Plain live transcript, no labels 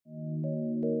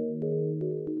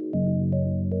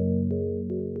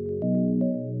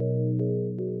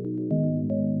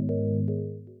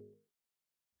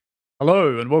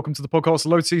Hello, and welcome to the podcast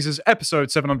Lotus,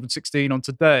 episode 716 on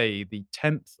today, the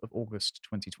 10th of August,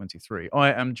 2023.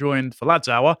 I am joined for Lads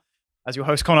Hour, as your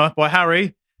host Connor, by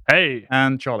Harry. Hey.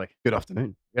 And Charlie. Good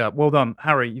afternoon. Yeah, well done.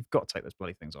 Harry, you've got to take those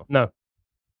bloody things off. No.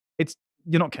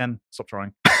 You're not Ken. Stop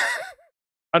trying.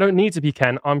 I don't need to be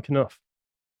Ken. I'm Knuff.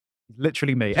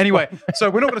 Literally me. Anyway, so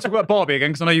we're not going to talk about Barbie again,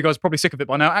 because I know you guys are probably sick of it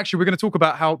by now. Actually, we're going to talk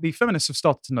about how the feminists have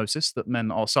started to notice that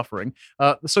men are suffering,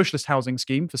 the socialist housing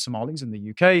scheme for Somalis in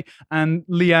the UK, and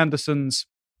Lee Anderson's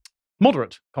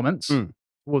moderate comments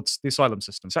towards the asylum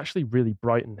system. It's actually really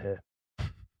bright in here.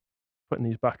 Putting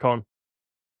these back on.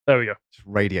 There we go. Just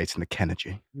radiating the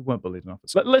Kenergy. You weren't bullied enough.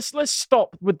 Let's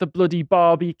stop with the bloody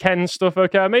Barbie Ken stuff,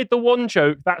 okay? I made the one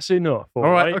joke. That's enough. All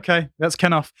right, okay. That's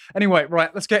enough. Anyway, right,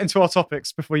 let's get into our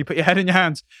topics before you put your head in your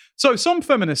hands. So some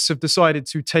feminists have decided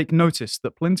to take notice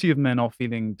that plenty of men are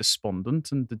feeling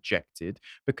despondent and dejected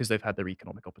because they've had their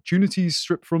economic opportunities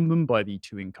stripped from them by the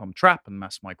two-income trap and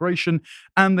mass migration,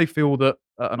 and they feel that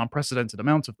an unprecedented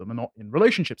amount of them are not in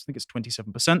relationships. I think it's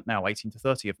 27% now, 18 to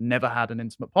 30, have never had an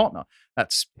intimate partner.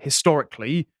 That's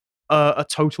historically a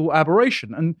total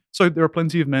aberration. And so there are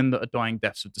plenty of men that are dying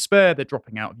deaths of despair. They're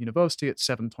dropping out of university at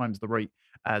 7 times the rate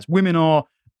as women are.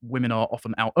 Women are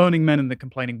often out earning men, and they're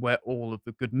complaining, where all of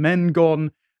the good men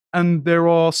gone? And there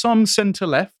are some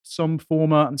centre-left, some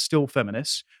former and still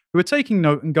feminists, who are taking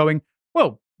note and going,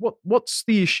 well, what's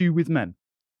the issue with men?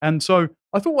 And so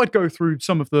I thought I'd go through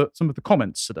some of the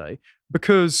comments today,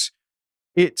 because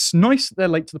it's nice that they're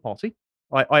late to the party.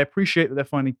 I appreciate that they're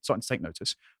finally starting to take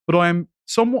notice, but I am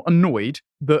somewhat annoyed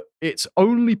that it's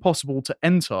only possible to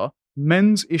enter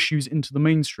men's issues into the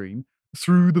mainstream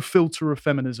through the filter of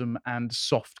feminism and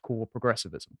soft-core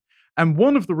progressivism. And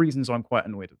one of the reasons I'm quite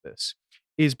annoyed at this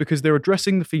is because they're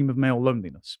addressing the theme of male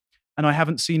loneliness. And I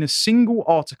haven't seen a single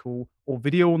article or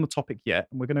video on the topic yet,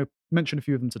 and we're going to mention a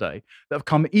few of them today, that have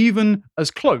come even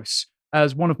as close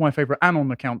as one of my favourite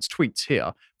Anon accounts tweets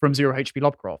here from 0HP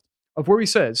Lovecraft, of where he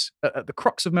says, at the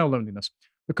crux of male loneliness,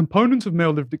 the component of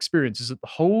male lived experience is that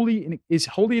wholly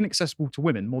inaccessible to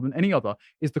women more than any other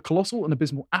is the colossal and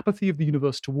abysmal apathy of the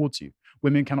universe towards you.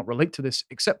 Women cannot relate to this,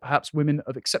 except perhaps women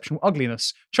of exceptional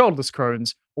ugliness, childless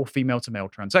crones, or female-to-male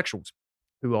transsexuals,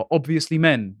 who are obviously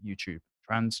men, YouTube.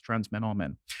 Trans men are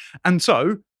men. And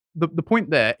so the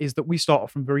point there is that we start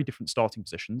off from very different starting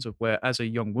positions, of where as a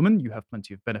young woman you have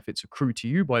plenty of benefits accrue to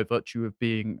you by virtue of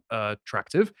being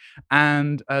attractive,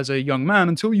 and as a young man,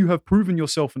 until you have proven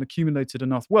yourself and accumulated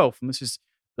enough wealth, and this is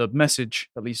the message,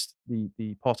 at least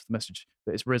the part of the message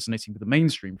that is resonating with the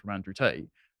mainstream from Andrew Tate,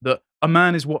 that a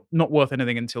man is not worth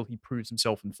anything until he proves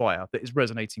himself in fire, that is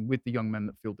resonating with the young men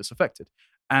that feel disaffected.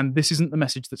 And this isn't the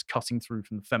message that's cutting through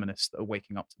from the feminists that are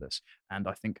waking up to this. And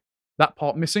I think that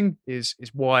part missing is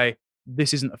why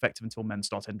this isn't effective until men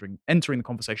start entering the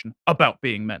conversation about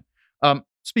being men.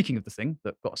 Speaking of the thing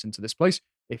that got us into this place,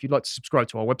 if you'd like to subscribe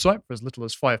to our website for as little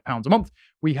as £5 a month,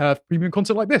 we have premium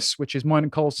content like this, which is mine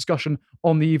and Carl's discussion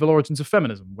on the evil origins of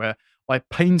feminism, where I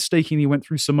painstakingly went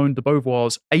through Simone de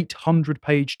Beauvoir's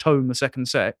 800-page tome, The Second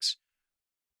Sex.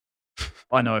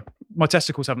 I know, my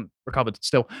testicles haven't recovered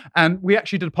still. And we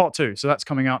actually did a part 2, so that's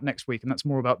coming out next week, and that's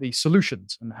more about the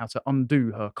solutions and how to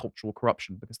undo her cultural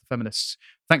corruption, because the feminists,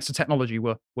 thanks to technology,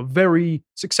 were very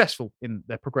successful in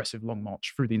their progressive long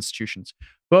march through the institutions.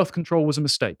 Birth control was a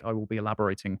mistake. I will be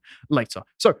elaborating later.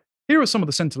 So here are some of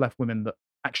the centre-left women that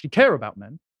actually care about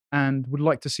men and would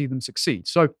like to see them succeed.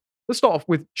 So let's start off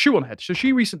with Shoe on Head. So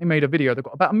she recently made a video that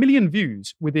got about 1 million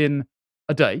views within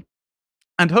a day.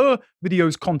 And her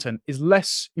video's content is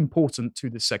less important to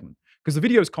this segment, because the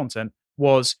video's content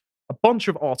was a bunch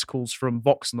of articles from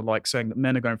Vox and the like saying that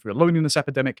men are going through a loneliness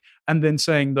epidemic, and then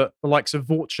saying that the likes of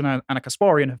Vorch and Anna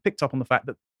Kasparian have picked up on the fact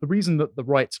that the reason that the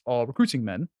right are recruiting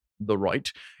men, the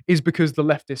right, is because the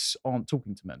leftists aren't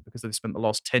talking to men, because they've spent the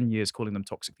last 10 years calling them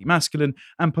toxically masculine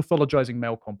and pathologizing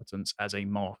male competence as a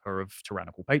marker of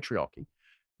tyrannical patriarchy.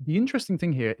 The interesting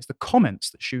thing here is the comments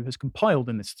that Shoe has compiled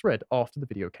in this thread after the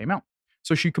video came out.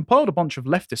 So she compiled a bunch of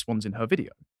leftist ones in her video.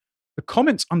 The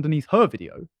comments underneath her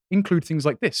video include things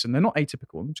like this, and they're not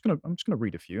atypical. I'm just gonna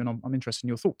read a few, and I'm interested in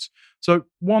your thoughts. So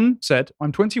one said,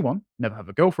 "I'm 21, never have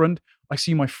a girlfriend. I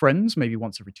see my friends maybe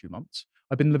once every 2 months.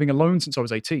 I've been living alone since I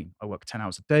was 18. I work 10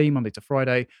 hours a day, Monday to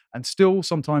Friday, and still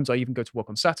sometimes I even go to work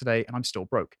on Saturday, and I'm still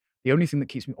broke. The only thing that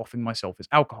keeps me offing myself is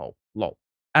alcohol. Lol."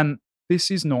 And this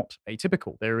is not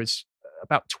atypical. There is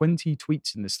about 20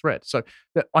 tweets in this thread. So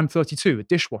I'm 32, a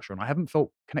dishwasher, and I haven't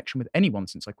felt connection with anyone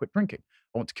since I quit drinking.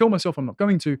 I want to kill myself, I'm not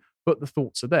going to, but the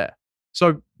thoughts are there.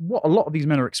 So what a lot of these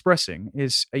men are expressing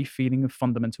is a feeling of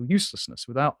fundamental uselessness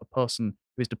without a person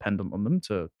who is dependent on them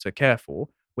to care for,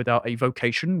 without a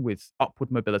vocation with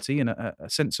upward mobility and a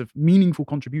sense of meaningful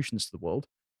contributions to the world,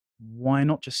 why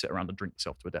not just sit around and drink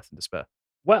yourself to a death in despair?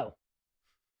 Well,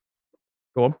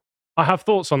 Go on. I have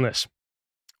thoughts on this,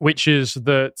 which is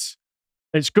that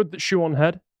it's good that Shoe on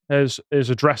Head is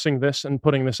addressing this and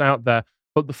putting this out there.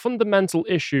 But the fundamental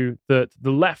issue that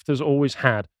the left has always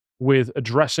had with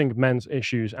addressing men's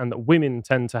issues, and that women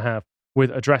tend to have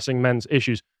with addressing men's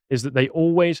issues, is that they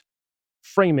always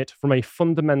frame it from a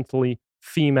fundamentally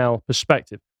female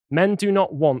perspective. Men do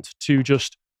not want to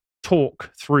just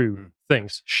talk through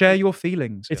things. Share your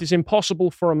feelings. It is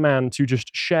impossible for a man to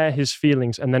just share his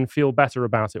feelings and then feel better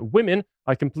about it. Women,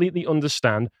 I completely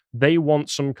understand, they want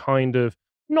some kind of,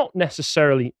 not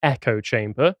necessarily echo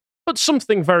chamber, but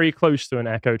something very close to an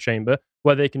echo chamber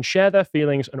where they can share their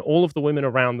feelings and all of the women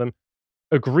around them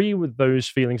agree with those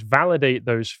feelings, validate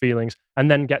those feelings, and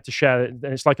then get to share it. And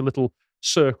it's like a little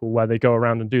circle where they go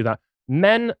around and do that.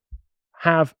 Men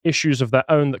have issues of their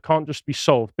own that can't just be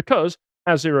solved because,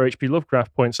 as Zero HP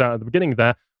Lovecraft points out at the beginning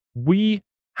there, we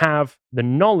have the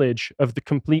knowledge of the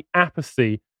complete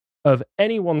apathy of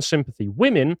anyone's sympathy.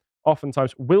 Women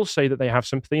oftentimes will say that they have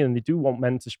sympathy and they do want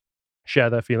men to share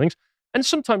their feelings. And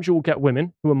sometimes you will get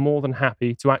women who are more than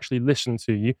happy to actually listen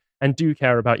to you and do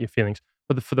care about your feelings.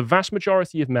 But for the vast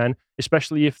majority of men,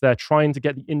 especially if they're trying to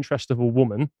get the interest of a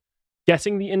woman,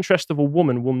 getting the interest of a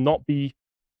woman will not be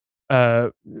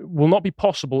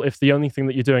possible if the only thing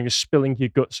that you're doing is spilling your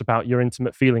guts about your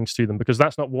intimate feelings to them, because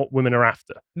that's not what women are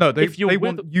after. No, they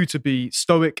want you to be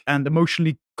stoic and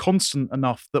emotionally constant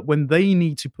enough that when they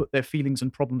need to put their feelings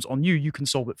and problems on you, you can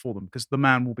solve it for them, because the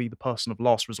man will be the person of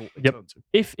last resort they turn to.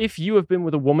 If you have been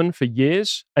with a woman for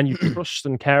years and you trust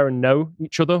and care and know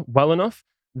each other well enough,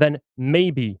 then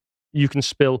maybe you can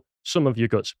spill some of your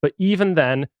guts. But even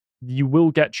then, you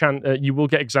will get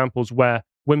examples where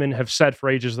women have said for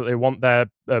ages that they want their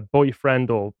boyfriend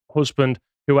or husband,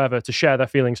 whoever, to share their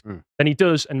feelings. Then he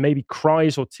does and maybe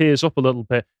cries or tears up a little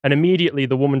bit, and immediately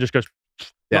the woman just goes,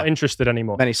 not interested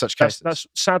anymore. Many such cases. That's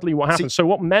sadly what happens. So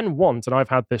what men want, and I've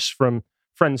had this from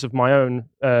friends of my own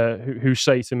who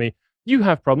say to me, you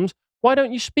have problems, why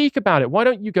don't you speak about it? Why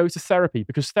don't you go to therapy?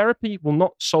 Because therapy will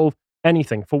not solve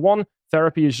anything. For one,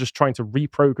 therapy is just trying to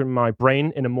reprogram my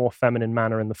brain in a more feminine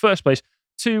manner in the first place.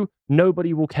 Two,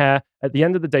 nobody will care. At the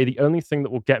end of the day, the only thing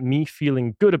that will get me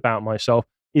feeling good about myself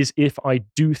is if I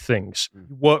do things. You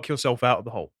work yourself out of the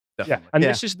hole. Definitely. Yeah. And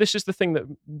this is the thing that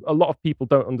a lot of people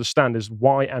don't understand, is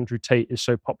why Andrew Tate is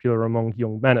so popular among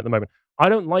young men at the moment. I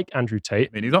don't like Andrew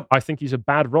Tate. Me neither. I think he's a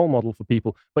bad role model for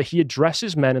people, but he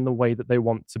addresses men in the way that they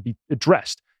want to be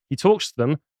addressed. He talks to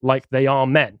them like they are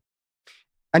men.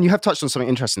 And you have touched on something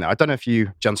interesting there. I don't know if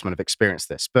you gentlemen have experienced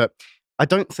this, but I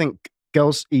don't think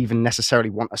girls even necessarily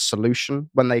want a solution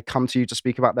when they come to you to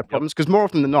speak about their problems, because more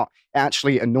often than not, it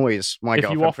actually annoys my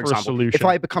girlfriend, you offer for example. a solution, if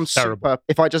I become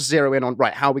if I just zero in on,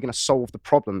 right, how are we going to solve the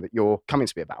problem that you're coming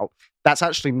to me about, that's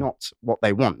actually not what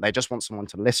they want. They just want someone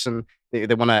to listen. They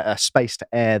want a space to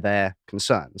air their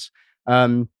concerns.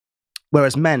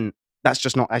 Whereas men, that's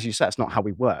just not, as you said, it's not how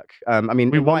we work. I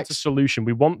mean, we want a solution.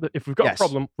 We want that if we've got a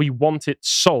problem, we want it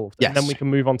solved, and then we can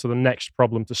move on to the next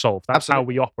problem to solve. That's how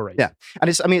we operate. Yeah, and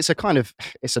it's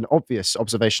an obvious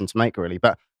observation to make, really.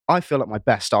 But I feel at my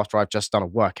best after I've just done a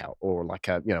workout or like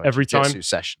a every jiu-jitsu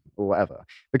session or whatever,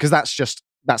 because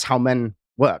that's how men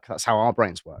work. That's how our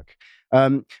brains work.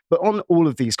 But on all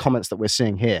of these comments that we're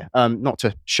seeing here, not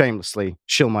to shamelessly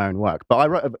shill my own work, but I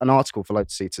wrote an article for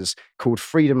Lotus Eaters called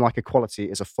 "Freedom Like Equality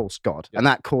is a False God," and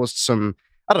that caused some,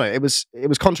 I don't know, it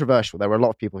was controversial. There were a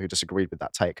lot of people who disagreed with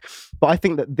that take. But I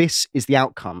think that this is the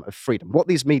outcome of freedom. What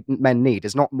these men need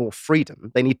is not more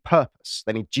freedom. They need purpose.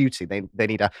 They need duty. They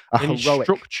need a heroic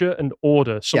structure and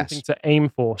order, something to aim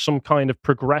for, some kind of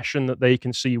progression that they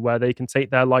can see where they can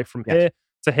take their life from here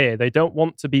to here. They don't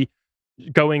want to be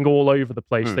going all over the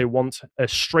place. They want a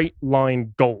straight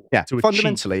line goal to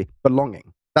fundamentally achieve.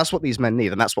 Belonging. That's what these men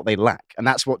need, and that's what they lack, and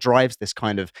that's what drives this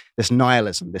kind of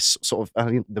nihilism, this sort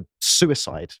of the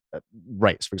suicide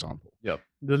rates, for example. Yeah,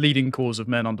 the leading cause of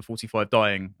men under 45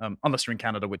 dying, unless you're in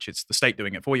Canada, which it's the state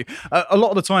doing it for you. A lot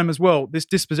of the time as well, this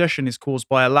dispossession is caused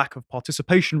by a lack of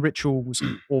participation rituals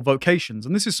or vocations,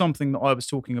 and this is something that I was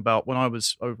talking about when I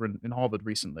was over in Harvard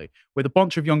recently, with a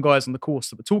bunch of young guys on the course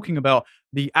that were talking about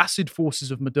the acid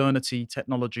forces of modernity,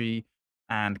 technology,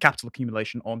 and capital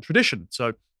accumulation on tradition.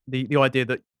 So the idea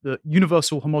that the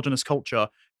universal homogenous culture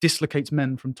dislocates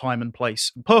men from time and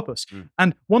place and purpose.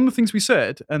 And one of the things we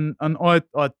said, and I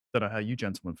don't know how you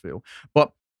gentlemen feel,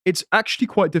 but it's actually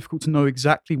quite difficult to know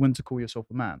exactly when to call yourself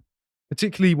a man.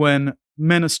 particularly when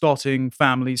men are starting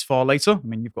families far later. I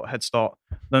mean, you've got a head start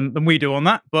than we do on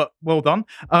that, but well done.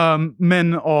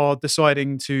 Men are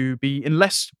deciding to be in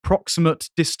less proximate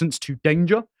distance to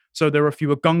danger. So there are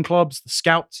fewer gun clubs. The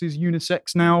Scouts is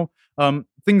unisex now.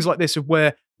 Things like this, of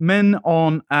where men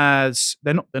aren't as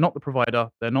they're not the provider,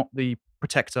 they're not the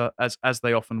protector as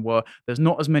they often were. There's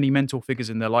not as many mentor figures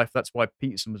in their life. That's why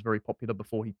Peterson was very popular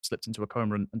before he slipped into a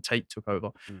coma and Tate took over.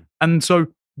 And so,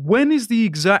 when is the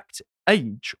exact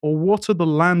age, or what are the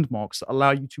landmarks that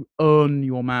allow you to earn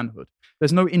your manhood?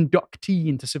 There's no inductee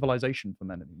into civilization for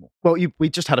men anymore. Well, we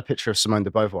just had a picture of Simone de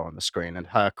Beauvoir on the screen, and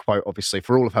her quote, obviously,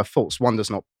 for all of her faults, one is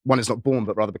not born,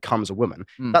 but rather becomes a woman.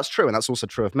 That's true, and that's also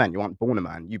true of men. You aren't born a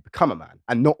man, you become a man.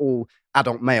 And not all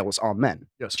adult males are men,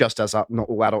 just as not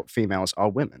all adult females are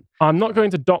women. I'm not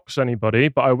going to dox anybody,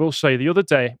 but I will say the other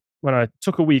day, when I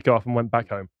took a week off and went back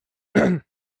home,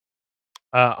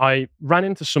 I ran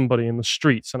into somebody in the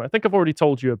streets, and I think I've already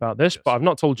told you about this, but I've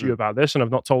not told you about this, and I've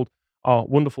not told our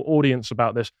wonderful audience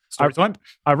about this. Story time.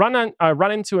 I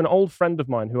ran into an old friend of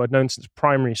mine who I'd known since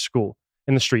primary school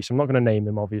in the streets. I'm not going to name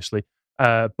him, obviously,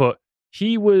 but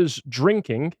he was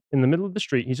drinking in the middle of the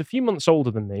street. He's a few months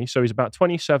older than me, so he's about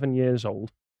 27 years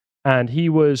old, and he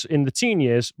was in the teen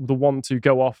years the one to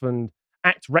go off and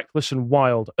act reckless and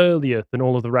wild earlier than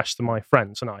all of the rest of my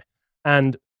friends and I.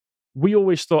 And we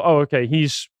always thought, oh, okay,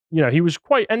 he was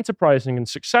quite enterprising and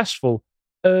successful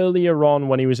earlier on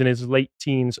when he was in his late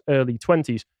teens, early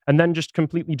 20s, and then just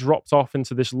completely dropped off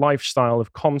into this lifestyle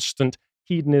of constant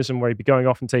hedonism where he'd be going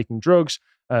off and taking drugs,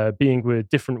 being with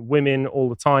different women all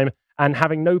the time, and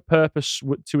having no purpose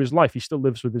to his life. He still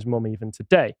lives with his mum even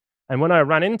today. And when I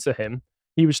ran into him,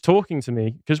 he was talking to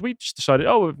me because we just decided,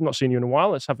 oh, we've not seen you in a while,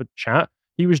 let's have a chat.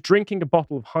 He was drinking a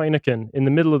bottle of Heineken in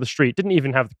the middle of the street, didn't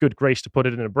even have the good grace to put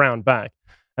it in a brown bag.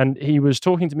 And he was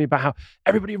talking to me about how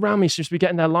everybody around me seems to be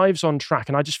getting their lives on track,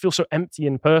 and I just feel so empty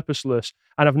and purposeless,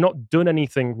 and I've not done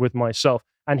anything with myself.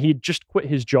 And he'd just quit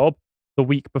his job the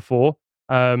week before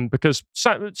because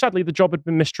sadly the job had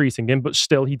been mistreating him, but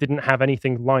still he didn't have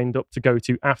anything lined up to go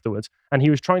to afterwards. And he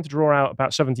was trying to draw out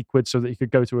about 70 quid so that he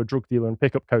could go to a drug dealer and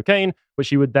pick up cocaine, which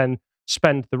he would then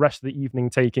spend the rest of the evening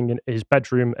taking in his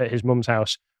bedroom at his mum's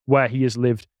house, where he has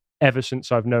lived ever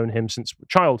since I've known him since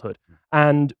childhood.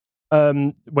 And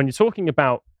when you're talking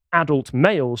about adult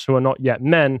males who are not yet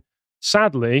men,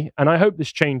 sadly, and I hope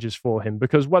this changes for him,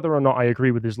 because whether or not I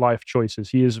agree with his life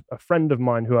choices, he is a friend of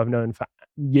mine who I've known for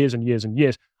years and years and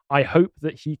years. I hope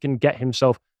that he can get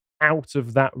himself out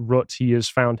of that rut he has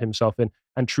found himself in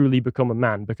and truly become a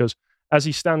man, because as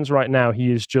he stands right now,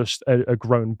 he is just a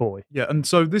grown boy. Yeah, and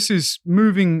so this is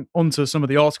moving on to some of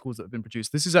the articles that have been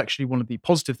produced. This is actually one of the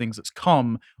positive things that's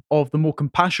come of the more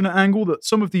compassionate angle that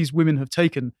some of these women have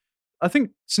taken, I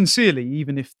think sincerely,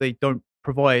 even if they don't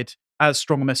provide as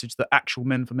strong a message that actual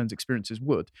men for men's experiences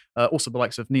would. Also, the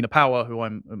likes of Nina Power, who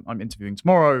I'm interviewing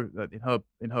tomorrow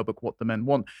in her book What the Men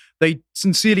Want, they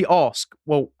sincerely ask,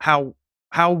 well, how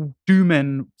do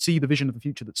men see the vision of the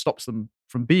future that stops them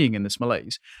from being in this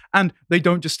malaise? And they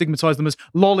don't just stigmatize them as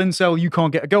lol incel, you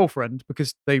can't get a girlfriend,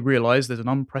 because they realize there's an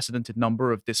unprecedented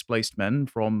number of displaced men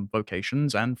from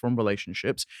vocations and from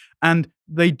relationships. And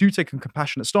they do take a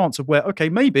compassionate stance of where, okay,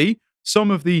 maybe some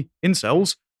of the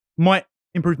incels might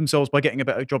improve themselves by getting a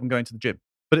better job and going to the gym.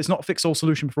 But it's not a fix-all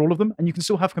solution for all of them. And you can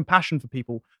still have compassion for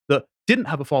people that didn't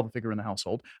have a father figure in the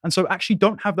household, and so actually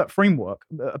don't have that framework,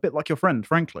 a bit like your friend,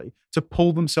 frankly, to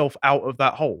pull themselves out of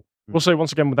that hole. We'll say,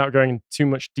 once again, without going into too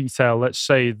much detail, let's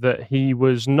say that he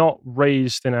was not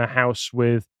raised in a house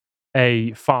with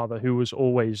a father who was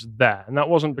always there. And that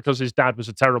wasn't because his dad was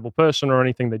a terrible person or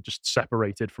anything. They just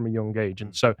separated from a young age.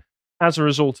 And so as a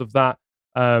result of that,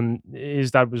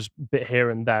 his dad was a bit here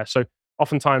and there. So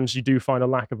oftentimes you do find a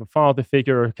lack of a father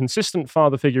figure, a consistent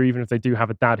father figure, even if they do have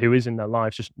a dad who is in their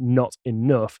lives, just not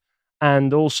enough.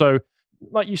 And also,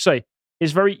 like you say,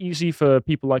 it's very easy for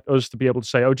people like us to be able to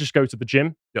say, oh, just go to the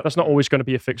gym. Yep. That's not always going to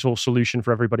be a fix-all solution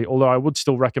for everybody, although I would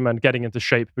still recommend getting into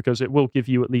shape because it will give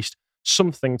you at least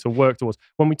something to work towards.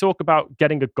 When we talk about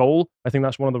getting a goal, I think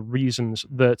that's one of the reasons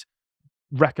that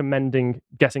recommending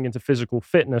getting into physical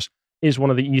fitness is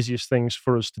one of the easiest things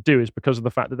for us to do, is because of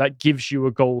the fact that that gives you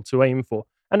a goal to aim for.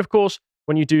 And of course,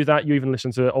 when you do that, you even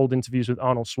listen to old interviews with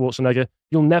Arnold Schwarzenegger,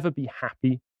 you'll never be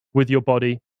happy with your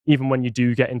body, even when you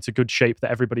do get into good shape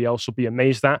that everybody else will be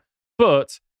amazed at.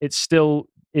 But it's still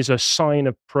is a sign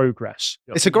of progress.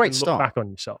 It's a great Look start. back on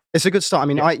yourself. It's a good start. I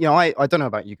mean, Yeah. I don't know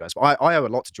about you guys, but I owe a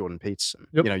lot to Jordan Peterson.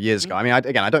 Yep. Years ago. I mean,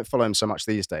 I don't follow him so much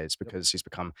these days because he's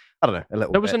become, I don't know, a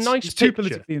little. There was a bit. nice He's too picture.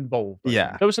 politically involved.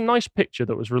 Yeah. There was a nice picture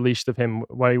that was released of him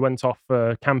where he went off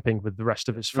camping with the rest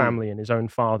of his family and his own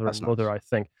father That's and mother, nice. I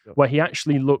think, Yep. where he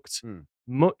actually looked Mm.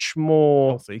 much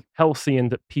more Healthy. healthy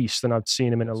and at peace than I'd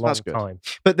seen him in a long That's good. time.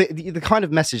 But the kind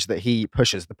of message that he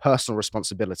pushes, the personal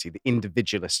responsibility, the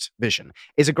individualist vision,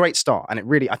 is a great start, and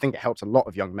I think it helped a lot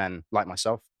of young men like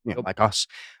myself, Yep. like us.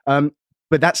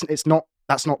 But that's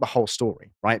not the whole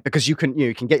story, right? Because you can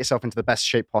get yourself into the best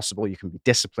shape possible. You can be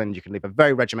disciplined. You can live a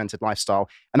very regimented lifestyle,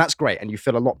 and that's great, and you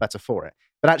feel a lot better for it.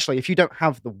 But actually, if you don't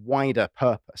have the wider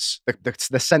purpose,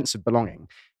 the sense of belonging,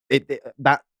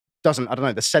 that doesn't, I don't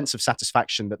know, the sense of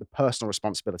satisfaction that the personal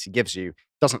responsibility gives you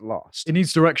doesn't last. It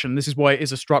needs direction. This is why it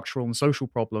is a structural and social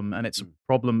problem, and it's a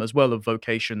problem as well of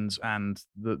vocations and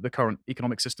the current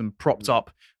economic system propped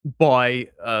up by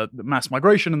mass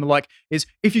migration and the like. Is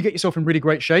if you get yourself in really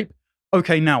great shape,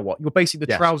 okay, now what? You're basically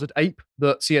the Yes. trousered ape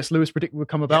that C.S. Lewis predicted would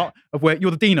come about, of where you're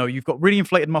the Dino, you've got really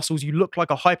inflated muscles, you look like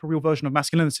a hyper-real version of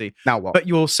masculinity, Now what? but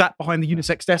you're sat behind the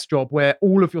unisex desk job where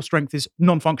all of your strength is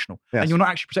non-functional, Yes. and you're not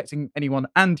actually protecting anyone,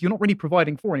 and you're not really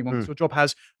providing for anyone because your job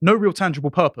has no real tangible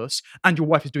purpose, and your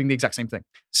wife is doing the exact same thing.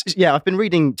 Yeah, I've been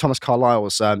reading Thomas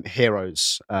Carlyle's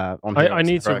Heroes on Heroes, I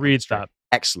need to Heroic read History. that.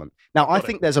 Excellent. Now, I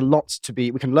think there's a lot to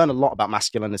be, we can learn a lot about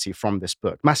masculinity from this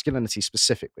book, masculinity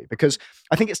specifically, because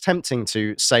I think it's tempting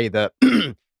to say that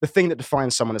the thing that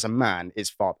defines someone as a man is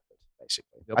fatherhood,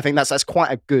 basically. Yep. I think that's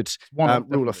quite a good One of,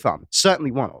 rule of definitely. thumb,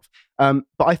 certainly one of.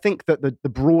 But I think that the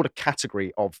broader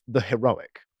category of the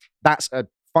heroic, that's a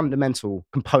fundamental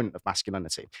component of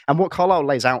masculinity. And what Carlyle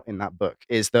lays out in that book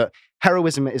is that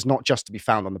heroism is not just to be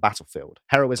found on the battlefield.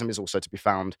 Heroism is also to be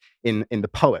found in the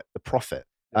poet, the prophet,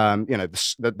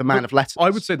 the man of letters. I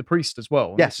would say the priest as well.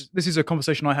 And Yes. This is a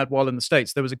conversation I had while in the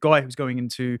States. There was a guy who was going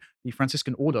into the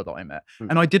Franciscan order that I met,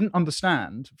 Mm. and I didn't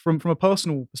understand from a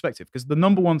personal perspective, because the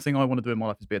number one thing I want to do in my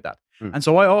life is be a dad. Mm. And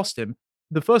so I asked him,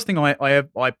 the first thing I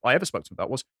ever spoke to him about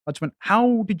was, I just went,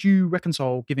 how did you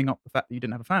reconcile giving up the fact that you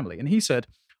didn't have a family? And he said,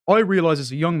 I realized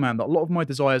as a young man that a lot of my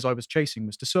desires I was chasing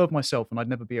was to serve myself, and I'd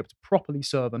never be able to properly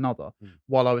serve another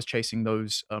while I was chasing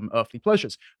those earthly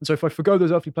pleasures. And so if I forgo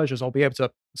those earthly pleasures, I'll be able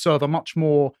to serve a much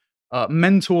more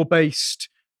mentor-based,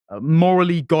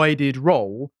 morally guided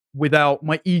role without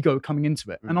my ego coming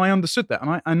into it. And I understood that.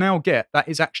 And I now get that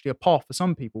is actually a path for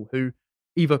some people who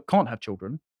either can't have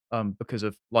children because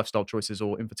of lifestyle choices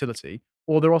or infertility,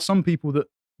 or there are some people that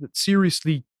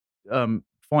seriously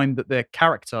find that their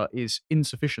character is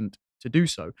insufficient to do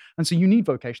so. And so you need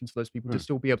vocations for those people to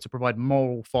still be able to provide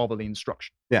moral fatherly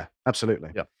instruction. Yeah,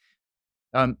 absolutely.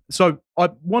 Yeah. So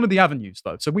one of the avenues,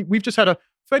 though, so we've just had a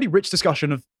fairly rich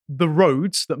discussion of the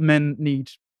roads that men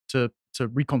need to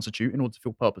reconstitute in order to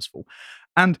feel purposeful.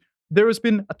 And there has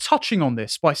been a touching on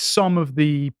this by some of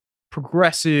the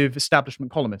progressive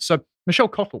establishment columnists. So Michelle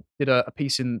Cottle did a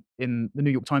piece in the New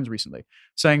York Times recently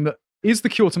saying that, is the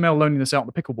cure to male loneliness out in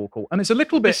the pickleball court? And it's a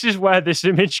little bit... This is where this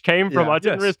image came from. Yeah. I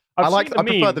didn't Yes. realize. I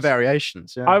prefer the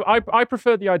variations. Yeah. I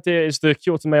prefer the idea is the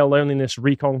cure to male loneliness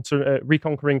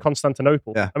reconquering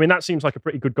Constantinople. Yeah. I mean, that seems like a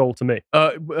pretty good goal to me.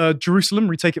 Jerusalem,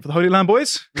 retake it for the Holy Land,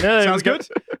 boys. Yeah, Sounds good.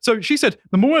 So she said,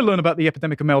 the more I learn about the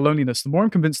epidemic of male loneliness, the more I'm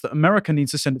convinced that America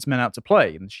needs to send its men out to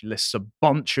play. And she lists a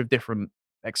bunch of different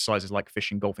exercises like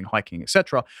fishing, golfing, hiking,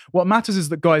 etc. What matters is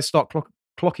that guys start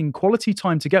clocking quality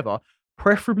time together,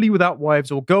 preferably without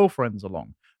wives or girlfriends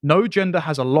along. No gender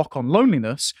has a lock on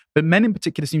loneliness, but men in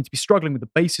particular seem to be struggling with the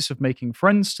basis of making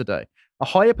friends today. A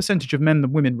higher percentage of men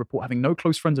than women report having no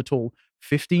close friends at all,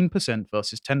 15%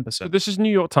 versus 10%. So this is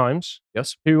New York Times,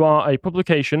 Yes. who are a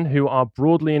publication who are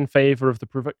broadly in favor of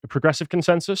the progressive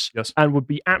consensus, Yes. and would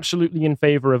be absolutely in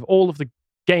favor of all of the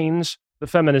gains that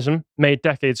feminism made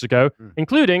decades ago,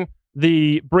 including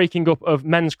the breaking up of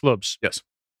men's clubs. Yes.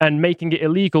 And making it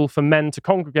illegal for men to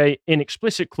congregate in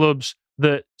explicit clubs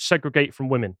that segregate from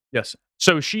women. Yes.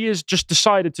 So she has just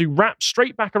decided to wrap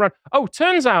straight back around. Oh,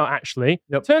 turns out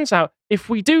if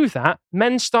we do that,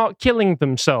 men start killing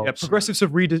themselves. Yeah, progressives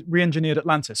have re-engineered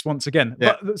Atlantis once again.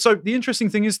 Yeah. But, so the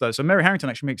interesting thing is, though, so Mary Harrington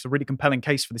actually makes a really compelling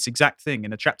case for this exact thing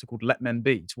in a chapter called Let Men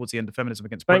Be, towards the end of Feminism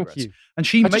Against Thank Progress. you. And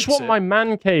she I makes just want it, my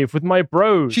man cave with my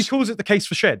bros. she calls it the case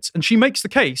for sheds. And she makes the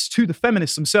case to the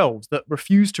feminists themselves that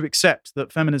refuse to accept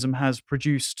that feminism has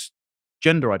produced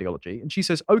gender ideology. And she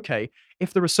says, okay,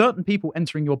 if there are certain people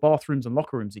entering your bathrooms and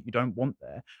locker rooms that you don't want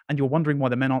there, and you're wondering why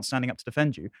the men aren't standing up to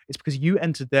defend you, it's because you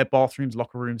entered their bathrooms,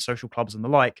 locker rooms, social clubs, and the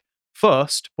like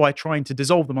first by trying to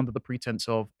dissolve them under the pretense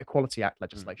of Equality Act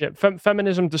legislation. Yeah,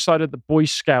 feminism decided that Boy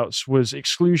Scouts was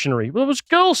exclusionary. Well, it was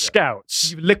Girl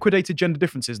Scouts. You've liquidated gender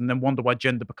differences and then wonder why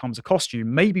gender becomes a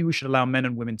costume. Maybe we should allow men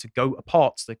and women to go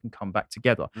apart so they can come back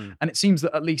together. And it seems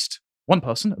that at least one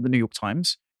person at the New York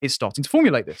Times is starting to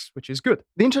formulate this, which is good.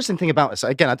 The interesting thing about this,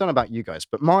 again, I don't know about you guys,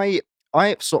 but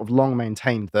I've sort of long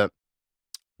maintained that,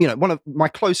 one of my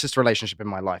closest relationship in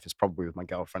my life is probably with my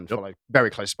girlfriend, followed very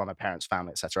close by my parents,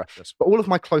 family, etc. Yes. But all of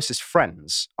my closest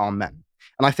friends are men.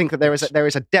 And I think that there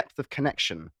is a depth of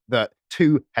connection that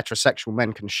two heterosexual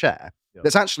men can share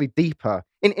that's actually deeper,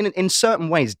 in certain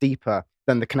ways, deeper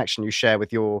than the connection you share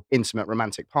with your intimate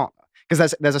romantic partner.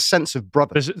 Because there's a sense of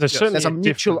brotherhood. There's a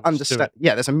mutual understanding.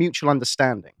 Yeah, there's a mutual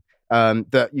understanding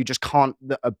that you just can't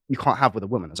have with a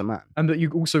woman as a man. And that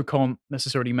you also can't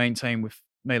necessarily maintain with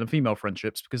male and female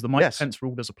friendships, because the Mike Pence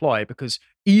rule does apply, because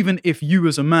even if you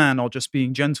as a man are just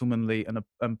being gentlemanly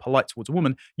and polite towards a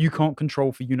woman, you can't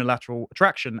control for unilateral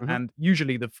attraction, and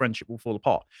usually the friendship will fall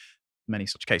apart. Many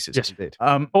such cases. Yes, indeed.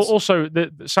 Also,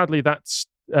 sadly, that's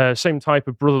same type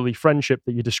of brotherly friendship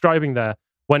that you're describing there,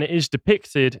 when it is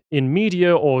depicted in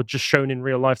media or just shown in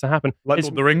real life to happen, like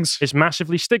Lord of the Rings, it's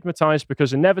massively stigmatized,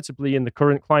 because inevitably in the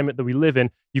current climate that we live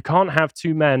in, you can't have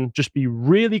two men just be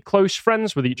really close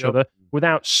friends with each other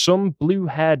without some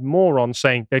blue-haired moron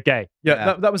saying they're gay.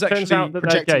 Yeah. That was actually that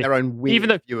projecting their own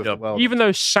weird view of the world. Even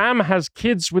though Sam has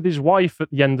kids with his wife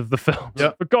at the end of the film,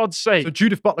 for God's sake. So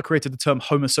Judith Butler created the term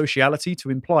homosociality to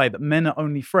imply that men are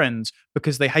only friends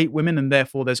because they hate women, and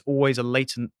therefore there's always a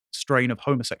latent strain of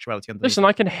homosexuality underneath. Listen,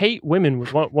 I can hate women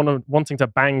with wanting to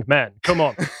bang men. Come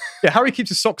on. Yeah, Harry keeps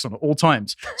his socks on at all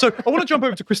times. So I want to jump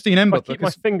over to Christine Ember. I keep my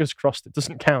fingers crossed. It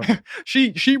doesn't count.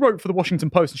 She wrote for the Washington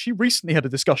Post, and she recently had a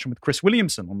discussion with Chris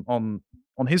Williamson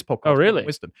on his podcast. Oh, really?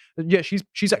 Wisdom. Yeah,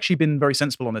 she's actually been very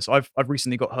sensible on this. I've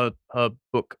recently got her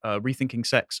book, Rethinking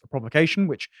Sex: A Provocation,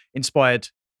 which inspired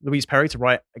Louise Perry to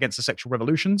write Against the Sexual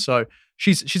Revolution. So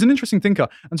she's an interesting thinker.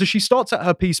 And so she starts out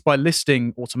her piece by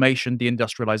listing automation,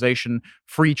 deindustrialization,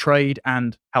 free trade,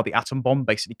 and how the atom bomb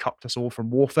basically cucked us all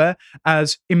from warfare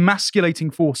as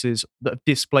emasculating forces that have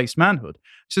displaced manhood.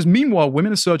 She says, meanwhile,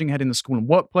 women are surging ahead in the school and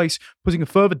workplace, putting a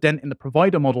further dent in the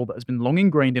provider model that has been long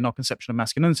ingrained in our conception of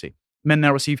masculinity. Men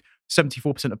now receive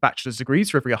 74% of bachelor's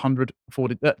degrees for every 100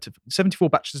 afforded,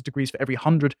 74 bachelor's degrees for every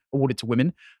 100 awarded to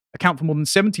women, account for more than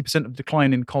 70% of the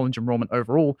decline in college enrollment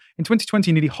overall. In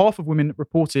 2020, nearly half of women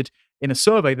reported in a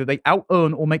survey that they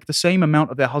out-earn or make the same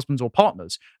amount of their husbands or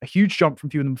partners, a huge jump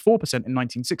from fewer than 4% in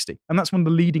 1960. And that's one of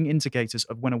the leading indicators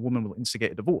of when a woman will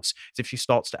instigate a divorce, is if she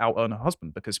starts to out-earn her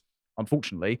husband, because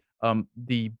unfortunately,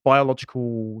 the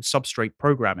biological substrate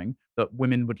programming that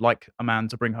women would like a man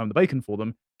to bring home the bacon for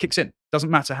them kicks in. Doesn't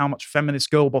matter how much feminist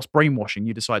girl boss brainwashing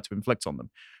you decide to inflict on them.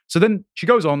 So then she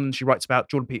goes on and she writes about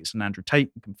Jordan Peterson and Andrew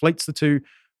Tate and conflates the two.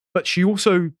 But she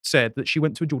also said that she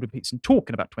went to a Jordan Peterson talk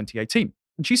in about 2018.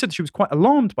 And she said she was quite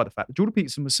alarmed by the fact that Jordan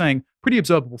Peterson was saying pretty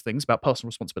observable things about personal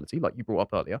responsibility, like you brought up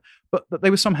earlier, but that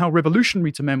they were somehow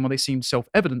revolutionary to men when they seemed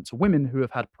self-evident to women who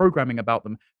have had programming about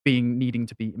them needing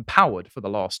to be empowered for the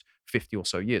last 50 or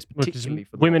so years, particularly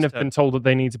for the women last have been told that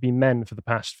they need to be men for the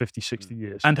past 50, 60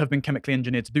 years. And have been chemically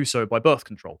engineered to do so by birth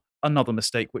control. Another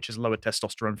mistake, which has lowered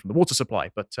testosterone from the water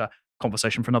supply, but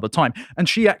conversation for another time. And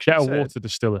she actually Get a said, water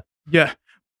distiller. Yeah.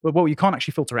 Well, you can't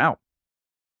actually filter it out.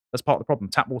 That's part of the problem.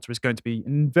 Tap water is going to be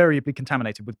invariably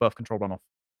contaminated with birth control runoff.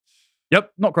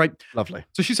 Yep, not great. Lovely.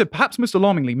 So she said, perhaps most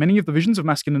alarmingly, many of the visions of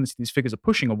masculinity these figures are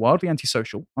pushing are wildly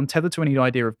antisocial, untethered to any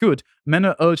idea of good. Men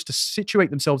are urged to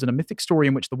situate themselves in a mythic story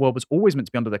in which the world was always meant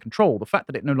to be under their control. The fact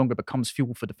that it no longer becomes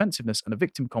fuel for defensiveness and a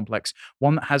victim complex,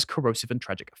 one that has corrosive and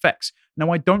tragic effects.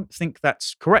 Now, I don't think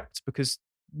that's correct, because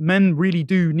men really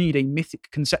do need a mythic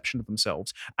conception of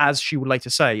themselves, as she would later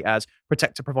say, as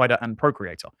protector, provider, and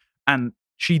procreator. And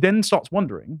she then starts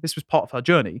wondering, this was part of her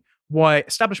journey, why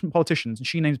establishment politicians, and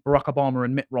she names Barack Obama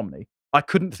and Mitt Romney, I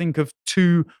couldn't think of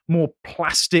two more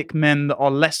plastic men that are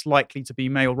less likely to be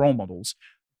male role models.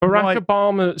 Michelle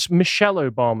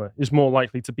Obama is more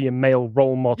likely to be a male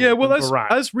role model. Yeah, well, than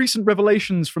as recent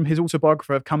revelations from his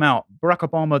autobiography have come out, Barack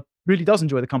Obama really does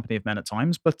enjoy the company of men at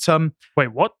times, but... Wait,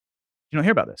 what? Did you not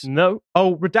hear about this? No.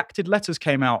 Oh, redacted letters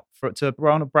came out to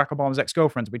one of Barack Obama's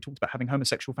ex-girlfriends. We talked about having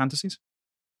homosexual fantasies.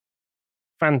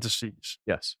 Fantasies?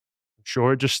 Yes. I'm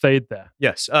sure it just stayed there.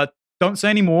 Yes. Don't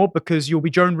say any more, because you'll be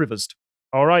Joan Rivers'd.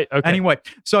 All right, okay. Anyway,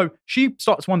 so she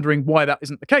starts wondering why that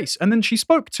isn't the case. And then she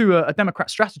spoke to a Democrat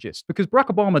strategist, because Barack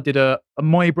Obama did a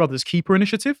My Brother's Keeper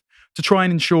initiative to try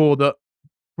and ensure that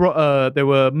there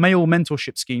were male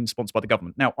mentorship schemes sponsored by the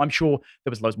government. Now, I'm sure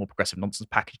there was loads more progressive nonsense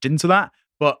packaged into that,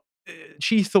 but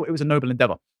she thought it was a noble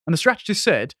endeavor. And the strategist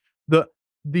said that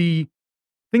the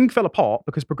thing fell apart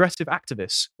because progressive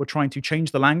activists were trying to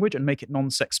change the language and make it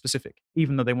non-sex specific,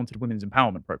 even though they wanted women's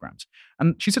empowerment programs.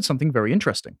 And she said something very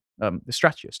interesting, the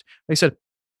strategist. They said,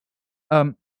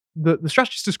 the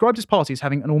strategist described his party as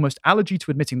having an almost allergy to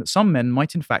admitting that some men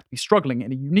might in fact be struggling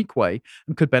in a unique way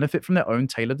and could benefit from their own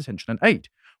tailored attention and aid.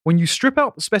 When you strip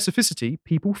out the specificity,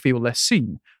 people feel less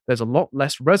seen. There's a lot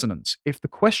less resonance. If the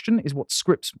question is what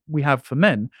scripts we have for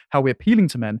men, how we're appealing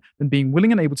to men, then being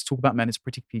willing and able to talk about men is a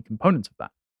pretty key component of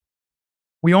that.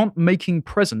 We aren't making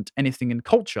present anything in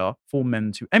culture for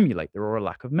men to emulate. There are a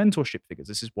lack of mentorship figures.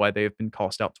 This is why they have been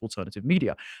cast out to alternative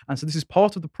media. And so this is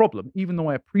part of the problem. Even though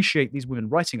I appreciate these women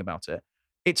writing about it,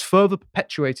 it's further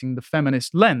perpetuating the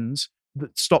feminist lens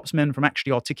that stops men from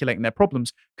actually articulating their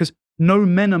problems, because no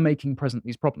men are making present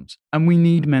these problems. And we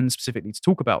need men specifically to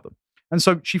talk about them. And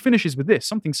so she finishes with this,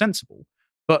 something sensible,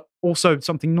 but also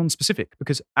something non-specific,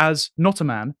 because as not a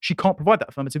man, she can't provide that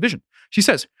affirmative vision. She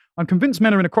says, I'm convinced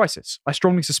men are in a crisis. I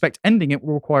strongly suspect ending it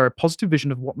will require a positive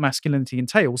vision of what masculinity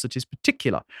entails that is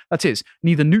particular. That is,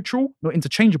 neither neutral nor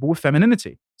interchangeable with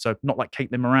femininity. So not like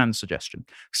Caitlin Moran's suggestion.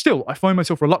 Still, I find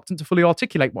myself reluctant to fully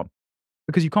articulate one.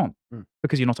 Because you can't.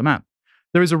 Because you're not a man.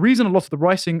 There is a reason a lot of the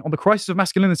writing on the crisis of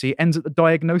masculinity ends at the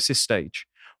diagnosis stage.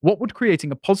 What would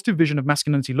creating a positive vision of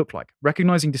masculinity look like?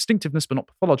 Recognizing distinctiveness but not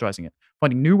pathologizing it.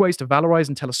 Finding new ways to valorize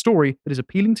and tell a story that is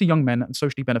appealing to young men and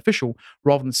socially beneficial,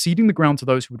 rather than ceding the ground to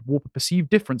those who would warp a perceived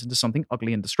difference into something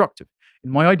ugly and destructive.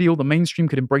 In my ideal, the mainstream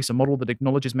could embrace a model that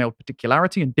acknowledges male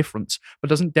particularity and difference, but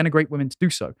doesn't denigrate women to do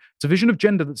so. It's a vision of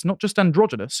gender that's not just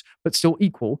androgynous, but still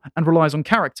equal, and relies on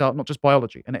character, not just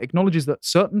biology. And it acknowledges that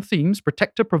certain themes,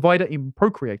 protector, provider, even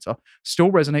procreator,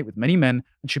 still resonate with many men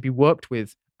and should be worked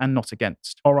with and not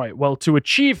against. All right, well, to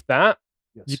achieve that,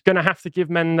 you're going to have to give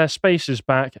men their spaces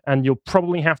back, and you'll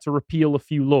probably have to repeal a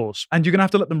few laws. And you're going to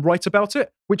have to let them write about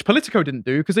it, which Politico didn't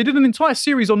do, because they did an entire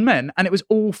series on men, and it was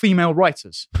all female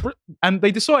writers. And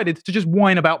they decided to just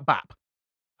whine about BAP.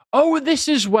 Oh, this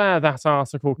is where that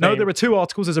article came. No, there are two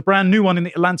articles. There's a brand new one in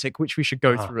the Atlantic, which we should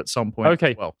go through at some point.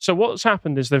 Okay, as well. So what's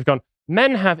happened is they've gone,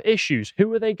 men have issues.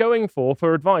 Who are they going for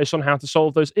advice on how to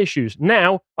solve those issues?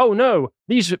 Now, oh no,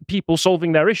 these people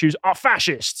solving their issues are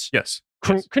fascists. Yes.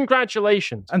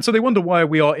 Congratulations. And so they wonder why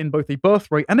we are in both a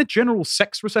birth rate and a general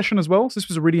sex recession as well. So this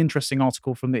was a really interesting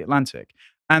article from the Atlantic.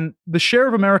 And the share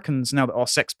of Americans now that are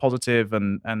sex positive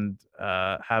and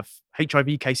have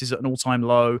HIV cases at an all-time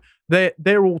low,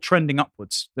 they're all trending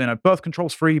upwards. You know, birth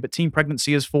control's free, but teen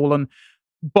pregnancy has fallen.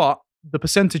 But the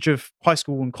percentage of high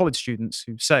school and college students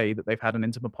who say that they've had an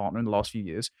intimate partner in the last few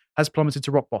years has plummeted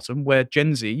to rock bottom, where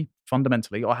Gen Z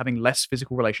fundamentally are having less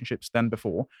physical relationships than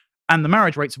before. And the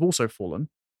marriage rates have also fallen,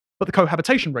 but the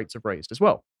cohabitation rates have raised as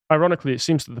well. Ironically, it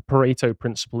seems that the Pareto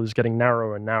principle is getting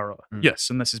narrower and narrower. Yes,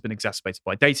 and this has been exacerbated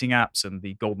by dating apps and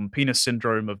the golden penis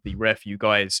syndrome of the rare few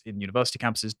guys in university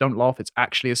campuses. Don't laugh, it's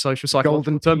actually a social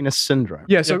psychological golden penis syndrome.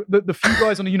 Yeah, so the few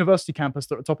guys on a university campus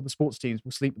that are at the top of the sports teams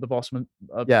will sleep with the vast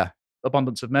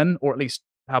abundance of men, or at least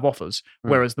have offers,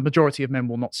 whereas the majority of men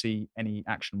will not see any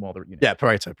action while they're at uni. Yeah,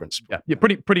 Pareto principle. Yeah,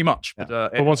 pretty much. Yeah.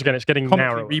 But once again, it's getting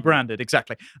narrow. Rebranded,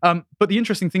 exactly. But the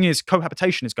interesting thing is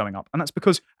cohabitation is going up, and that's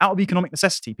because out of economic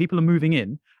necessity, people are moving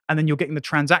in, and then you're getting the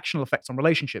transactional effect on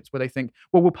relationships where they think,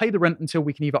 well, we'll pay the rent until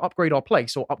we can either upgrade our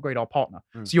place or upgrade our partner.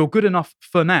 So you're good enough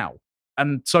for now.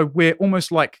 And so we're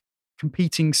almost like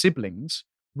competing siblings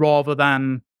rather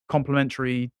than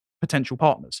complementary potential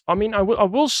partners. I mean, I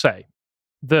will say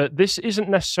that this isn't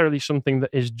necessarily something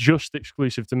that is just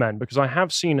exclusive to men, because I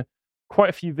have seen quite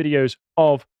a few videos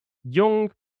of young,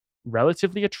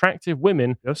 relatively attractive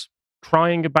women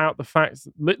crying about the fact,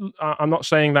 I'm not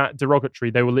saying that derogatory,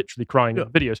 they were literally crying in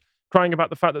the videos, crying about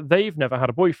the fact that they've never had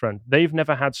a boyfriend, they've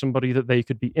never had somebody that they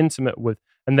could be intimate with,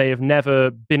 and they have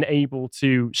never been able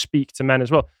to speak to men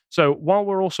as well. So while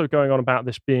we're also going on about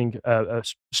this being a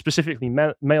specifically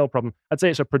male problem, I'd say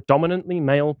it's a predominantly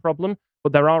male problem,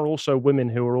 but there are also women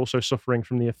who are also suffering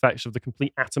from the effects of the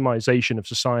complete atomization of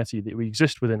society that we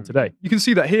exist within today. You can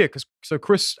see that here, because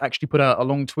Chris actually put out a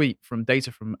long tweet from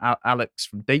data from Alex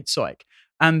from DatePsych,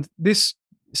 and this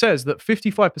says that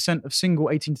 55% of single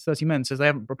 18 to 30 men says they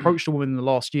haven't approached a woman in the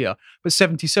last year, but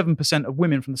 77% of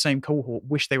women from the same cohort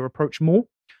wish they were approached more.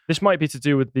 This might be to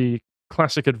do with the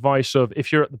classic advice of,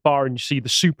 if you're at the bar and you see the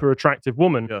super attractive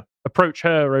woman, approach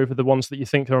her over the ones that you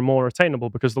think are more attainable,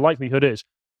 because the likelihood is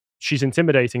she's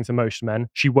intimidating to most men.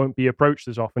 She won't be approached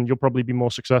as often. You'll probably be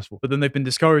more successful. But then they've been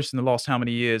discouraged in the last how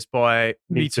many years by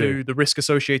Me Too, the risk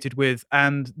associated with,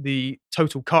 and the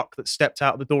total cuck that stepped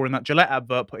out of the door in that Gillette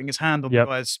advert, putting his hand on the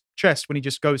guy's chest when he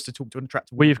just goes to talk to an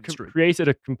attractive woman. We've created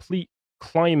a complete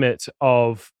climate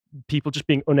of people just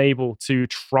being unable to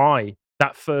try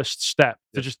that first step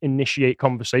to just initiate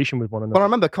conversation with one another. Well, I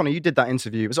remember, Connor, you did that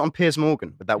interview. Was it on Piers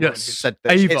Morgan with that woman who said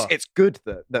that Ava. it's good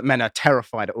that men are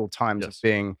terrified at all times of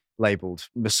being labelled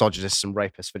misogynists and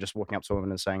rapists for just walking up to a woman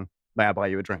and saying, "May I buy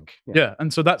you a drink?" Yeah,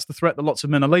 and so that's the threat that lots of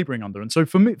men are laboring under. And so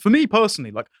for me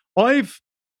personally, like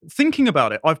thinking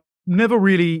about it, I've never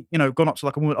really, gone up to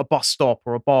like a bus stop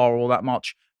or a bar all that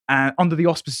much, and under the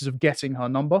auspices of getting her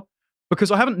number, because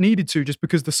I haven't needed to, just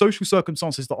because the social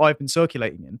circumstances that I've been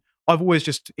circulating in, I've always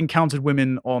just encountered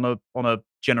women on a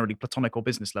generally platonic or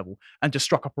business level and just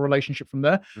struck up a relationship from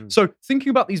there. So thinking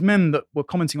about these men that were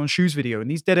commenting on Shu's video and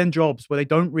these dead end jobs where they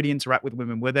don't really interact with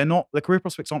women, where their career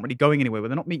prospects aren't really going anywhere, where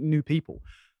they're not meeting new people.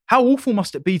 How awful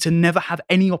must it be to never have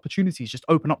any opportunities just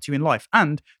open up to you in life,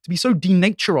 and to be so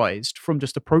denaturized from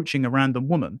just approaching a random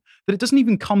woman that it doesn't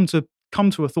even come to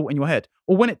a thought in your head,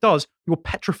 or when it does, you're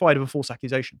petrified of a false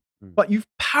accusation. But you've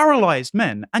paralyzed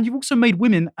men, and you've also made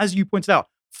women, as you pointed out,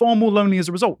 far more lonely as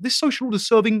a result. This social order is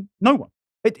serving no one.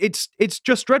 It's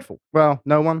just dreadful. Well,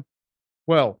 no one.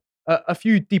 Well, a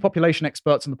few depopulation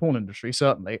experts in the porn industry,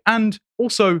 certainly. And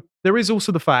also, there is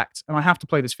also the fact, and I have to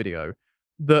play this video,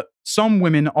 that some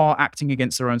women are acting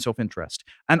against their own self-interest.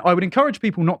 And I would encourage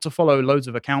people not to follow loads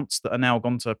of accounts that are now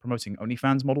gone to promoting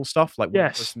OnlyFans model stuff, like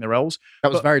women posting their L's.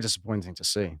 That was very disappointing to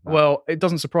see. Well, it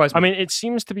doesn't surprise me. I mean, it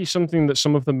seems to be something that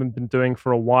some of them have been doing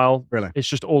for a while. Really? It's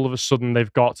just all of a sudden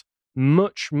they've got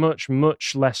much, much,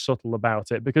 much less subtle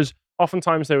about it, because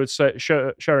oftentimes they would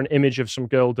share an image of some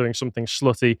girl doing something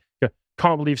slutty.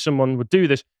 Can't believe someone would do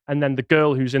this. And then the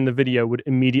girl who's in the video would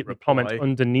immediately comment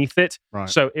underneath it. Right.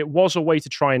 So it was a way to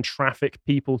try and traffic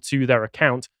people to their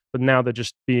account, but now they're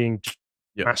just being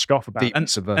mask off about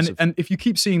it. And if you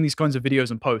keep seeing these kinds of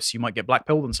videos and posts, you might get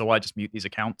blackpilled. And so I just mute these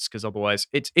accounts, because otherwise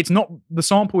it's not, the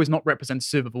sample is not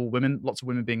representative of all women. Lots of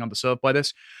women being underserved by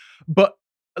this. But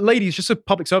ladies, just a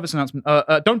public service announcement.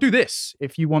 Don't do this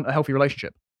if you want a healthy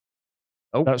relationship.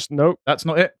 Oh, that's not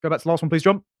it. Go back to the last one, please,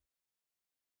 John.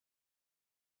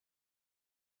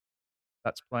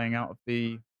 That's playing out of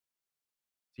the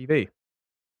TV.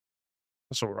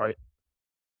 That's all right.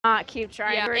 Not keep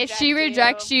trying. Yeah, if she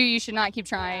rejects you, you should not keep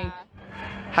trying.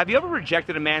 Yeah. Have you ever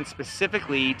rejected a man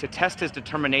specifically to test his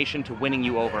determination to winning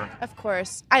you over? Of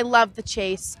course. I love the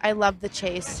chase.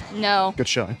 No. Good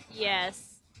show.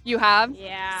 Yes. You have?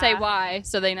 Yeah. Say why,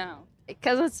 so they know.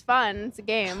 Because it's fun. It's a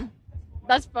game.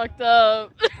 That's fucked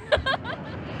up.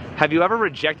 Have you ever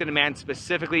rejected a man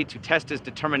specifically to test his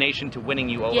determination to winning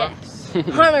you over? Yes,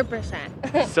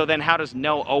 100%. So then how does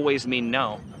no always mean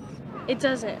no? It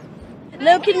doesn't.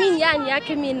 No can mean yeah, and yeah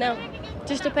can mean no.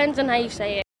 Just depends on how you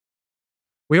say it.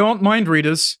 We aren't mind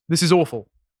readers. This is awful.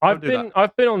 I've been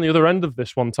on the other end of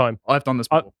this one time. I've done this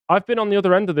before. I've been on the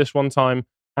other end of this one time,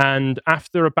 and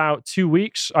after about 2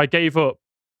 weeks, I gave up.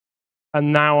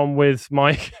 And now I'm with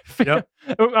my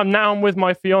I'm with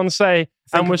my fiance,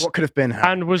 and what could have been,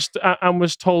 and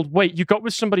was told, wait, you got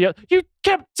with somebody else. You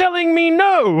kept telling me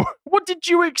no. What did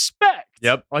you expect?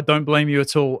 Yep, I don't blame you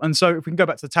at all. And so if we can go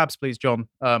back to the tabs, please, John,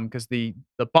 because the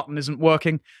button isn't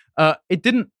working. It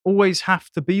didn't always have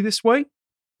to be this way.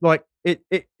 Like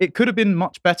it could have been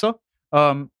much better.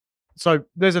 So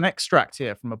there's an extract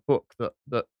here from a book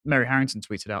that Mary Harrington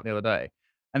tweeted out the other day.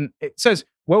 And it says,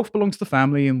 wealth belonged to the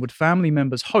family, and would family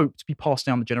members hope to be passed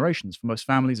down the generations? For most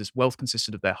families, this wealth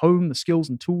consisted of their home, the skills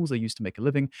and tools they used to make a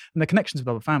living, and their connections with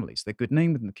other families. Their good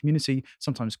name within the community,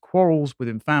 sometimes quarrels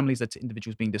within families led to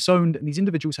individuals being disowned, and these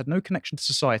individuals had no connection to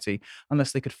society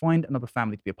unless they could find another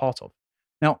family to be a part of.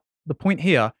 Now, the point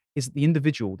here is that the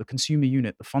individual, the consumer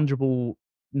unit, the fungible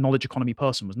knowledge economy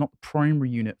person was not the primary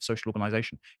unit of social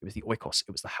organization. It was the oikos.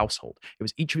 It was the household. It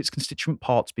was each of its constituent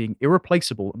parts being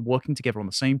irreplaceable and working together on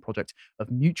the same project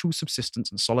of mutual subsistence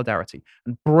and solidarity.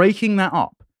 And breaking that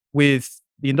up with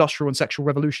the industrial and sexual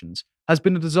revolutions has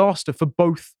been a disaster for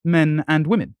both men and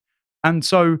women. And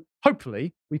so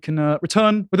hopefully we can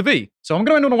return with a V. So I'm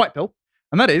going to end on a white pill.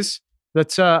 And that is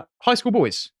that high school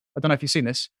boys, I don't know if you've seen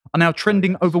this, are now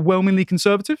trending overwhelmingly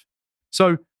conservative.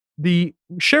 So the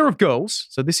share of girls,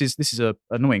 so this is a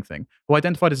annoying thing, who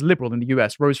identified as liberal in the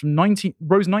US rose 19%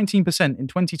 in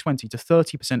 2020 to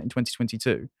 30% in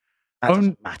 2022. That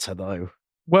doesn't matter though.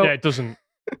 Well, yeah, it doesn't.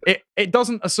 It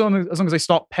doesn't as long as they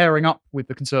start pairing up with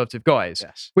the conservative guys.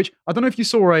 Yes. Which I don't know if you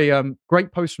saw a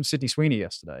great post from Sydney Sweeney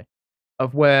yesterday,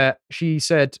 of where she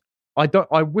said,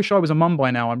 I wish I was a mum by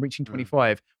now. I'm reaching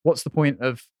 25. What's the point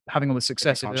of having all this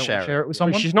success if I don't want to share it with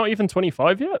someone? She's not even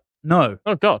 25 yet? No.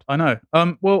 Oh, God. I know.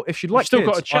 Well, if she'd like still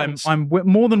kids, got a chance. I'm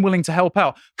more than willing to help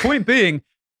out. Point being,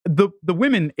 the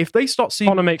women, if they start seeing...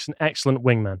 Connor makes an excellent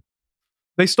wingman.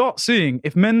 they start seeing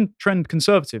if men trend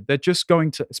conservative, they're just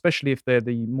going to, especially if they're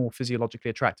the more physiologically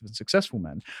attractive and successful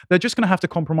men, they're just going to have to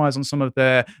compromise on some of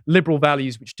their liberal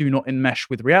values which do not enmesh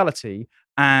with reality.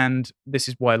 And this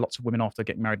is why lots of women, after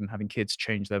getting married and having kids,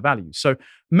 change their values. So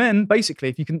men, basically,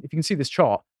 if you can see this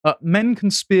chart, men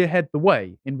can spearhead the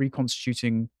way in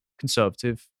reconstituting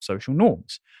conservative social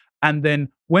norms. And then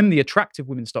when the attractive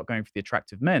women start going for the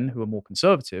attractive men who are more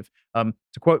conservative, to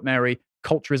quote Mary,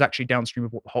 culture is actually downstream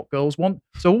of what the hot girls want.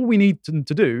 So all we need them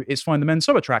to do is find the men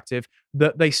so attractive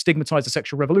that they stigmatize the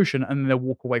sexual revolution and then they'll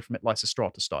walk away from it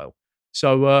Lysistrata style.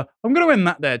 So I'm going to end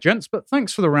that there, gents, but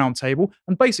thanks for the round table.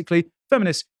 And basically,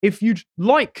 feminists, if you'd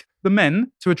like the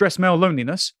men to address male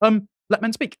loneliness, let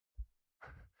men speak.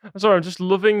 Sorry, I'm just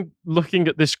loving looking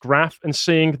at this graph and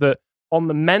seeing that on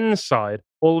the men's side,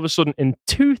 all of a sudden in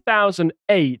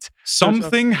 2008,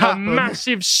 something happened. A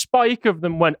massive spike of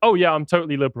them went, oh yeah, I'm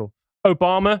totally liberal.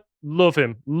 Obama, love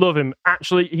him.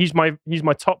 Actually, he's my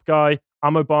top guy.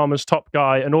 I'm Obama's top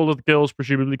guy. And all of the girls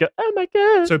presumably go, oh my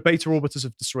God. So beta orbiters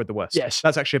have destroyed the West. Yes.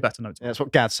 That's actually a better note. Yeah, that's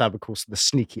what Gad Saber calls the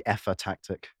sneaky effer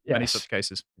tactic. Yes. Many such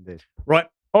cases. Indeed. Right.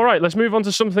 All right, let's move on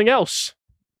to something else.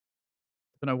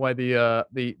 I don't know why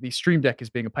the Stream Deck is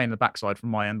being a pain in the backside from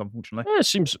my end, unfortunately. Yeah, it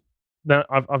seems... No,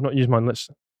 I've not used mine.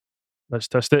 Let's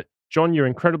test it. John, you're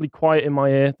incredibly quiet in my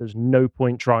ear. There's no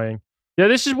point trying. Yeah,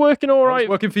 this is working all right. It's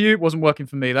working for you. It wasn't working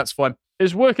for me. That's fine.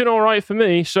 It's working all right for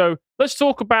me. So let's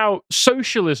talk about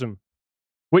socialism,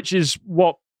 which is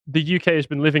what the UK has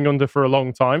been living under for a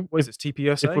long time. What is it,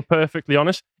 TPUSA? If we're perfectly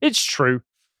honest. It's true.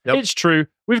 Yep. It's true.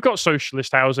 We've got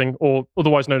socialist housing, or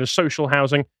otherwise known as social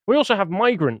housing. We also have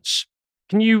migrants.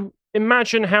 Can you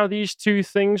imagine how these two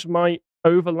things might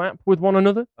overlap with one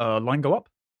another? Line go up?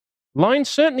 Lines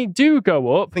certainly do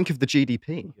go up. Think of the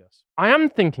GDP. Yes. I am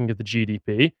thinking of the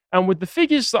GDP, and with the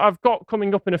figures that I've got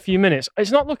coming up in a few minutes,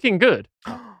 it's not looking good.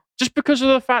 Just because of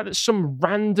the fact that some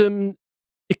random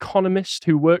economist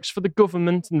who works for the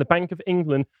government and the Bank of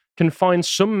England can find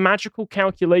some magical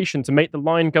calculation to make the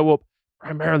line go up,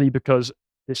 primarily because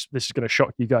this is going to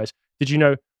shock you guys. Did you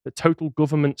know that total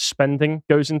government spending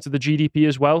goes into the GDP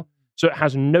as well? So it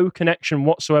has no connection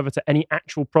whatsoever to any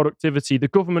actual productivity. The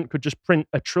government could just print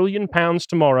 £1 trillion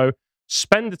tomorrow,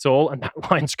 spend it all, and that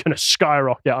line's going to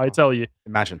skyrocket, I tell you.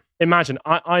 Imagine.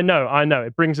 I know.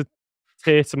 It brings a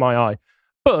tear to my eye.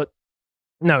 But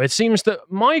no, it seems that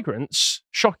migrants,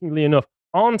 shockingly enough,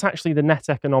 aren't actually the net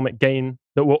economic gain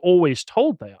that we're always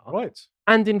told they are. Right.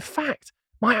 And in fact,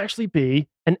 might actually be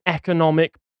an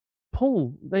economic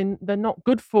pull. They're not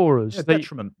good for us. Yeah,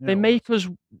 detriment. They make us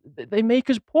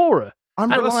poorer.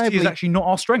 Diversity is actually not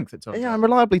our strength, it turns out. I'm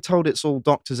reliably told it's all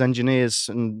doctors, engineers,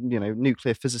 and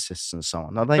nuclear physicists and so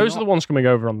on. Are they Those are the ones coming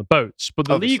over on the boats, but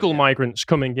the Obviously, legal yeah. migrants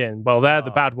coming in, well, they're the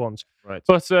bad ones. Right.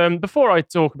 But before I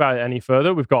talk about it any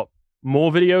further, we've got more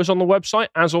videos on the website.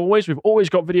 As always, we've always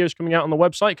got videos coming out on the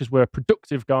website because we're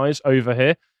productive guys over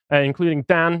here, including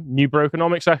Dan, new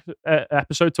Brokenomics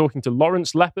episode, talking to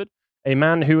Lawrence Leopard, a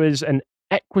man who is an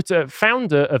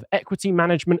founder of Equity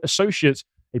Management Associates,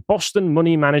 a Boston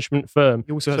money management firm.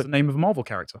 He also has the name of a Marvel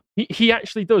character. He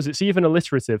actually does. It's even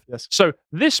alliterative. Yes. So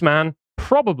this man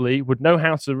probably would know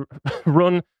how to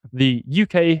run the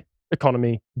UK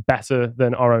economy better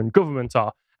than our own government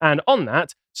are. And on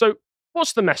that, so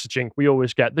what's the messaging we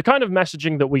always get? The kind of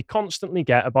messaging that we constantly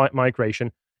get about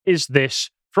migration is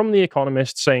this from The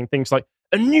Economist, saying things like,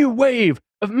 a new wave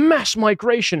of mass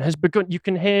migration has begun. You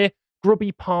can hear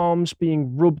grubby palms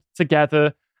being rubbed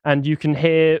together, and you can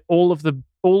hear all of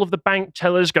the bank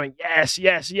tellers going, yes,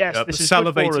 yes, yes, Yeah, this the is good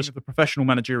for salivating us. of the professional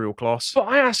managerial class. But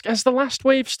I ask, has the last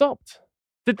wave stopped?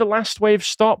 Did the last wave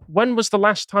stop? When was the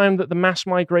last time that the mass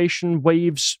migration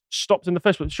waves stopped in the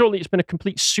first place? Surely it's been a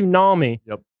complete tsunami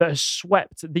that has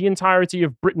swept the entirety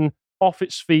of Britain off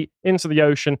its feet into the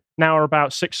ocean, now are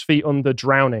about 6 feet under,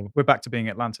 drowning. We're back to being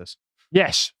Atlantis.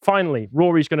 Yes, finally.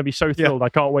 Rory's going to be so thrilled. I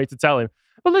can't wait to tell him.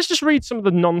 But let's just read some of the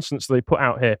nonsense they put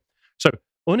out here. So,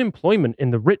 unemployment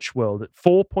in the rich world at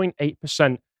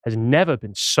 4.8% has never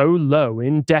been so low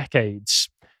in decades.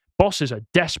 Bosses are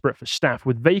desperate for staff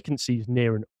with vacancies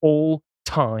near an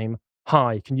all-time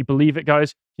high. Can you believe it,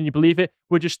 guys? Can you believe it?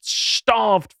 We're just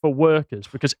starved for workers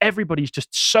because everybody's just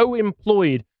so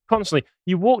employed constantly.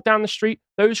 You walk down the street,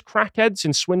 those crackheads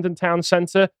in Swindon Town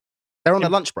Centre. They're on their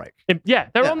lunch break. They're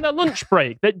on their lunch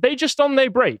break. They just on their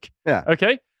break. Yeah.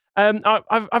 Okay?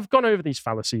 I've gone over these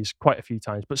fallacies quite a few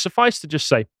times, but suffice to just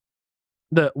say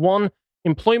that, one,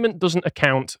 employment doesn't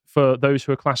account for those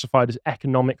who are classified as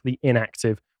economically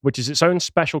inactive, which is its own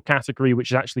special category,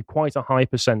 which is actually quite a high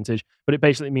percentage, but it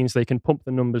basically means they can pump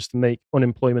the numbers to make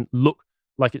unemployment look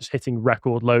like it's hitting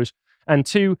record lows. And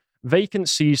two,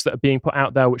 vacancies that are being put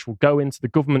out there, which will go into the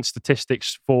government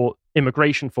statistics for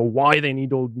immigration, for why they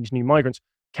need all these new migrants,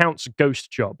 counts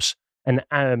ghost jobs and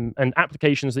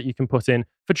applications that you can put in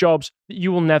for jobs that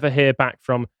you will never hear back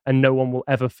from and no one will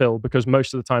ever fill, because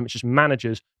most of the time it's just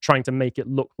managers trying to make it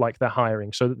look like they're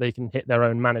hiring so that they can hit their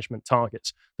own management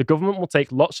targets. The government will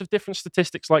take lots of different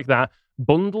statistics like that,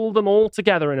 bundle them all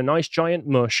together in a nice giant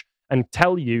mush, and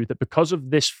tell you that because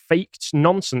of this faked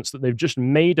nonsense that they've just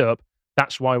made up,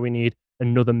 that's why we need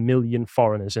another million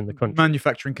foreigners in the country.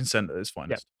 Manufacturing consent at its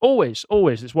finest. Yeah,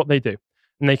 always, it's what they do.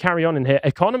 And they carry on in here.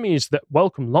 Economies that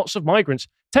welcome lots of migrants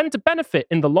tend to benefit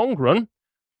in the long run.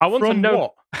 I want to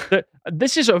know that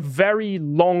this is a very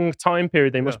long time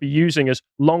period they must be using as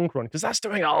long run, because that's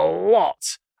doing a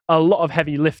lot of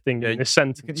heavy lifting in this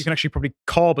sentence. You can actually probably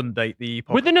carbon date the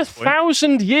within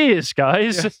 1,000 years,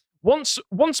 guys. Yes.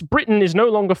 Once Britain is no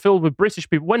longer filled with British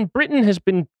people, when Britain has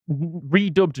been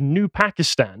redubbed New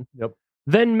Pakistan,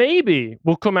 then maybe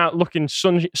we'll come out looking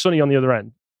sunny on the other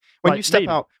end. When you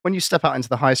step out into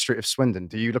the high street of Swindon,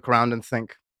 do you look around and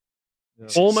think,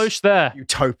 almost there,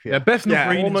 utopia? Yeah, Bethnal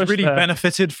Green has really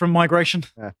benefited from migration.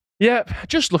 Yeah,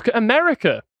 just look at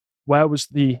America. Where was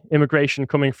the immigration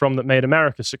coming from that made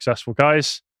America successful,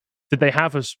 guys? Did they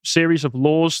have a series of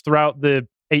laws throughout the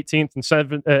 18th and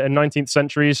 19th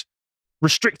centuries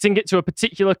restricting it to a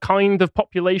particular kind of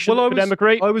population that could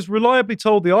emigrate? I was reliably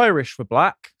told the Irish were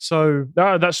black, so...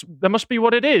 No, that must be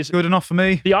what it is. Good enough for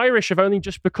me. The Irish have only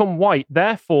just become white,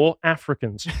 therefore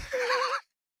Africans.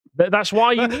 That's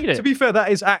why you need it. To be fair,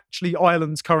 that is actually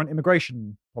Ireland's current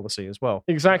immigration policy as well.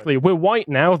 Exactly. We're white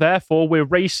now, therefore we're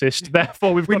racist,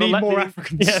 therefore we need more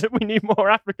Africans. Yeah, we need more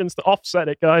Africans to offset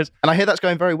it, guys. And I hear that's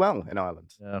going very well in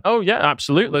Ireland. Yeah. Oh, yeah,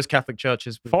 absolutely. All those Catholic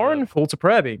churches with foreign call to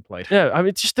prayer being played. Yeah, I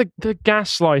mean, just the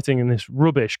gaslighting and this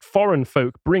rubbish. Foreign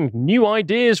folk bring new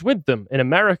ideas with them. In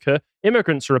America,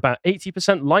 immigrants are about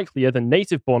 80% likelier than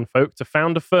native-born folk to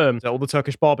found a firm. All the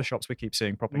Turkish barbershops we keep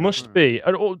seeing properly. Must be.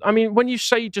 I mean, when you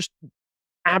say just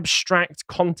abstract,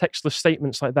 contextless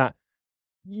statements like that,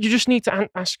 you just need to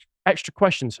ask extra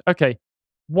questions. Okay,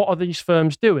 what are these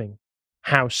firms doing?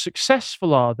 How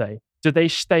successful are they? Do they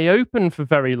stay open for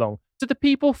very long? Do the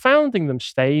people founding them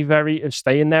stay in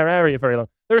their area very long?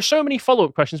 There are so many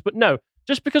follow-up questions, but no,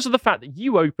 just because of the fact that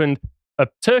you opened a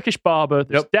Turkish barber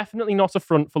that's definitely not a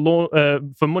front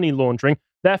for money laundering,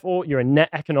 therefore you're a net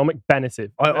economic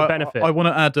benefit. I want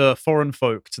to add foreign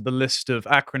folk to the list of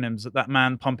acronyms that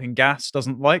man pumping gas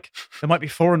doesn't like. There might be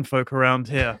foreign folk around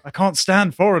here. I can't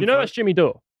stand foreign folk. You know that's Jimmy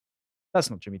Dore. That's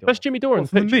not Jimmy Dore. That's Jimmy Dore in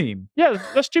the meme. Yeah,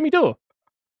 that's Jimmy Dore.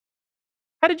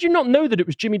 How did you not know that it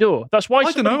was Jimmy Dore? That's why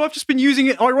I don't know. I've just been using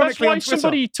it ironically on Twitter. That's why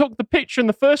somebody took the picture in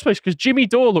the first place, because Jimmy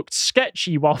Dore looked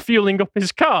sketchy while fueling up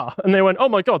his car, and they went, "Oh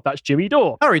my god, that's Jimmy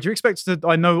Dore." Harry, do you expect to?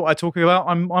 I know what I'm talking about.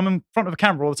 I'm in front of a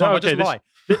camera all the time. I just lie.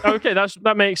 Okay,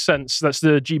 that makes sense. That's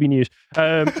the GB News.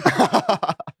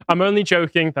 I'm only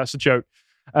joking. That's a joke.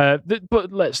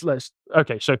 But let's.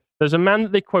 Okay, so there's a man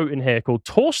that they quote in here called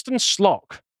Torsten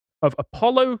Slock of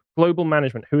Apollo Global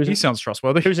Management, he sounds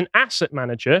trustworthy. Who's an asset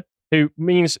manager, who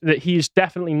means that he's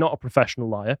definitely not a professional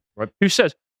liar, right. Who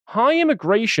says high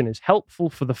immigration is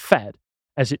helpful for the Fed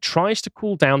as it tries to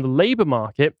cool down the labor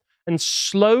market and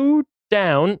slow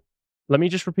down, let me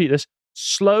just repeat this,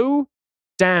 slow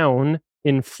down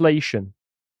inflation.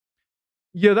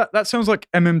 Yeah, that sounds like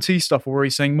MMT stuff where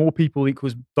he's saying more people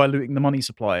equals diluting the money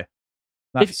supply.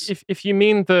 If you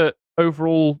mean that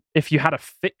overall, if you had a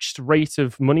fixed rate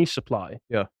of money supply,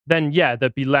 then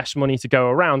there'd be less money to go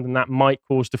around, and that might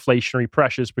cause deflationary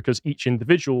pressures because each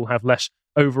individual will have less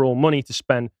overall money to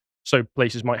spend, so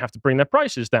places might have to bring their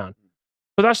prices down.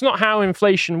 But that's not how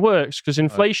inflation works, because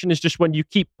inflation is just when you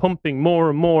keep pumping more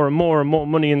and more and more and more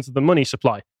money into the money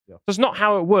supply. That's not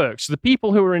how it works. The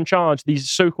people who are in charge, these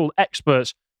so-called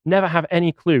experts, never have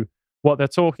any clue what they're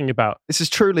talking about. This is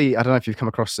truly, I don't know if you've come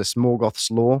across this, Morgoth's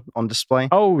law on display.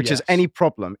 Which is any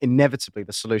problem, inevitably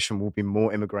the solution will be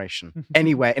more immigration.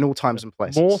 Anywhere, in all times and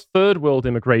places. More third world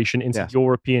immigration into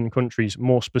European countries,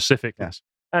 more specifically. Yes.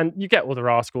 And you get other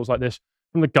articles like this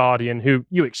from The Guardian, who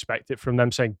you expect it from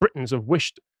them, saying Britons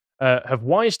have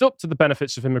wised up to the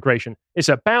benefits of immigration. It's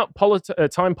about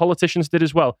time politicians did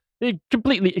as well. They're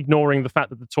completely ignoring the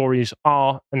fact that the Tories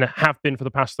are, and have been for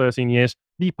the past 13 years,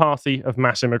 the party of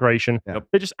mass immigration. Yep.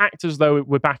 They just act as though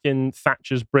we're back in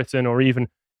Thatcher's Britain, or even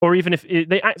if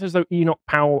they act as though Enoch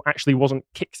Powell actually wasn't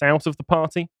kicked out of the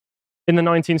party in the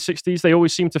 1960s. They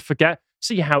always seem to forget.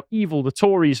 See how evil the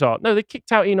Tories are. No, they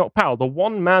kicked out Enoch Powell, the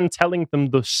one man telling them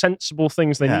the sensible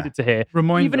things they needed to hear,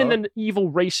 even in the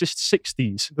evil racist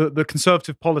 60s. The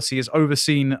Conservative policy has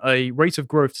overseen a rate of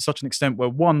growth to such an extent where,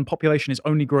 one, population is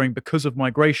only growing because of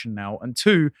migration now, and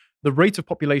two, the rate of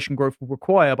population growth will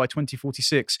require by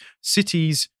 2046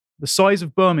 cities the size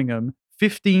of Birmingham,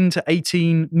 15 to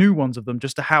 18 new ones of them,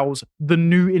 just to house the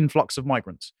new influx of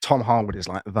migrants. Tom Harwood is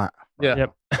like that. Yeah.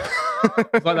 Yep.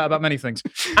 It's like that about many things.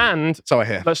 And So I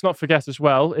hear. let's not forget as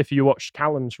well, if you watched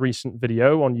Callum's recent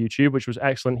video on YouTube, which was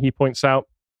excellent, he points out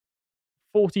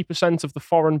 40% of the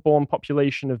foreign-born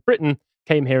population of Britain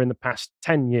came here in the past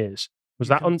 10 years. Was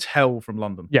You that can tell from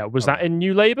London? Yeah, was that in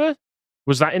New Labour?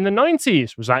 Was that in the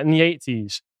 90s? Was that in the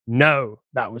 80s? No,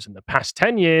 that was in the past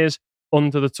 10 years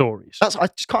under the Tories. I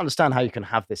just can't understand how you can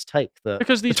have this take that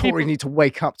Because these the Tories people- need to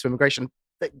wake up to immigration.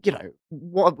 You know,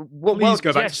 what Please world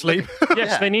go back to Yes, sleep. Yes,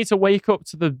 Yeah. they need to wake up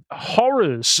to the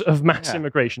horrors of mass Yeah.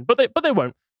 immigration, but they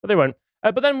won't.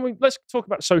 But then let's talk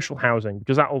about social housing,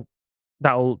 because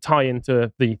that'll tie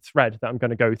into the thread that I'm going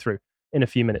to go through in a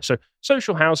few minutes. So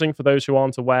social housing, for those who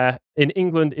aren't aware, in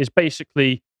England is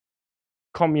basically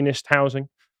communist housing.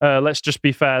 Let's just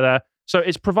be fair there. So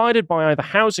it's provided by either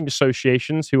housing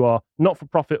associations, who are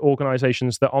not-for-profit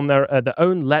organisations that on their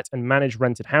own let and manage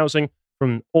rented housing.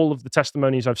 From all of the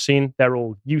testimonies I've seen, they're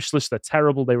all useless. They're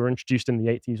terrible. They were introduced in the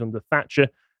 80s under Thatcher,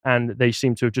 and they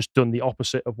seem to have just done the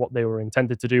opposite of what they were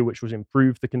intended to do, which was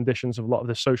improve the conditions of a lot of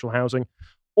the social housing.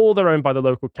 Or they're owned by the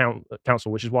local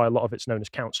council, which is why a lot of it's known as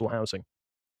council housing.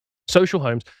 Social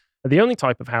homes are the only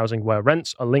type of housing where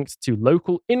rents are linked to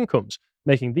local incomes,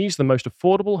 making these the most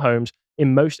affordable homes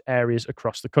in most areas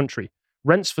across the country.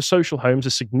 Rents for social homes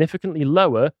are significantly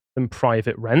lower than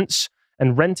private rents,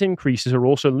 and rent increases are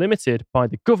also limited by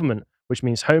the government, which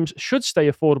means homes should stay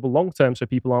affordable long term so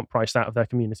people aren't priced out of their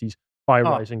communities by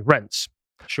rising rents.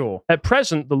 Sure. At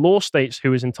present, the law states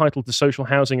who is entitled to social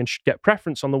housing and should get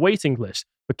preference on the waiting list,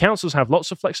 but councils have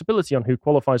lots of flexibility on who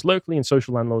qualifies locally, and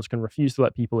social landlords can refuse to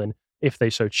let people in if they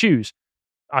so choose.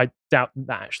 I doubt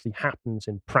that actually happens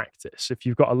in practice. If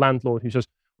you've got a landlord who says,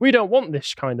 we don't want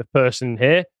this kind of person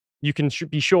here, you can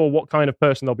be sure what kind of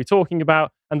person they'll be talking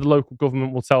about, and the local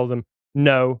government will tell them,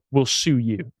 no, we'll sue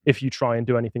you if you try and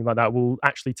do anything like that. We'll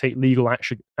actually take legal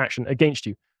action against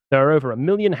you. There are over 1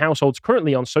 million households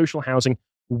currently on social housing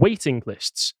waiting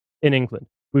lists in England.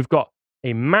 We've got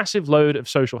a massive load of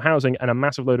social housing and a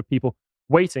massive load of people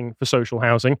waiting for social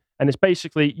housing. And it's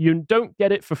basically, you don't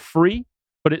get it for free,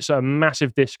 but it's a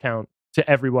massive discount to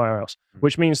everywhere else,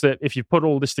 which means that if you put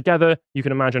all this together, you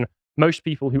can imagine most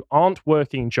people who aren't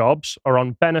working jobs are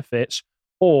on benefits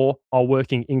or are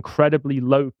working incredibly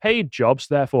low paid jobs,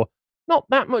 therefore not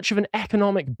that much of an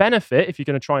economic benefit, if you're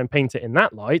going to try and paint it in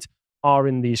that light, are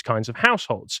in these kinds of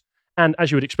households. And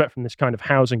as you would expect from this kind of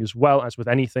housing as well, as with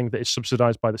anything that is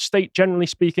subsidized by the state, generally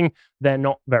speaking, they're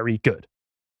not very good.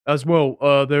 As well,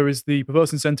 there is the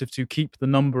perverse incentive to keep the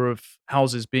number of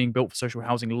houses being built for social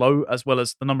housing low, as well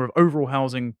as the number of overall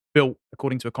housing built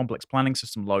according to a complex planning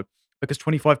system low, because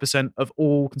 25% of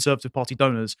all Conservative Party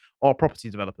donors are property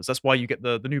developers. That's why you get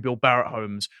the new build Barratt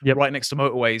homes right next to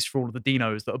motorways for all of the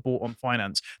dinos that are bought on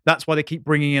finance. That's why they keep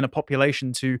bringing in a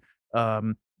population to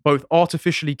both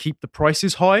artificially keep the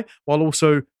prices high while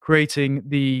also creating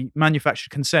the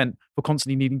manufactured consent for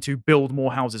constantly needing to build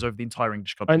more houses over the entire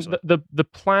English country. And the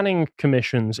planning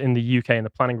commissions in the UK and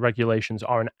the planning regulations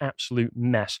are an absolute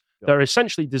mess. Yep. They're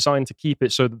essentially designed to keep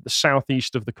it so that the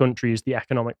southeast of the country is the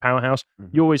economic powerhouse.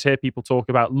 You always hear people talk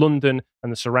about London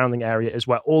and the surrounding area is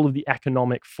where all of the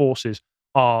economic forces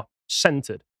are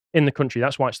centered in the country.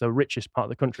 That's why it's the richest part of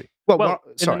the country. Well,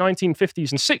 in the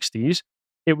 1950s and 60s,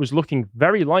 it was looking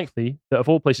very likely that, of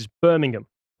all places, Birmingham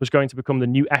was going to become the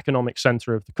new economic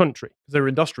center of the country. Because they were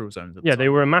industrial zones at the Yeah, time. they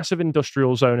were a massive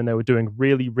industrial zone and they were doing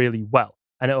really, really well.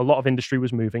 And a lot of industry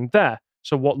was moving there.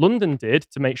 So what London did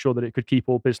to make sure that it could keep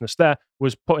all business there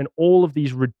was put in all of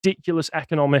these ridiculous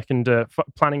economic and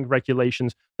planning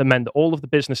regulations that meant that all of the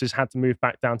businesses had to move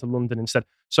back down to London instead.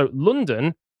 So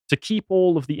London, to keep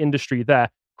all of the industry there,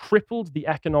 crippled the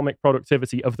economic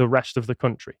productivity of the rest of the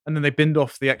country. And then they binned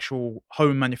off the actual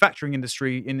home manufacturing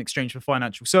industry in exchange for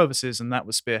financial services, and that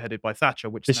was spearheaded by Thatcher.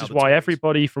 Which This is why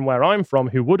everybody from where I'm from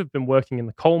who would have been working in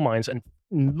the coal mines and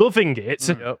loving it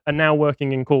are now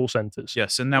working in call centres.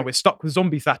 Yes, and now we're stuck with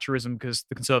zombie Thatcherism because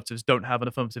the Conservatives don't have an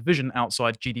affirmative vision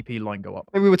outside GDP line go up.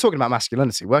 I mean, we were talking about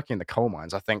masculinity, working in the coal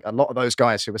mines. I think a lot of those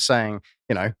guys who were saying,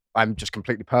 you know, I'm just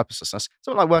completely purposelessness,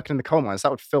 something like working in the coal mines,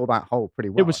 that would fill that hole pretty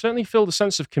well. It would certainly fill the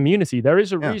sense of community. There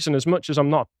is a reason, as much as I'm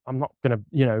not going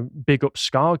to, big up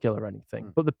Scargill or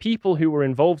anything, but the people who were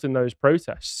involved in those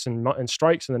protests and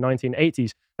strikes in the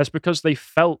 1980s, that's because they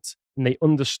felt and they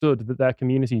understood that their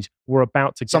communities were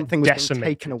about to get Something was being decimated.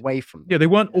 taken away from them. Yeah, they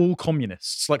weren't all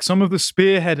communists. Like some of the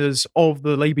spearheaders of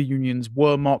the labor unions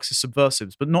were Marxist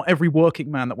subversives, but not every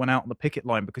working man that went out on the picket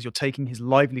line because you're taking his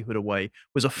livelihood away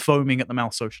was a foaming at the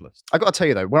mouth socialist. I got to tell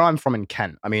you though, where I'm from in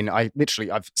Kent, I mean, I've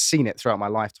seen it throughout my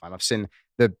lifetime. I've seen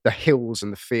the hills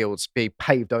and the fields be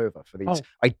paved over for these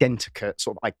identical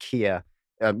sort of IKEA,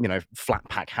 flat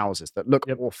pack houses that look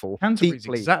awful. Canterbury's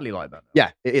exactly like that.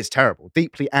 Yeah, it is terrible.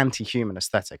 Deeply anti-human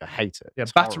aesthetic. I hate it. Yeah,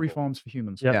 It's battery horrible. farms for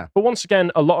humans. Yeah. Yeah. But once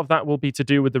again, a lot of that will be to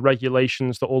do with the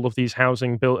regulations that all of these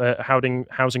housing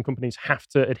companies have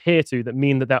to adhere to that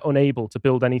mean that they're unable to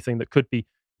build anything that could be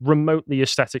remotely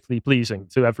aesthetically pleasing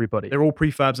to everybody. They're all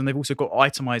prefabs, and they've also got to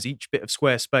itemize each bit of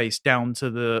square space down to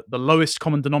the lowest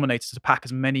common denominator to pack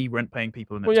as many rent-paying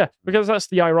people in it. Well, yeah, because that's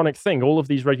the ironic thing. All of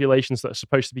these regulations that are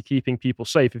supposed to be keeping people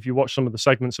safe, if you watch some of the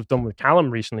segments I've done with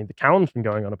Callum recently, the Callum's been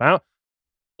going on about,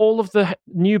 all of the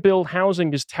new build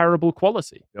housing is terrible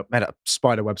quality. Made out of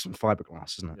spider webs and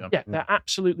fiberglass, isn't it? Yeah, they're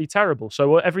absolutely terrible.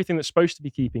 So everything that's supposed to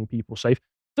be keeping people safe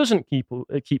doesn't keep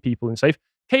people in safe.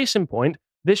 Case in point,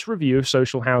 this review of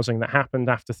social housing that happened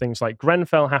after things like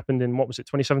Grenfell happened in,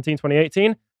 2017,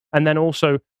 2018? And then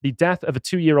also the death of a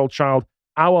 2-year-old child,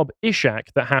 Awab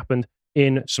Ishak, that happened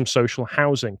in some social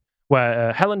housing,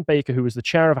 where Helen Baker, who was the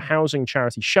chair of a housing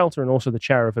charity Shelter and also the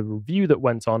chair of a review that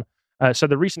went on, said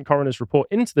the recent coroner's report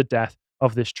into the death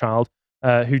of this child,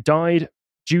 who died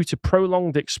due to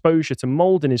prolonged exposure to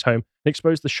mold in his home and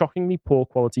exposed the shockingly poor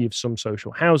quality of some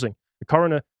social housing. The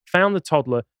coroner found the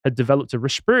toddler had developed a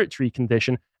respiratory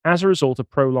condition as a result of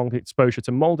prolonged exposure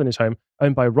to mold in his home,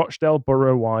 owned by Rochdale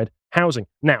Borough-wide Housing.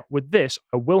 Now, with this,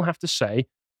 I will have to say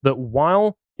that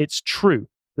while it's true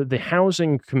that the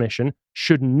Housing Commission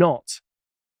should not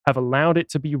have allowed it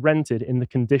to be rented in the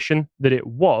condition that it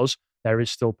was, there is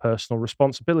still personal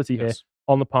responsibility here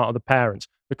on the part of the parents.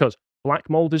 Because black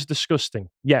mold is disgusting.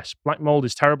 Yes. Black mold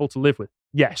is terrible to live with.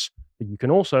 Yes. But you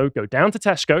can also go down to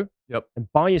Tesco and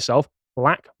buy yourself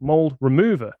black mold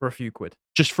remover. For a few quid.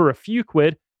 Just for a few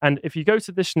quid. And if you go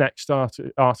to this next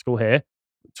article here,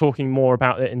 talking more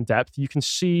about it in depth, you can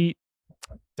see...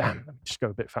 Damn, let me just go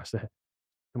a bit faster here.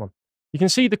 Come on. You can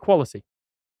see the quality.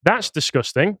 That's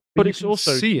disgusting, but it's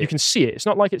also... You can see it. It's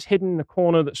not like it's hidden in a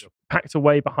corner that's packed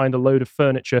away behind a load of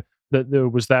furniture that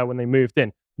was there when they moved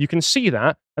in. You can see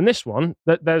that. And this one,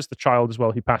 there's the child as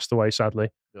well who passed away, sadly.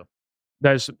 Yeah.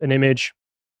 There's an image.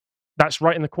 That's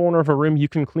right in the corner of a room. You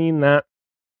can clean that.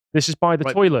 This is by the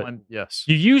toilet. Yes.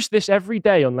 You use this every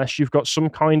day unless you've got some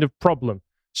kind of problem.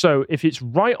 So if it's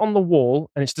right on the wall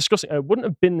and it's disgusting, it wouldn't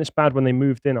have been this bad when they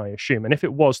moved in, I assume. And if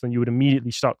it was, then you would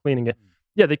immediately start cleaning it.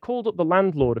 Yeah, they called up the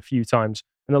landlord a few times,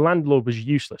 and the landlord was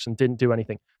useless and didn't do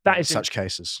anything. That is such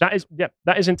cases.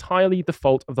 That is entirely the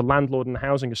fault of the landlord and the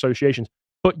housing associations.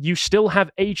 But you still have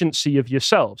agency of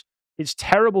yourselves. It's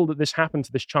terrible that this happened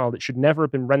to this child. It should never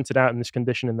have been rented out in this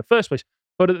condition in the first place.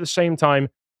 But at the same time,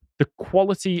 the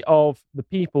quality of the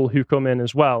people who come in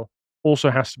as well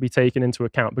also has to be taken into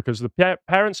account, because the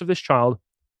parents of this child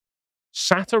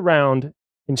sat around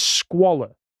in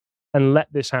squalor and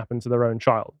let this happen to their own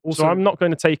child. Also, so I'm not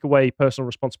going to take away personal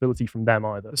responsibility from them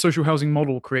either. The social housing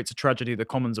model creates a tragedy of the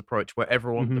commons approach, where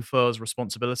everyone defers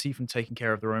responsibility from taking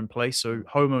care of their own place. So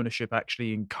home ownership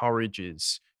actually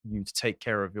encourages you to take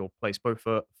care of your place, both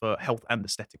for health and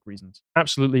aesthetic reasons.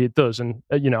 Absolutely, it does. And,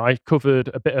 I covered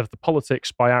a bit of the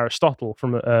politics by Aristotle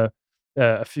from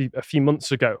a few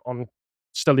months ago on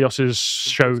Stelios's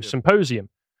show Symposium.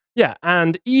 Yeah,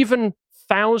 and even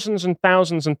thousands and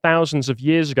thousands and thousands of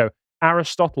years ago,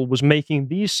 Aristotle was making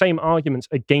these same arguments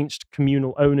against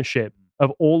communal ownership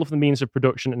of all of the means of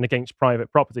production and against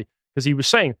private property. Because he was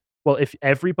saying, well, if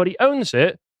everybody owns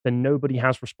it, then nobody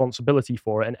has responsibility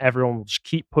for it, and everyone will just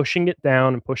keep pushing it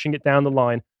down and pushing it down the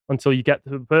line until you get to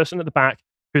the person at the back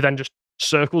who then just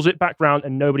circles it back round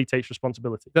and nobody takes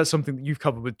responsibility. That's something that you've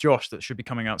covered with Josh that should be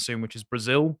coming out soon, which is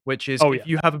Brazil, which is if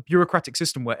you have a bureaucratic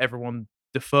system where everyone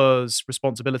defers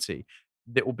responsibility,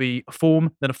 it will be a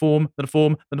form, then a form, then a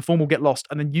form, then the form will get lost,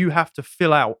 and then you have to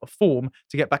fill out a form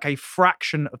to get back a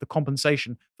fraction of the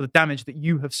compensation for the damage that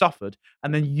you have suffered,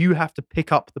 and then you have to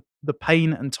pick up the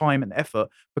pain and time and effort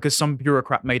because some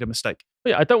bureaucrat made a mistake.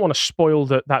 Yeah, I don't want to spoil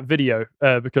that video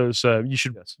because you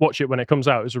should watch it when it comes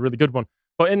out. It's a really good one.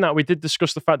 But in that, we did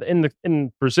discuss the fact that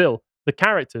in Brazil, the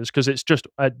characters, because it's just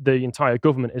the entire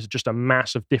government is just a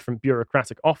mass of different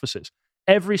bureaucratic offices.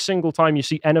 Every single time you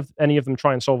see any of them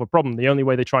try and solve a problem, the only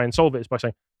way they try and solve it is by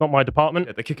saying, not my department.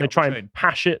 Yeah, they try and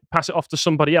pass it off to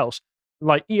somebody else.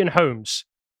 Like Ian Holmes,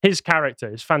 his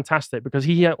character is fantastic because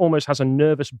he almost has a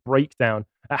nervous breakdown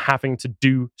at having to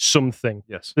do something.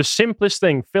 Yes. The simplest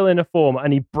thing, fill in a form,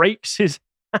 and he breaks his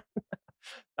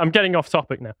I'm getting off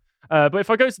topic now. But if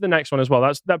I go to the next one as well,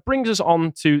 that brings us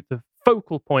on to the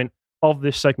focal point of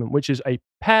this segment, which is a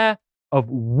pair of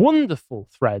wonderful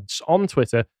threads on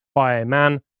Twitter by a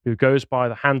man who goes by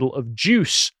the handle of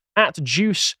Juice, at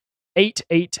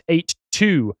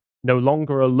Juice8882. No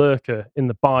longer a lurker in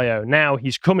the bio. Now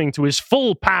he's coming to his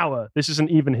full power. This isn't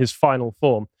even his final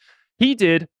form. He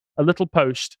did a little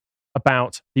post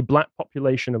about the black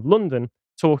population of London,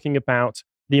 talking about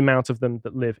the amount of them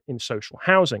that live in social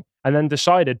housing, and then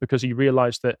decided, because he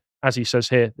realized that, as he says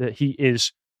here, that he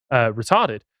is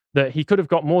retarded, that he could have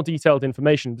got more detailed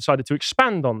information, decided to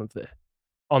expand on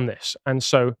this, and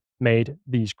so made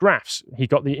these graphs. He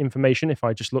got the information, if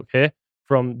I just look here,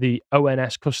 from the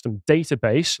ONS custom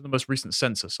database. The most recent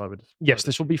census, I would. Yes,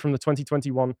 this will be from the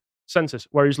 2021 census,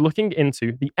 where he's looking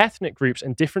into the ethnic groups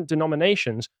and different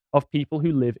denominations of people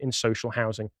who live in social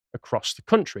housing across the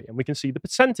country. And we can see the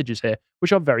percentages here,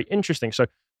 which are very interesting. So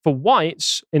for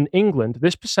whites in England,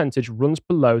 this percentage runs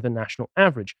below the national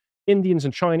average. Indians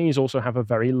and Chinese also have a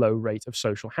very low rate of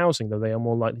social housing, though they are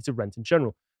more likely to rent in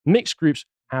general. Mixed groups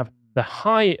have a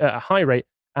high rate,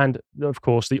 and of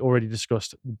course, the already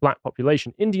discussed black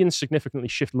population. Indians significantly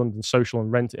shift London's social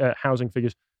and rent housing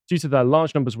figures due to their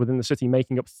large numbers within the city,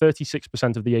 making up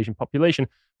 36% of the Asian population.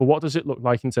 But what does it look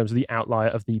like in terms of the outlier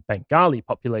of the Bengali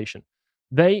population?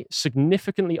 They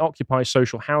significantly occupy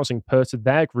social housing per to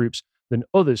their groups than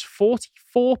others.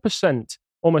 44%,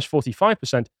 almost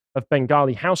 45% of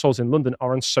Bengali households in London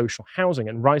are on social housing,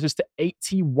 and rises to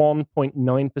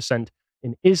 81.9%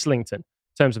 in Islington.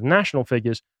 In terms of national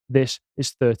figures, this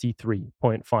is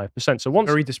 33.5%. So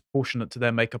very disproportionate to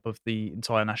their makeup of the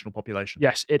entire national population.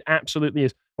 Yes, it absolutely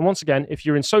is. And once again, if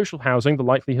you're in social housing, the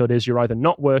likelihood is you're either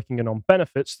not working and on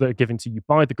benefits that are given to you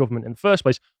by the government in the first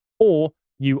place, or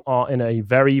you are in a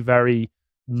very, very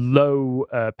low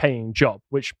paying job,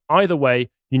 which either way,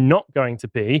 you're not going to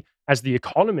be, as the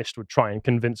Economist would try and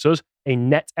convince us, a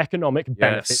net economic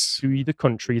benefit to the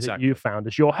country that you found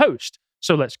as your host.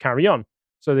 So let's carry on.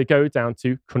 So they go down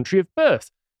to country of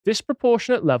birth.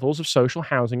 Disproportionate levels of social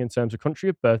housing in terms of country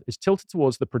of birth is tilted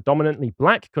towards the predominantly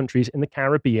black countries in the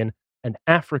Caribbean and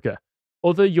Africa.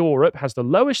 Other Europe has the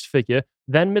lowest figure,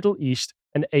 then Middle East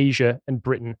and Asia and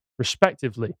Britain,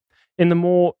 respectively. In the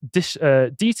more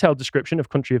detailed description of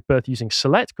country of birth using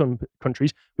select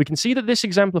countries, we can see that this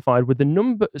exemplified with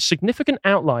the significant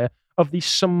outlier of the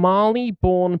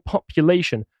Somali-born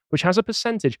population, which has a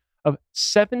percentage of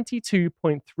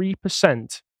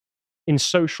 72.3% in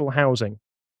social housing.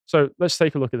 So let's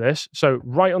take a look at this. So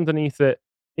right underneath it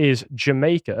is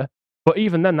Jamaica, but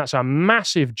even then, that's a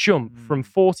massive jump from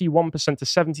 41% to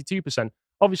 72%.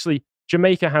 Obviously,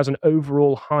 Jamaica has an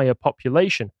overall higher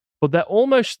population, but they're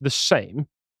almost the same.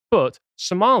 But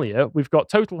Somalia, we've got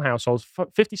total households,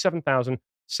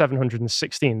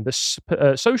 57,716. The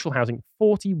social housing,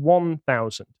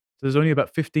 41,000. There's only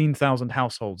about 15,000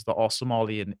 households that are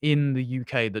Somalian in the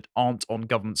UK that aren't on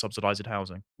government subsidized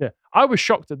housing. Yeah, I was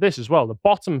shocked at this as well. The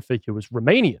bottom figure was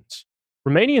Romanians.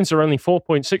 Romanians are only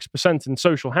 4.6% in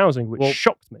social housing, which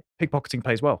shocked me. Pickpocketing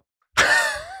pays well.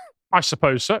 I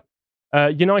suppose so.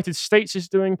 United States is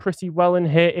doing pretty well in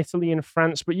here, Italy and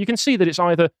France, but you can see that it's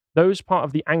either those part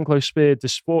of the Anglo-Sphere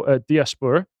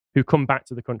diaspora who come back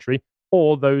to the country,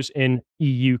 or those in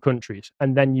EU countries.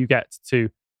 And then you get to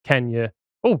Kenya.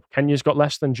 Oh, Kenya's got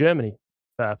less than Germany.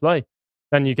 Fair play.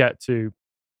 Then you get to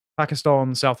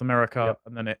Pakistan, South America,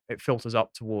 and then it filters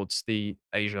up towards the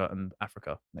Asia and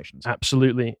Africa nations.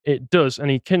 Absolutely, it does. And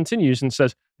he continues and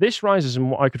says, this rises in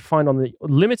what I could find on the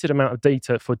limited amount of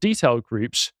data for detailed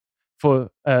groups for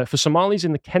Somalis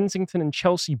in the Kensington and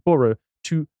Chelsea borough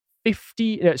to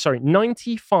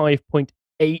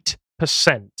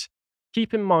 95.8%.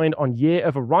 Keep in mind, on year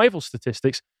of arrival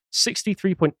statistics,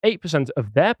 63.8%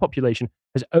 of their population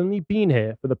has only been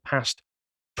here for the past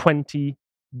 20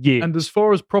 years. And as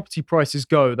far as property prices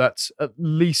go, that's at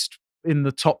least in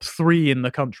the top 3 in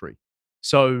the country.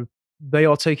 So they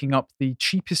are taking up the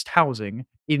cheapest housing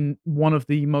in one of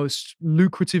the most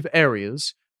lucrative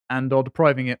areas and are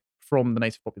depriving it from the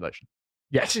native population.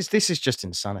 Yes, this is just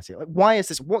insanity. Like, why is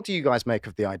this? What do you guys make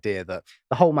of the idea that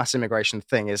the whole mass immigration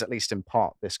thing is, at least in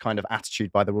part, this kind of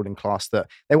attitude by the ruling class that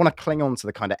they want to cling on to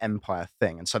the kind of empire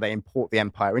thing, and so they import the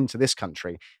empire into this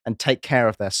country and take care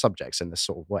of their subjects in this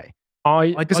sort of way?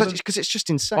 Because it's just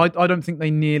insane. I don't think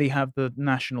they nearly have the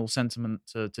national sentiment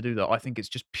to do that. I think it's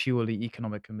just purely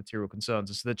economic and material concerns.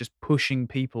 And so they're just pushing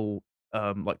people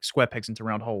like square pegs into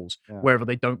round holes wherever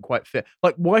they don't quite fit.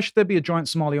 Like, why should there be a giant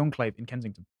Somali enclave in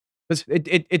Kensington?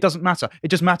 It doesn't matter. It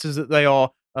just matters that they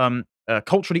are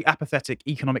culturally apathetic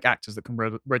economic actors that can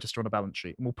register on a balance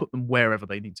sheet, and we'll put them wherever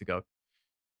they need to go.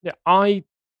 Yeah, I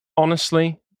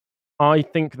Honestly, I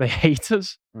think they hate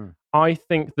us. Mm. I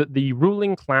think that the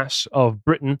ruling class of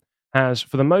Britain has,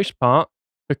 for the most part,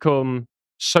 become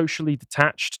socially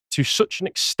detached to such an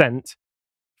extent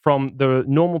from the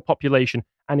normal population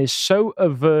and is so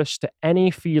averse to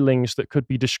any feelings that could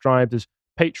be described as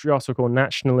patriotic or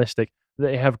nationalistic that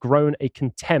they have grown a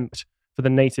contempt for the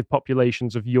native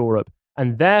populations of Europe.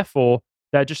 And therefore,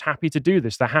 they're just happy to do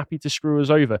this. They're happy to screw us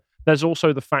over. There's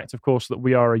also the fact, of course, that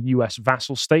we are a US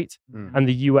vassal state, and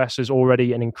the US is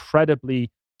already an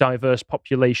incredibly diverse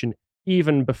population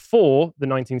even before the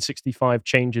 1965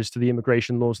 changes to the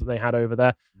immigration laws that they had over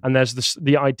there. And there's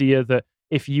the idea that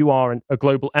if you are a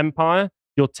global empire,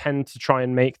 you'll tend to try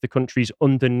and make the countries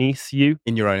underneath you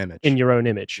In your own image. in your own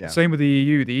image. Yeah. Same with the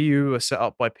EU. The EU was set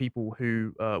up by people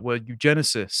who were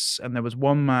eugenicists, and there was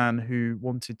one man who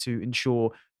wanted to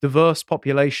ensure diverse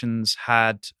populations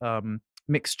had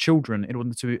mixed children in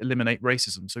order to eliminate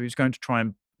racism. So he was going to try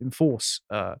and enforce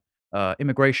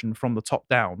immigration from the top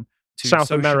down to South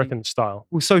socially- American style.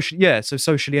 Well, so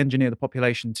socially engineer the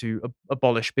population to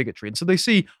abolish bigotry. And so they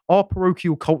see our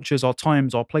parochial cultures, our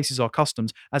times, our places, our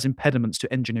customs as impediments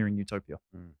to engineering utopia.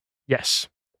 Yes.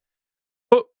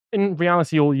 But in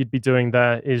reality, all you'd be doing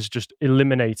there is just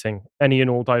eliminating any and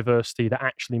all diversity that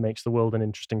actually makes the world an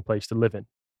interesting place to live in.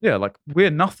 Yeah, like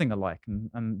we're nothing alike,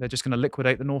 and they're just going to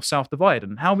liquidate the North-South divide.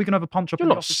 And how are we going to have a punch up? You're in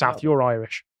the not office South, about you're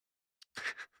Irish.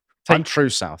 I'm true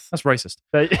South. That's racist.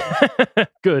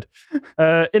 Good.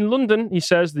 In London, he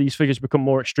says these figures become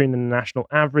more extreme than the national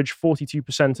average.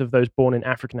 42% of those born in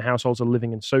African households are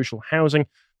living in social housing.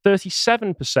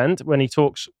 37%, when he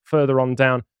talks further on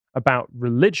down about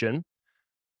religion,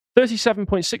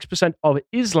 37.6% of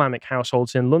Islamic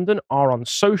households in London are on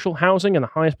social housing, and the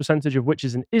highest percentage of which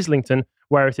is in Islington,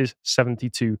 where it is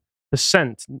 72%.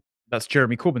 That's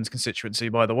Jeremy Corbyn's constituency,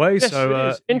 by the way. Yes, so it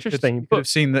is. Interesting, You could but- have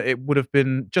seen that it would have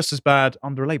been just as bad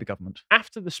under a Labour government.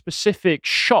 After the specific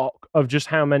shock of just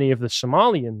how many of the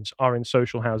Somalians are in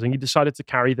social housing, he decided to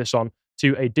carry this on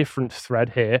to a different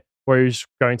thread here, where he's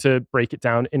going to break it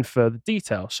down in further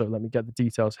detail. So let me get the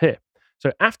details here.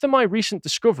 So after my recent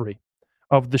discovery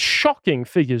of the shocking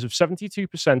figures of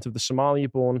 72% of the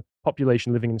Somali-born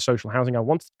population living in social housing, I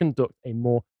wanted to conduct a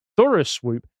more thorough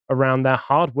swoop around their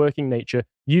hard-working nature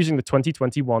using the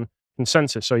 2021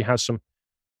 consensus. So he has some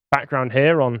background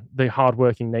here on the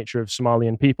hard-working nature of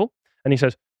Somalian people. And he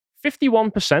says,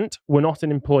 51% were not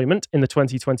in employment in the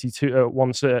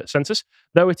 2021 census,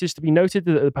 though it is to be noted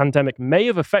that the pandemic may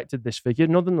have affected this figure.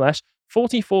 Nonetheless,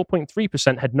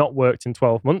 44.3% had not worked in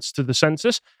 12 months to the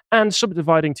census, and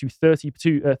subdividing to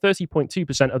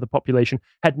 30.2% of the population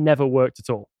had never worked at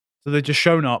all. So they've just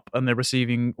shown up and they're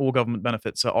receiving all government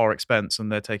benefits at our expense,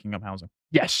 and they're taking up housing.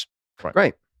 Yes.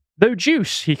 Great. Though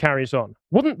juice, he carries on,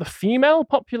 wouldn't the female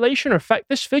population affect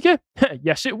this figure?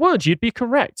 Yes, it would. You'd be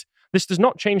correct. This does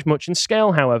not change much in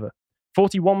scale, however.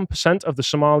 41% of the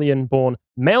Somalian-born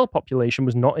male population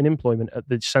was not in employment at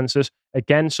the census,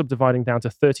 again subdividing down to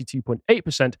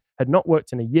 32.8% had not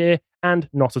worked in a year and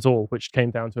not at all, which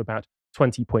came down to about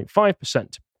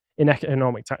 20.5%. In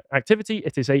economic activity,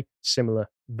 it is a similar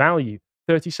value,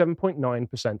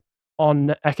 37.9%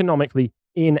 on economically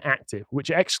inactive, which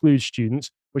excludes students,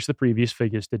 which the previous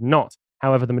figures did not.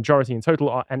 However, the majority in total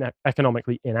are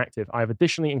economically inactive. I have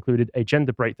additionally included a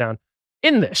gender breakdown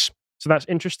in this. So that's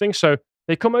interesting. So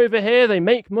they come over here, they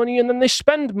make money, and then they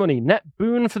spend money. Net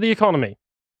boon for the economy.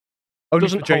 Only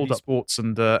Doesn't for hold JD up. Sports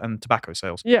and tobacco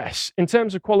sales. Yes. In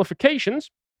terms of qualifications,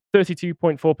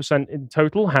 32.4% in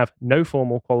total have no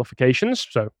formal qualifications.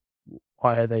 So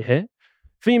why are they here?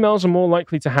 Females are more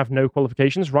likely to have no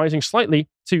qualifications, rising slightly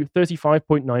to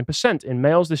 35.9%. In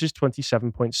males, this is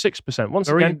 27.6%. Once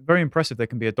again, Very impressive. They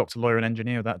can be a doctor, lawyer, and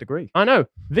engineer with that degree. I know.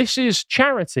 This is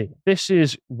charity. This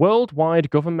is worldwide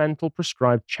governmental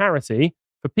prescribed charity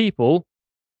for people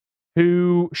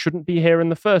who shouldn't be here in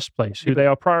the first place, who they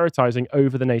are prioritizing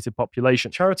over the native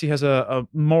population. Charity has a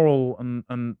moral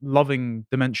and loving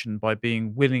dimension by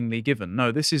being willingly given.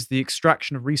 No, this is the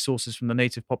extraction of resources from the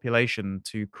native population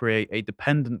to create a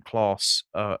dependent class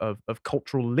of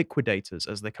cultural liquidators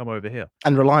as they come over here.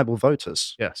 And reliable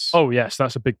voters. Yes. Oh, yes,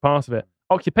 that's a big part of it.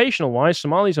 Occupational wise,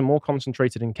 Somalis are more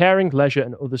concentrated in caring, leisure,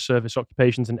 and other service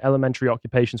occupations and elementary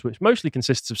occupations, which mostly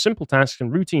consists of simple tasks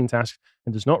and routine tasks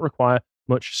and does not require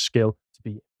much skill to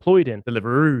be employed in.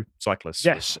 Deliveroo cyclists.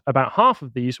 Yes, about half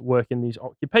of these work in these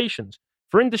occupations.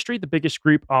 For industry, the biggest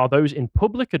group are those in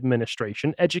public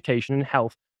administration, education, and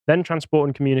health, then transport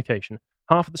and communication.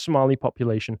 Half of the Somali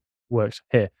population works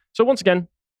here. So once again,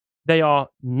 they are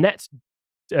net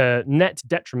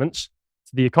detriments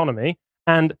to the economy,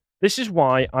 and this is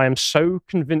why I am so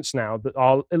convinced now that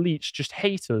our elites just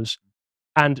hate us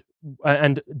and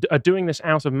are doing this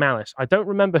out of malice. I don't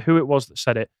remember who it was that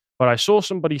said it, but I saw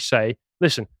somebody say,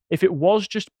 listen, if it was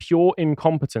just pure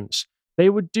incompetence, they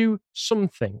would do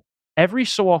something every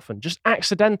so often, just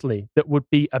accidentally, that would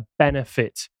be a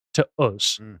benefit to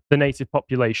us, the native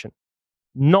population.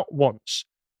 Not once.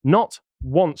 Not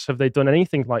once have they done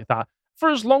anything like that for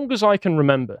as long as I can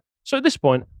remember. So at this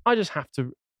point, I just have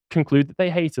to conclude that they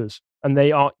hate us and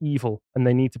they are evil and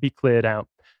they need to be cleared out.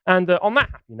 And on that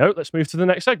happy note, let's move to the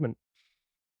next segment.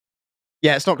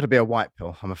 Yeah, it's not going to be a white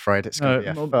pill, I'm afraid. It's going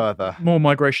to be a further... More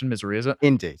migration misery, is it?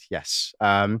 Indeed, yes. You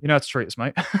know how to treat us,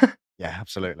 mate. Yeah,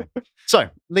 absolutely. So,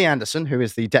 Lee Anderson, who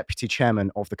is the deputy chairman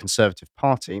of the Conservative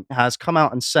Party, has come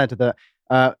out and said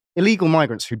that illegal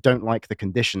migrants who don't like the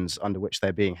conditions under which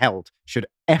they're being held should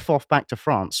F off back to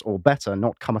France, or better,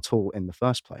 not come at all in the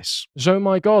first place. Oh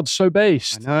my God, so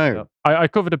based. I know. I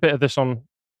covered a bit of this on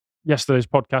yesterday's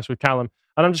podcast with Callum,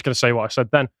 and I'm just going to say what I said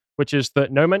then, which is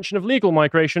that no mention of legal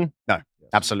migration. No,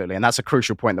 absolutely. And that's a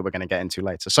crucial point that we're going to get into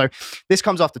later. So this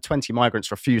comes after 20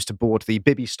 migrants refused to board the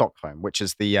Bibi Stockholm, which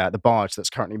is the barge that's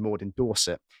currently moored in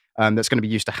Dorset, that's going to be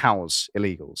used to house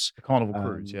illegals. The Carnival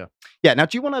Cruise, yeah. Yeah, now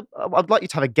do you want to, I'd like you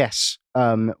to have a guess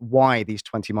why these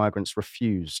 20 migrants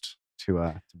refused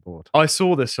to board. I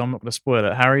saw this, so I'm not going to spoil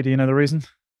it. Harry, do you know the reason?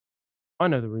 I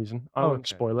know the reason. I won't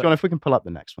spoil it. John, if we can pull up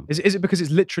the next one. Is it because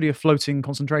it's literally a floating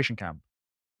concentration camp?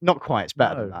 Not quite. It's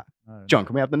better than that. John,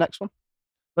 can we have the next one?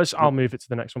 I'll move it to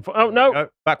the next one. Oh, no.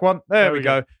 Back one. There we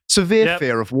go. Severe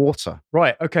fear of water.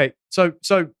 Right. Okay. So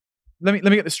let me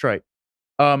get this straight.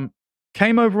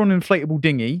 Came over on an inflatable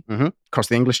dinghy across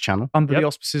the English Channel under the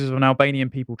auspices of an Albanian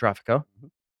people trafficker.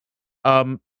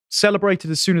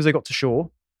 Celebrated as soon as they got to shore.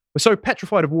 Were so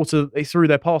petrified of water they threw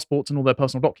their passports and all their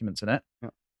personal documents in it. Yeah.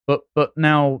 But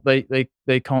now they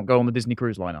can't go on the Disney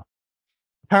cruise liner.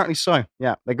 Apparently so.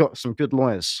 Yeah, they got some good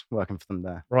lawyers working for them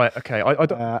there. Right. Okay.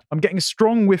 I'm getting a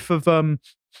strong whiff of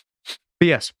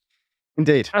BS.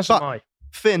 Indeed. As am I.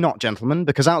 Fear not, gentlemen,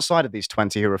 because outside of these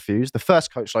 20 who refused, the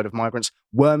first coachload of migrants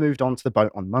were moved onto the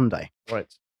boat on Monday.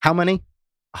 Right. How many?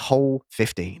 A whole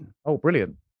 15. Oh,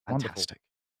 brilliant. Fantastic.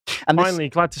 Wonderful. And finally,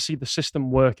 glad to see the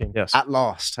system working. Yes. At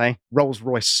last, hey?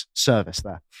 Rolls-Royce service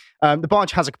there. The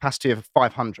barge has a capacity of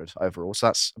 500 overall, so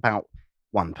that's about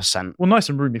 1%. Well, nice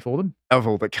and roomy for them. Of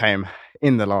all that came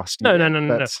in the last year.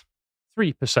 No.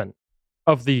 3%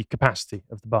 of the capacity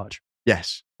of the barge.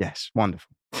 Yes,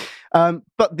 wonderful.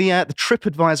 But the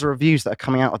TripAdvisor reviews that are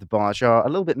coming out of the barge are a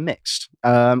little bit mixed,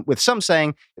 with some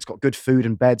saying it's got good food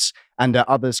and beds, and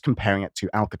others comparing it to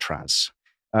Alcatraz.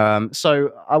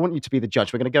 So I want you to be the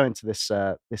judge. We're going to go into this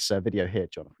video here,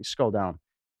 John. If we scroll down,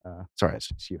 sorry,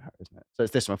 it's you, Harry, isn't it? So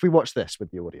it's this one. If we watch this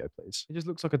with the audio, please. It just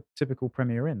looks like a typical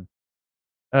Premier Inn.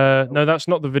 No, that's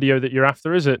not the video that you're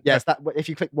after, is it? Yes, that. If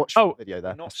you click watch video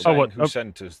there. Not saying who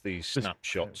sent us these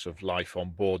snapshots of life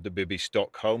on board the Bibi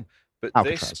Stockholm, but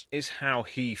Alcatraz. This is how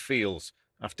he feels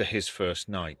after his first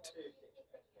night.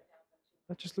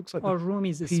 That just looks like our the room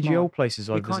is PGL small. places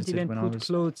I We can't visited even when I put was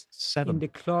clothes 7. in the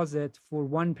closet for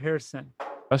one person.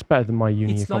 That's better than my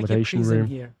uni It's like a accommodation prison room.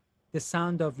 here. The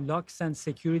sound of locks and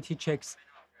security checks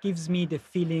gives me the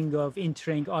feeling of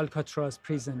entering Alcatraz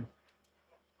prison.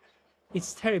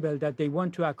 It's terrible that they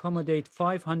want to accommodate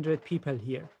 500 people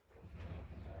here.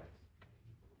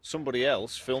 Somebody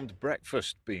else filmed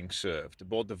breakfast being served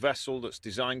aboard the vessel that's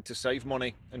designed to save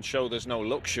money and show there's no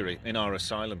luxury in our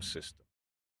asylum system.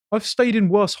 I've stayed in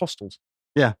worse hostels.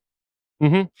 Yeah.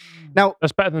 Now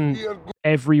that's better than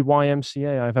every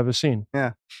YMCA I've ever seen.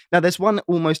 Yeah. Now there's one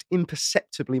almost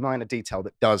imperceptibly minor detail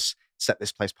that does set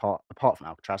this place apart from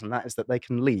Alcatraz, and that is that they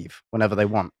can leave whenever they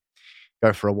want.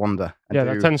 Go for a wander. Yeah,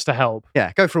 that tends to help.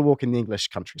 Yeah, go for a walk in the English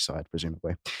countryside,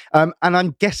 presumably. And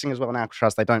I'm guessing as well in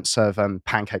Alcatraz they don't serve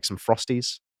pancakes and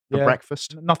frosties for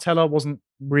breakfast. Nutella wasn't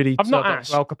really I've not served up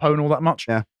asked. to Al Capone all that much.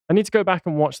 Yeah. I need to go back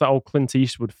and watch that old Clint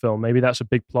Eastwood film. Maybe that's a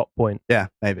big plot point. Yeah,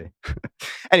 maybe.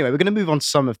 Anyway, we're going to move on to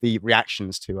some of the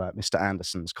reactions to Mr.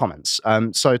 Anderson's comments.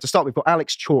 So to start, we've got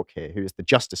Alex Chalk here, who is the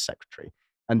Justice Secretary.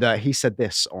 And he said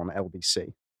this on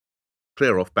LBC.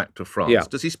 Clear off back to France. Yeah.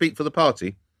 Does he speak for the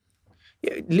party?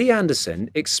 Yeah, Lee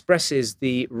Anderson expresses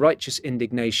the righteous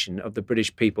indignation of the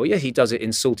British people. Yeah, he does it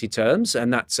in salty terms,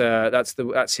 and that's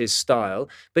his style.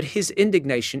 But his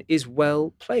indignation is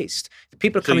well placed.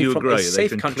 People are coming from a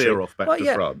safe country. Clear off back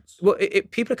to France. Well,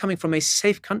 people are coming from a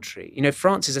safe country. You know,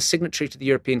 France is a signatory to the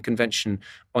European Convention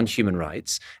on human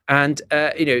rights, and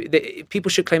people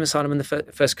should claim asylum in the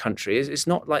first country. It's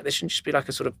not like there shouldn't just be like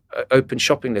a sort of open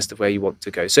shopping list of where you want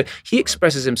to go. So he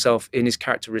expresses himself in his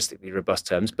characteristically robust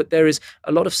terms, but there is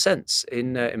a lot of sense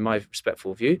in my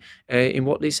respectful view in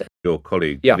what Lee said. Your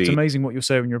colleague, It's amazing what you'll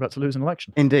say when you're about to lose an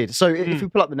election. Indeed. So if we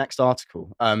pull up the next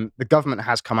article, the government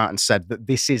has come out and said that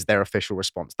this is their official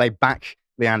response. They back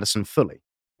Lee Anderson fully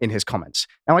in his comments.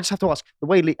 Now, I just have to ask, the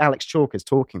way Alex Chalk is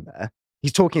talking there,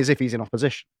 he's talking as if he's in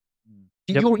opposition.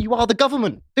 Yep. You are the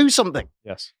government. Do something.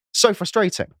 Yes. So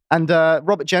frustrating. And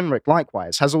Robert Jenrick,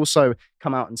 likewise, has also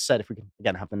come out and said, if we can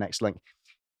again have the next link,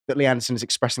 that Lee Anderson is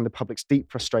expressing the public's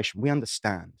deep frustration. We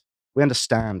understand. We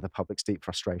understand the public's deep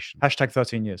frustration. Hashtag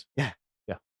 13 years. Yeah.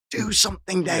 Yeah. Do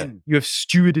something then. You have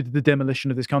stewarded the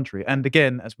demolition of this country. And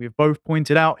again, as we have both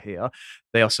pointed out here,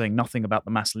 they are saying nothing about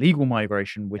the mass legal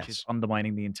migration, which is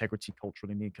undermining the integrity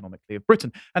culturally and economically of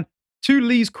Britain. And to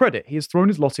Lee's credit, he has thrown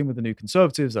his lot in with the New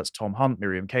Conservatives. That's Tom Hunt,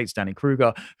 Miriam Cates, Danny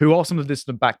Kruger, who are some of the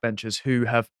dissident backbenchers who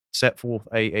have set forth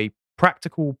a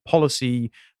practical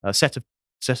policy set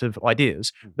of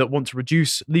ideas that want to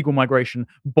reduce legal migration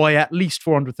by at least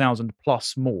 400,000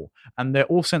 plus more. And they're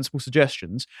all sensible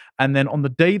suggestions. And then on the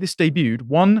day this debuted,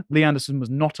 one, Lee Anderson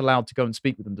was not allowed to go and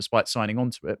speak with them despite signing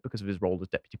on to it because of his role as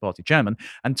deputy party chairman.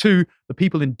 And two, the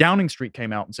people in Downing Street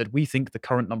came out and said, we think the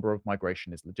current number of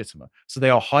migration is legitimate. So they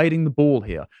are hiding the ball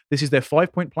here. This is their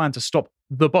 5-point plan to stop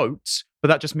the boats, but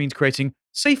that just means creating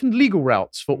safe and legal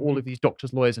routes for all of these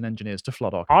doctors, lawyers, and engineers to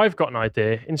flood our country. I've got an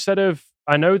idea. Instead of,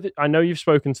 I know you've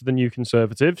spoken to the New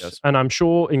Conservatives, and I'm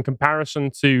sure in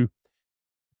comparison to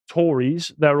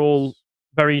Tories, they're all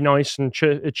very nice and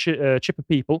chipper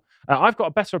people. I've got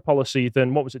a better policy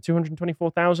than, what was it,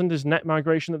 224,000 is net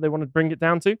migration that they want to bring it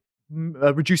down to?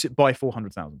 Reduce it by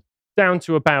 400,000. Down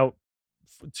to about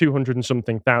 200 and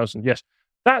something thousand, yes.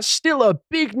 That's still a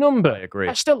big number. I agree.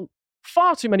 That's still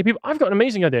far too many people. I've got an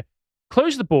amazing idea.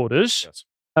 Close the borders,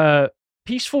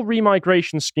 peaceful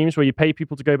remigration schemes where you pay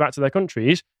people to go back to their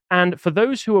countries, and for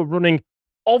those who are running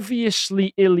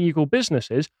obviously illegal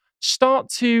businesses, start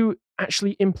to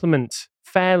actually implement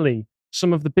fairly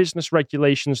some of the business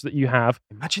regulations that you have.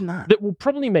 Imagine that. That will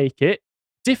probably make it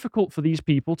difficult for these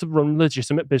people to run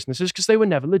legitimate businesses because they were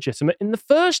never legitimate in the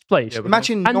first place. Yeah,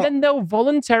 imagine then they'll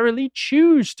voluntarily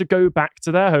choose to go back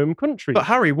to their home country. But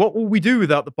Harry, what will we do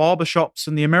without the barbershops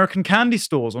and the American candy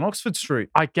stores on Oxford Street?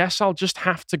 I guess I'll just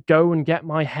have to go and get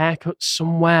my haircut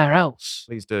somewhere else.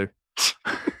 Please do.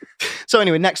 So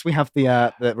anyway, next we have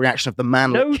the reaction of the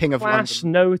manlit King of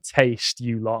London. No taste,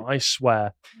 you lot, I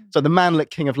swear. So the manlit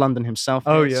King of London himself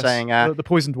saying... the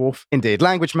poison dwarf. Indeed.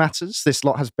 Language matters. This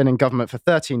lot has been in government for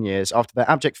 13 years. After their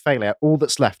abject failure, all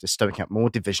that's left is stoking up more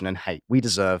division and hate. We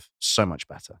deserve so much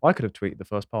better. I could have tweeted the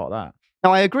first part of that.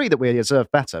 Now, I agree that we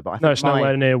deserve better, but I think it's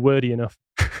nowhere near wordy enough.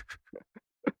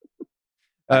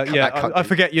 I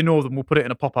forget you're Northern. We'll put it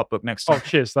in a pop-up book next time. Oh,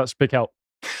 cheers. That's a big help.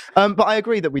 But I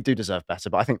agree that we do deserve better.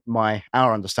 But I think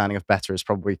our understanding of better is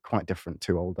probably quite different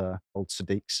to old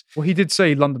Sadiq's. Well, he did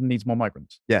say London needs more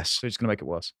migrants. Yes. So he's going to make it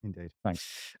worse. Indeed.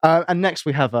 Thanks. And next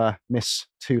we have Miss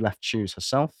Two Left Shoes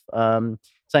herself,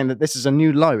 saying that this is a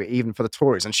new low even for the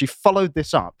Tories. And she followed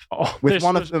this up with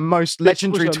one of the most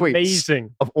legendary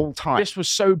tweets of all time. This was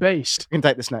so based. You can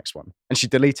take this next one. And she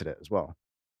deleted it as well.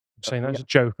 I'm saying that was a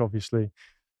joke, obviously.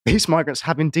 These migrants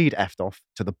have indeed effed off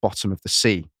to the bottom of the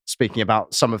sea. Speaking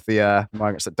about some of the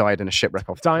migrants that died in a shipwreck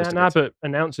off Diane Abbott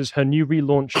announces her new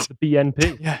relaunch of the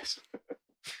BNP. Yes.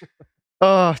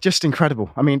 Oh, just incredible.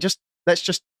 I mean, let's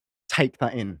just take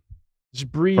that in.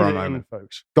 Just breathe it in,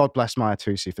 folks. God bless Maya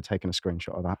Tusi for taking a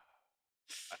screenshot of that.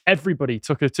 Everybody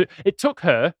took it. It took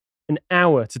her an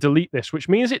hour to delete this, which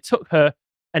means it took her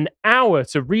an hour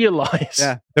to realise.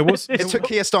 Yeah, it took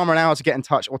Keir Starmer an hour to get in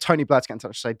touch, or Tony Blair to get in touch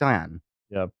and say, Diane.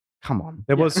 Yeah. Come on.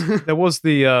 There was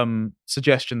the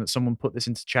suggestion that someone put this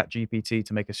into ChatGPT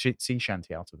to make a sea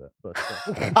shanty out of it, but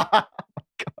God.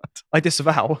 I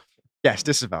disavow. Yes,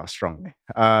 disavow strongly.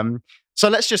 So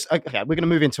let's just, we're going to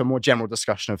move into a more general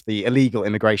discussion of the illegal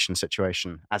immigration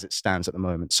situation as it stands at the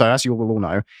moment. So as you will all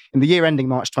know, in the year ending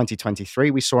March 2023,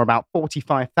 we saw about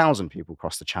 45,000 people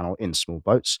cross the channel in small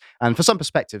boats. And for some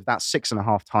perspective, that's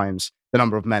 6.5 times the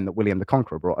number of men that William the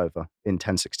Conqueror brought over in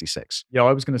 1066. Yeah,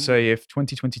 I was going to say if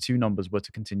 2022 numbers were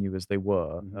to continue as they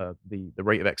were, the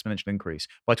rate of exponential increase,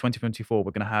 by 2024,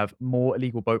 we're going to have more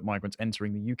illegal boat migrants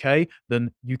entering the UK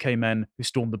than UK men who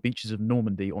stormed the beaches of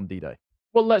Normandy on D-Day.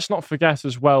 Well, let's not forget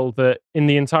as well that in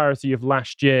the entirety of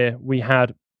last year, we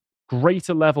had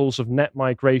greater levels of net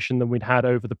migration than we'd had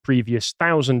over the previous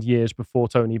 1,000 years before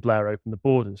Tony Blair opened the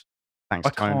borders. Thanks,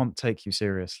 I can't take you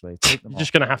seriously. You're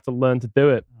just going to have to learn to do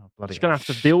it. Oh, bloody just going to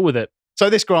have to deal with it. So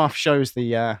this graph shows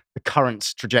the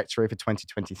current trajectory for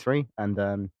 2023, and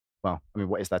well, I mean,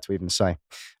 what is there to even say?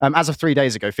 As of 3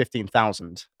 days ago,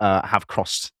 15,000 have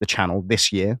crossed the channel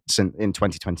this year, in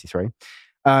 2023.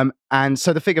 And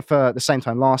so the figure for the same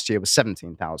time last year was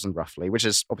 17,000 roughly, which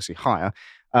is obviously higher.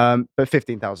 But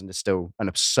 15,000 is still an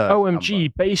absurd OMG,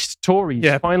 number. based Tories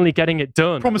finally getting it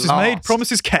done. Promises made,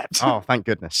 promises kept. Oh, thank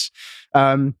goodness.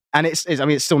 And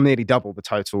it's still nearly double the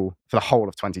total for the whole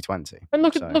of 2020. And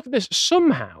look at this.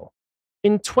 Somehow,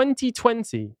 in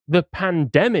 2020, the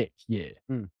pandemic year,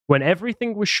 when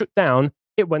everything was shut down,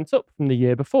 it went up from the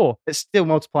year before. It's still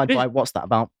multiplied by, what's that,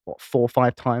 about 4 or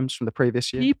 5 times from the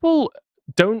previous year? People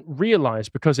don't realize,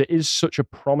 because it is such a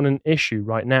prominent issue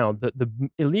right now, that the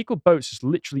illegal boats has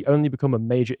literally only become a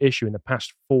major issue in the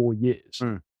past 4 years.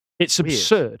 It's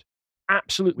absurd.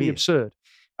 Absolutely absurd.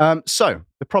 So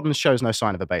the problem shows no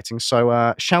sign of abating.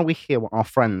 So shall we hear what our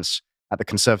friends at the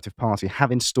Conservative Party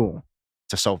have in store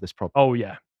to solve this problem? Oh,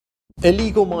 yeah.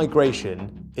 Illegal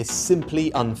migration is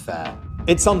simply unfair.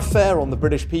 It's unfair on the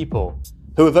British people,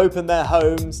 who have opened their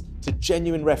homes to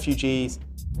genuine refugees,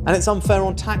 and it's unfair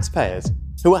on taxpayers,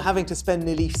 who are having to spend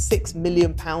nearly £6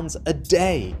 million a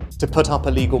day to put up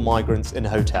illegal migrants in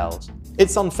hotels.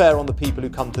 It's unfair on the people who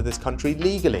come to this country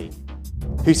legally,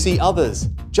 who see others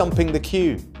jumping the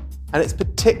queue, and it's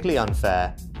particularly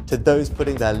unfair to those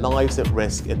putting their lives at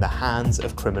risk in the hands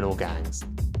of criminal gangs.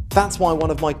 That's why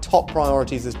one of my top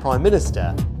priorities as Prime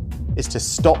Minister is to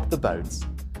stop the boats,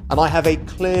 and I have a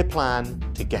clear plan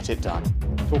to get it done.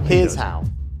 Here's how.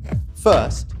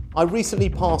 First, I recently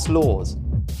passed laws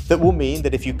that will mean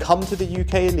that if you come to the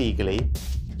UK illegally,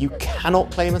 you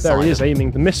cannot claim asylum. There he is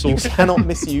aiming the missiles. You cannot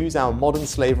misuse our modern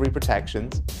slavery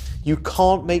protections. You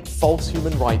can't make false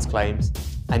human rights claims,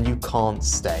 and you can't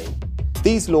stay.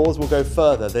 These laws will go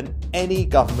further than any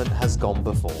government has gone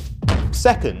before.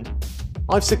 Second,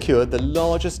 I've secured the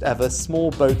largest ever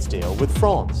small boats deal with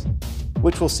France,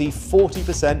 which will see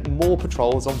 40% more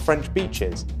patrols on French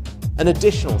beaches. An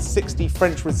additional 60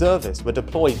 French reservists were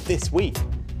deployed this week.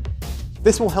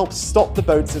 This will help stop the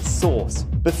boats at source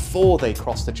before they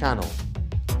cross the channel.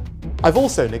 I've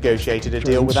also negotiated a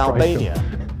deal with Albania,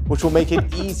 which will make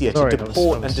it easier to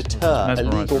deport and deter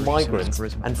illegal migrants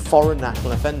and foreign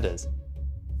national offenders.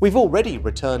 We've already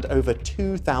returned over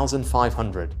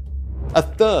 2,500. A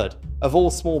third of all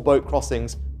small boat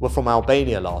crossings were from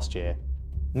Albania last year.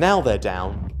 Now they're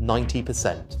down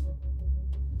 90%.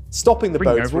 Stopping the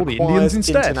boats requires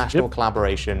international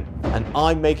collaboration, and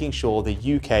I'm making sure the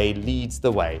UK leads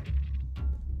the way.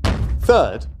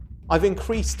 Third, I've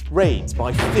increased raids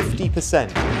by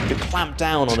 50% to clamp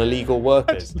down on illegal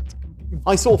workers.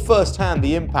 I saw firsthand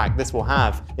the impact this will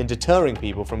have in deterring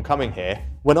people from coming here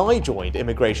when I joined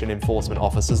immigration enforcement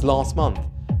officers last month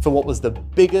for what was the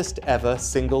biggest ever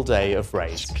single day of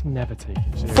raids. Can never take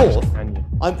it seriously, Fourth, can you?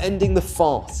 I'm ending the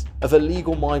farce of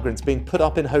illegal migrants being put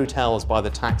up in hotels by the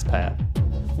taxpayer.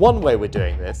 One way we're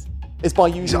doing this is by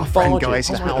using barges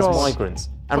to house migrants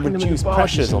and reduce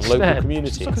pressures on local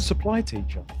communities. It's like a supply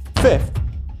teacher. Fifth,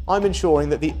 I'm ensuring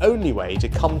that the only way to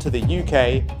come to the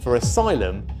UK for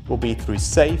asylum will be through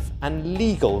safe and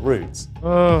legal routes.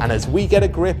 And as we get a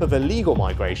grip of illegal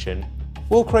migration,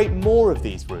 we'll create more of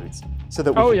these routes so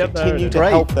that we can continue to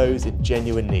help those in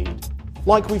genuine need,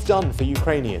 like we've done for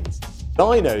Ukrainians.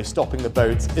 I know stopping the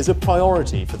boats is a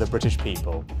priority for the British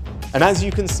people, and as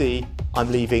you can see, I'm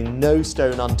leaving no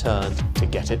stone unturned to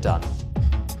get it done.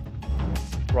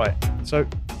 Right, so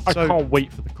I can't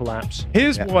wait for the collapse.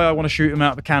 Here's why I want to shoot him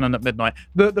out of the cannon at midnight.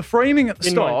 The framing at the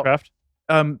In start.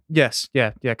 Minecraft? Yes,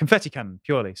 confetti cannon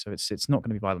purely, so it's not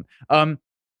going to be violent.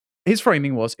 His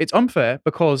framing was it's unfair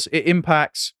because it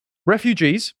impacts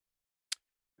refugees,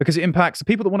 because it impacts the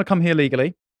people that want to come here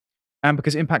legally, and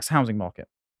because it impacts the housing market.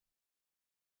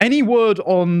 Any word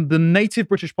on the native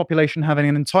British population having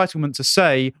an entitlement to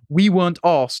say we weren't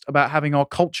asked about having our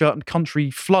culture and country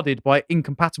flooded by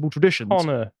incompatible traditions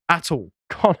Connor. at all?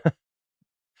 Connor,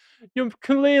 you're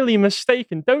clearly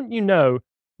mistaken. Don't you know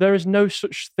there is no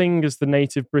such thing as the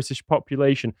native British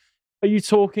population? Are you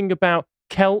talking about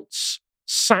Celts,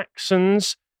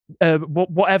 Saxons,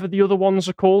 whatever the other ones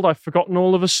are called? I've forgotten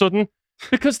all of a sudden.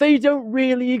 Because they don't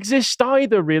really exist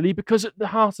either, really, because at the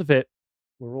heart of it,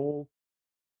 we're all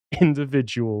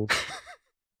individuals.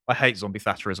 I hate zombie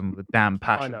Thatcherism with a damn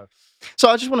passion. I know. So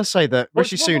I just want to say that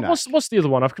Rishi Sunak... What's the other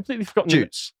one? I've completely forgotten.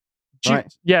 Jutes. Jutes.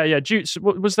 Right? Yeah, Jutes.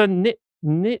 Was there nits?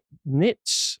 Not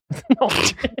nits.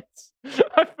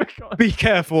 I forgot. Be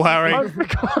careful, Harry.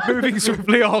 Moving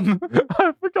swiftly on.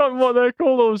 I've forgotten what they're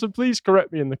called, so please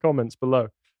correct me in the comments below.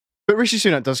 But Rishi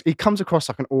Sunak he comes across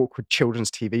like an awkward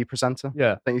children's TV presenter.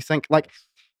 Yeah. Don't you think? Like,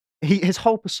 his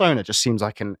whole persona just seems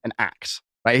like an act.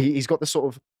 Right? He's got the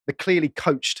sort of the clearly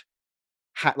coached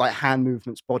like hand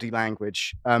movements, body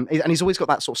language, and he's always got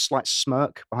that sort of slight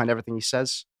smirk behind everything he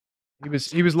says.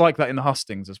 He was like that in the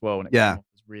hustings as well, and it came off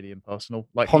as really impersonal.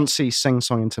 Like Poncy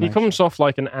sing-song intonation. He comes off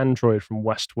like an android from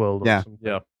Westworld. Or something.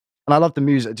 Yeah. And I love the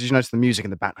music. Did you notice the music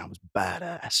in the background was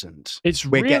badass? And it's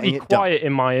we're really quiet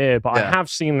in my ear, but I Yeah. have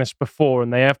seen this before,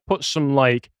 and they have put some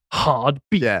like hard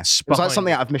beats. Yeah, it was like behind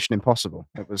something it. out of Mission Impossible.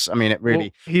 It was. I mean, it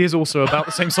really. Well, he is also about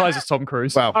the same size as Tom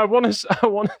Cruise. Well, I want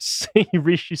to see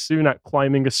Rishi Sunak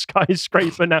climbing a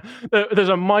skyscraper now. There's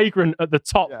a migrant at the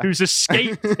top who's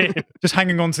escaped him. Just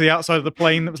hanging on to the outside of the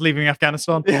plane that was leaving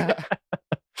Afghanistan. Yeah.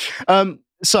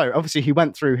 So obviously he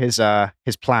went through his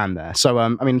plan there. So I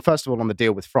mean, first of all, on the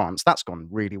deal with France, that's gone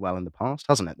really well in the past,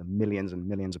 hasn't it? The millions and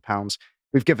millions of pounds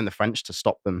we've given the French to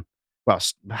stop them. Well,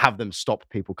 have them stop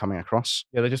people coming across.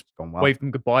 Yeah, they just gone well. waved them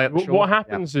goodbye at the shore. What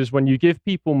happens is when you give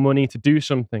people money to do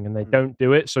something and they don't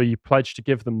do it, so you pledge to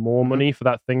give them more money for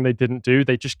that thing they didn't do,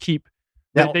 they just keep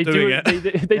they do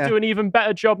an even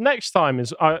better job next time.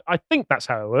 I think that's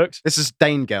how it works. This is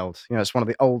Danegeld. You know, it's one of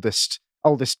the oldest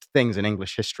things in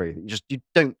English history. You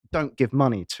don't give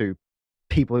money to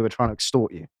people who are trying to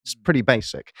extort you. It's pretty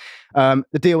basic. The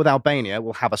deal with Albania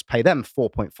will have us pay them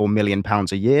 £4.4 million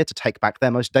a year to take back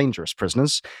their most dangerous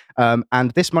prisoners.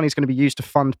 And this money is going to be used to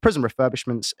fund prison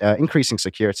refurbishments, increasing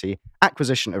security,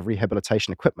 acquisition of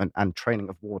rehabilitation equipment, and training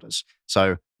of warders.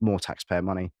 So more taxpayer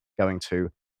money going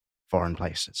to foreign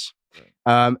places.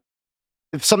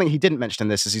 Something he didn't mention in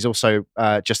this is he's also,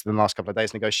 just in the last couple of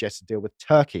days, negotiated a deal with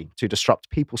Turkey to disrupt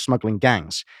people smuggling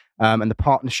gangs. And the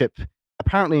partnership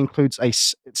apparently includes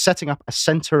setting up a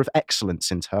center of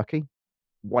excellence in Turkey,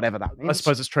 whatever that means. I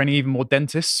suppose it's training even more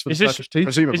dentists for the Turkish teeth.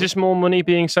 Presumably. Is this more money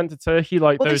being sent to Turkey,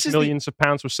 like Well, those this is millions of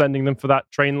pounds we're sending them for that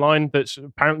train line that's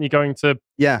apparently going to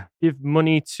give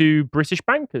money to British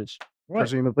bankers?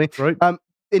 Presumably. Right.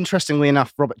 Interestingly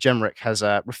enough, Robert Jenrick has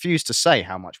refused to say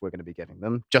how much we're going to be giving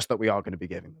them, just that we are going to be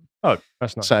giving them. Oh,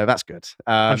 that's nice. So that's good.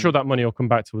 I'm sure that money will come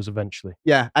back to us eventually.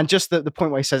 Yeah, and just the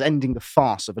point where he says ending the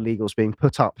farce of illegals being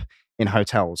put up in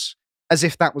hotels, as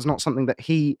if that was not something that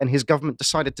he and his government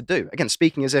decided to do. Again,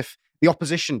 speaking as if the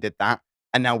opposition did that,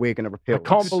 and now we're going to repeal I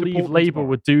can't believe Labour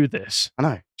would do this. I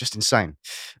know, just insane.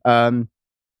 So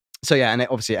yeah, and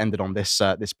it obviously ended on this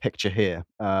this picture here,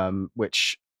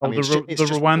 which... I mean, the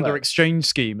Rwanda exchange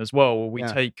scheme as well, where we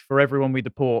take, for everyone we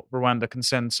deport, Rwanda can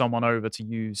send someone over to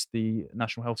use the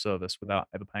National Health Service without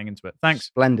ever paying into it. Thanks.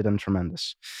 Splendid and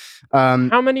tremendous.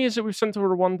 How many is it we've sent to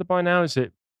Rwanda by now? Is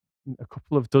it a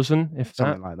couple of dozen, if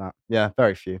something like that? Yeah,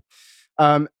 very few.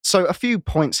 So a few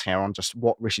points here on just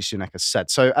what Rishi Sunak has said.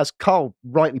 So as Carl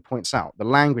rightly points out, the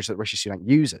language that Rishi Sunak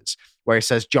uses, where he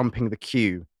says jumping the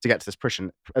queue to get to this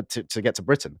prison, to get to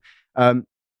Britain,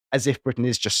 as if Britain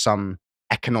is just some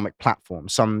economic platform,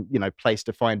 some place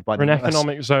defined by an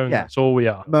economic zone. Yeah, that's all we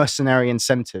are. Mercenary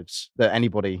incentives that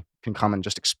anybody can come and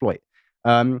just exploit.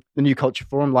 The New Culture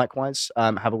Forum, likewise,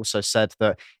 have also said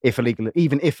that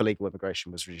even if illegal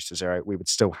immigration was reduced to zero, we would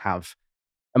still have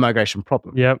a migration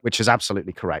problem. Yeah, which is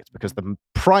absolutely correct, because the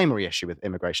primary issue with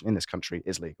immigration in this country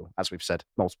is legal, as we've said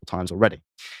multiple times already.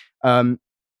 And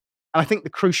I think the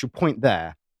crucial point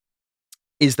there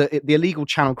is that the illegal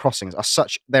channel crossings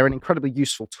they're an incredibly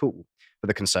useful tool for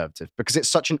the Conservative, because it's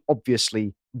such an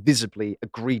obviously, visibly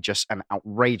egregious and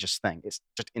outrageous thing. It's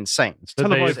just insane. It's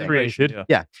televised created.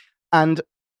 Yeah. And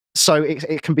so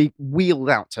it can be wheeled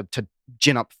out to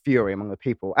gin up fury among the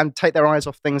people and take their eyes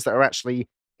off things that are actually,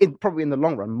 probably in the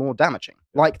long run, more damaging,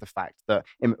 like the fact that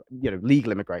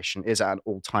legal immigration is at an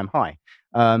all-time high.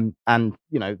 And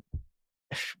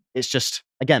it's just,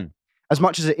 again, as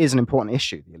much as it is an important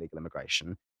issue, the illegal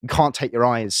immigration, you can't take your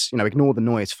eyes, ignore the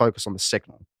noise, focus on the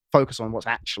signal, focus on what's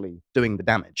actually doing the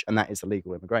damage, and that is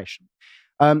illegal immigration.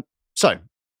 So,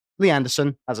 Lee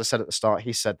Anderson, as I said at the start,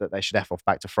 he said that they should F off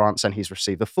back to France, and he's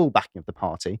received the full backing of the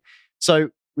party. So,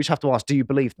 we just have to ask, do you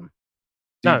believe them?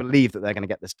 Do you believe that they're going to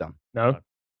get this done? No.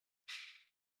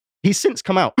 He's since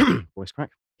come out, voice crack,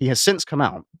 he has since come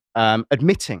out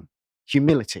admitting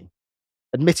humility,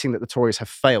 admitting that the Tories have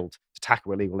failed to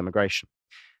tackle illegal immigration.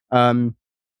 And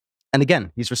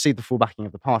again, he's received the full backing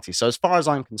of the party. So as far as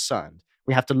I'm concerned,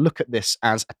 we have to look at this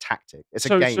as a tactic. It's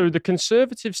a game. So the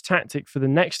Conservatives' tactic for the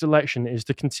next election is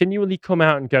to continually come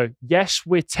out and go, yes,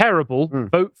 we're terrible,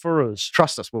 vote for us.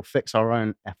 Trust us, we'll fix our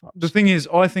own F-ups. The thing is,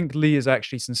 I think Lee is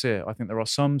actually sincere. I think there are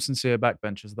some sincere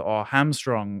backbenchers that are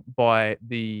hamstrung by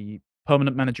the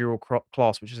permanent managerial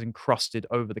class, which is encrusted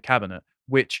over the cabinet,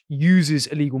 which uses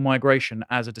illegal migration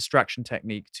as a distraction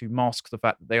technique to mask the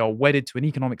fact that they are wedded to an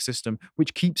economic system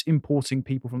which keeps importing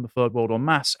people from the third world en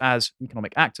masse as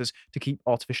economic actors to keep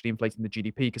artificially inflating the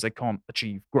GDP because they can't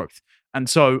achieve growth. And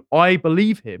so I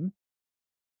believe him,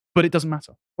 but it doesn't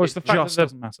matter. Well, it's the fact just that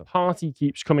doesn't matter. the party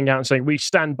keeps coming out and saying, we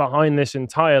stand behind this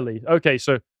entirely. Okay,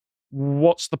 so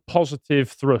what's the positive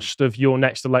thrust of your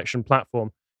next election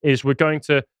platform? Is we're going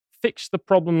to fix the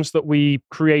problems that we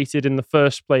created in the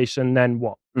first place, and then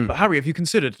what? But Harry, have you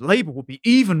considered Labour will be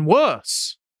even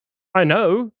worse? I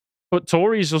know, but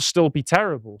Tories will still be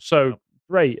terrible. So,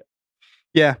 great.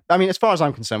 Yeah, I mean, as far as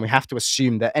I'm concerned, we have to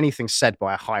assume that anything said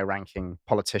by a high-ranking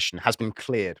politician has been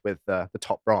cleared with the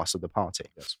top brass of the party.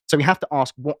 Yes. So we have to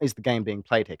ask, what is the game being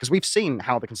played here? Because we've seen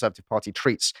how the Conservative Party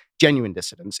treats genuine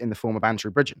dissidents in the form of Andrew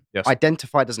Bridgen. Yes.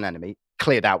 Identified as an enemy,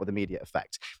 cleared out with immediate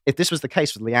effect. If this was the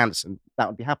case with Lee Anderson, that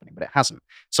would be happening, but it hasn't.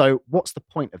 So what's the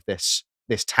point of this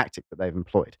tactic that they've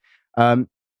employed?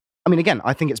 I mean, again,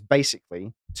 I think it's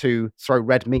basically to throw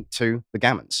red meat to the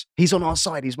Gammons. He's on our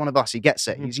side. He's one of us. He gets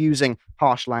it. He's using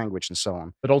harsh language and so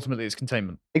on. But ultimately, it's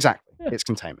containment. Exactly. Yeah. It's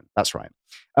containment. That's right.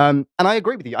 And I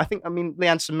agree with you. I mean, Lee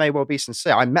Anderson may well be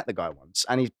sincere. I met the guy once,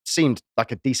 and he seemed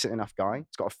like a decent enough guy.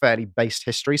 He's got a fairly based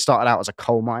history. Started out as a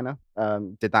coal miner,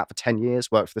 did that for 10 years,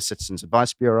 worked for the Citizens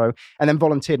Advice Bureau, and then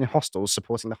volunteered in hostels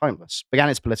supporting the homeless. Began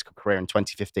his political career in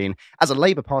 2015 as a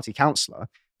Labour Party councillor,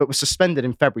 but was suspended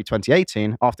in February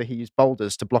 2018 after he used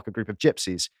boulders to block a group of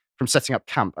gypsies from setting up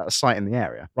camp at a site in the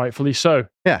area. Rightfully so.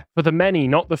 Yeah. For the many,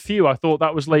 not the few. I thought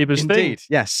that was Labour's thing. Indeed,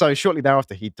 yes. So shortly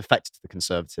thereafter, he defected to the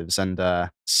Conservatives and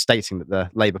stating that the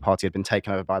Labour Party had been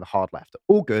taken over by the hard left.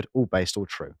 All good, all based, all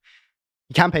true.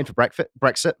 He campaigned for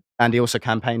Brexit, and he also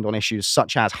campaigned on issues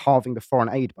such as halving the foreign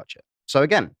aid budget. So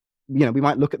again, we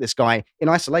might look at this guy in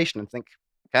isolation and think,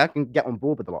 okay, I can get on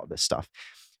board with a lot of this stuff.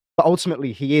 But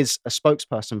ultimately, he is a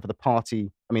spokesperson for the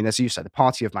party. I mean, as you said, the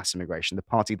party of mass immigration, the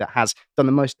party that has done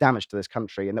the most damage to this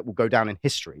country and that will go down in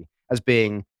history as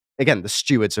being, again, the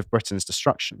stewards of Britain's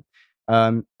destruction.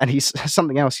 And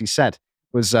something else he said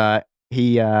was on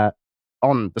the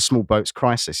small boats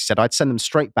crisis, he said, I'd send them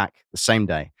straight back the same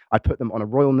day. I'd put them on a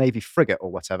Royal Navy frigate or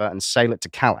whatever and sail it to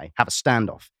Calais, have a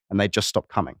standoff, and they'd just stop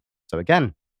coming. So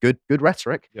again, good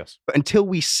rhetoric. Yes. But until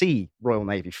we see Royal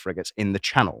Navy frigates in the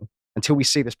Channel, until we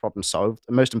see this problem solved,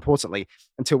 and most importantly,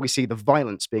 until we see the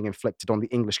violence being inflicted on the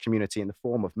English community in the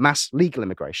form of mass legal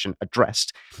immigration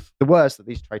addressed, the words that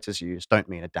these traitors use don't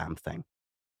mean a damn thing.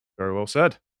 Very well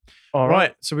said. All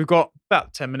right. So we've got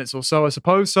about 10 minutes or so, I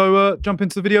suppose. So jump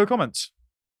into the video comments.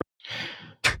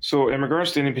 So in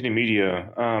regards to independent media,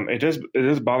 it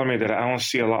does bother me that I don't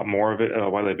see a lot more of it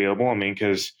widely available. I mean,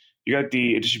 because you got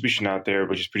the distribution out there,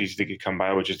 which is pretty easy to come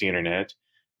by, which is the internet.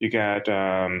 You got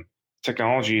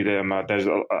technology that is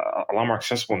a lot more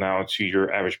accessible now to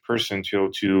your average person to be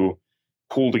able to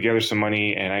pull together some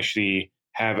money and actually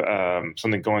have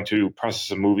something going to process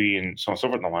a movie and so on and so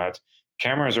forth and all that.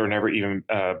 Cameras are never even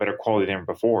better quality than ever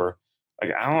before.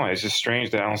 Like, I don't know, it's just strange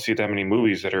that I don't see that many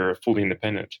movies that are fully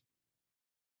independent.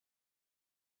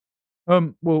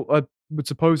 Well, I would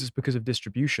suppose it's because of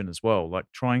distribution as well. Like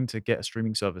trying to get a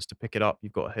streaming service to pick it up,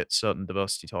 you've got to hit certain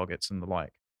diversity targets and the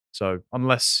like. So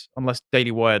unless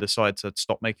Daily Wire decide to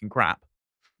stop making crap,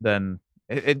 then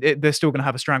they're still going to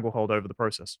have a stranglehold over the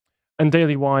process. And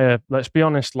Daily Wire, let's be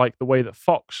honest, like the way that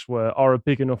Fox are a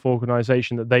big enough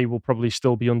organization that they will probably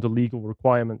still be under legal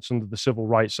requirements under the Civil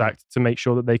Rights Act to make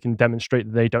sure that they can demonstrate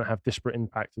that they don't have disparate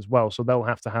impact as well. So they'll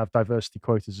have to have diversity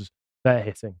quotas as they're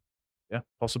hitting. Yeah,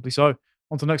 possibly so.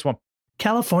 On to the next one.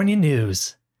 California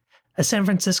news. A San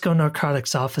Francisco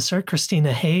narcotics officer,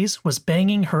 Christina Hayes, was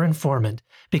banging her informant.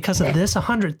 Because of this,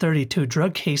 132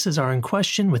 drug cases are in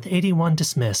question, with 81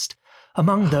 dismissed.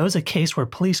 Among those, a case where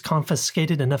police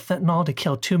confiscated enough fentanyl to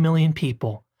kill 2 million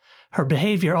people. Her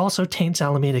behavior also taints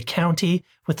Alameda County,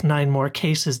 with 9 more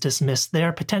cases dismissed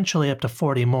there, potentially up to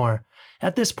 40 more.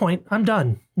 At this point, I'm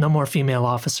done. No more female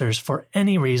officers for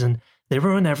any reason. They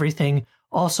ruin everything.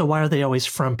 Also, why are they always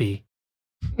frumpy?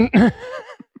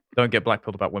 Don't get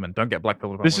blackpilled about women. Don't get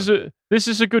blackpilled about women. This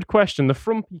is a good question. The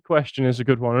frumpy question is a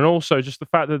good one. And also just the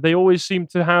fact that they always seem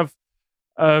to have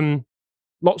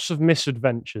lots of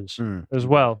misadventures as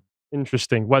well.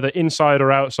 Interesting, whether inside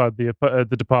or outside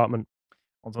the department.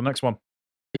 On to the next one.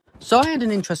 So I had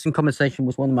an interesting conversation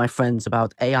with one of my friends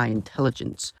about AI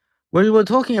intelligence. We were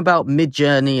talking about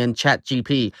Midjourney and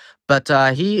ChatGPT, but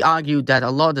he argued that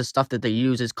a lot of the stuff that they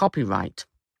use is copyright.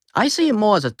 I see it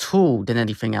more as a tool than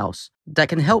anything else that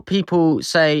can help people,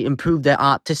 say, improve their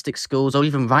artistic skills or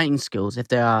even writing skills if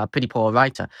they're a pretty poor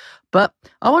writer. But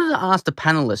I wanted to ask the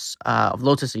panelists of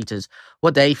Lotus Eaters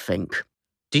what they think.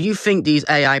 Do you think these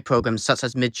AI programs such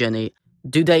as Midjourney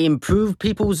do they improve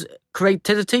people's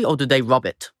creativity or do they rob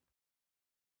it?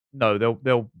 No,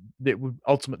 it would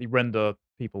ultimately render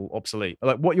people obsolete.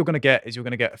 Like what you're going to get is you're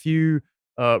going to get a few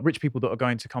rich people that are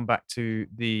going to come back to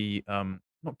the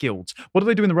not guilds. What do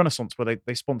they do in the Renaissance where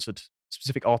they sponsored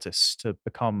specific artists to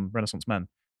become Renaissance men?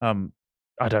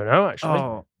 I don't know actually.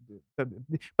 Oh,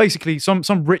 basically, some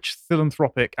rich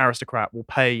philanthropic aristocrat will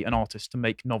pay an artist to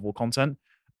make novel content,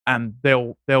 and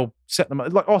they'll set them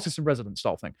like artists in residence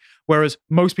style thing. Whereas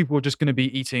most people are just going to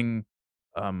be eating,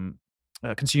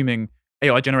 consuming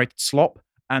AI generated slop,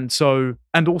 and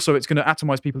also it's going to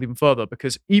atomize people even further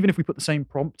because even if we put the same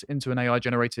prompt into an AI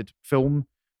generated film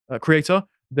creator,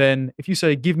 then if you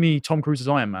say give me Tom Cruise's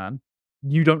Iron Man,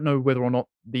 you don't know whether or not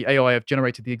the AI have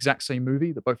generated the exact same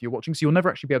movie that both of you are watching. So you'll never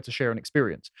actually be able to share an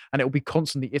experience. And it will be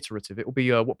constantly iterative. It will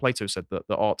be what Plato said, that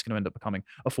the art's going to end up becoming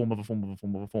a form of a form of a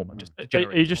form of a form. And just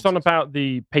Are you just on about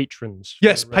the patrons?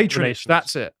 Yes, patronage.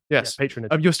 That's it. Yes, yeah,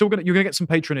 patronage. You're going to get some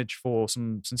patronage for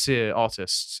some sincere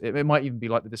artists. It might even be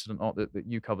like the dissident art that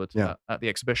you covered at the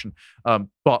exhibition.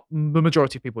 But the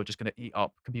majority of people are just going to eat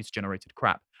up computer-generated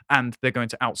crap, and they're going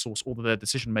to outsource all of their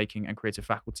decision-making and creative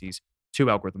faculties to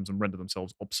algorithms and render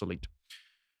themselves obsolete.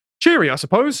 Cheery, I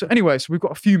suppose. Anyway, so we've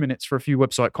got a few minutes for a few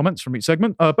website comments from each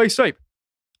segment. Base Ape.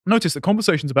 Notice that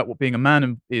conversations about what being a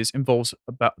man involves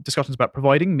about discussions about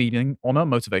providing meaning, honor,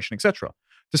 motivation, etc.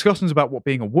 Discussions about what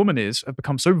being a woman is have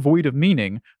become so void of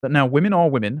meaning that now women are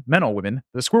women, men are women,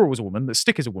 the squirrel was a woman, the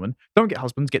stick is a woman, don't get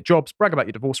husbands, get jobs, brag about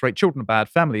your divorce rate, children are bad,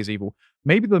 family is evil.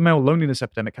 Maybe the male loneliness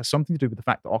epidemic has something to do with the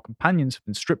fact that our companions have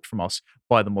been stripped from us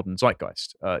by the modern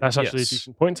zeitgeist. That's actually a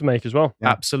decent point to make as well. Yeah.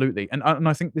 Absolutely. And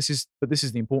I think this is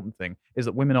the important thing, is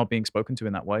that women are being spoken to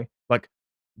in that way. Like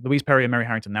Louise Perry and Mary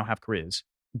Harrington now have careers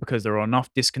because there are enough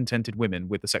discontented women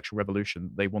with the sexual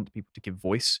revolution. They want people to give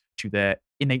voice to their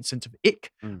innate sense of ick.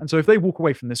 And so if they walk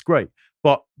away from this, great.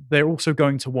 But they're also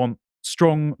going to want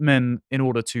strong men in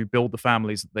order to build the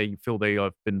families that they feel they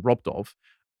have been robbed of.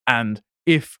 And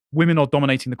if women are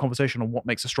dominating the conversation on what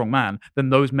makes a strong man,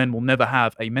 then those men will never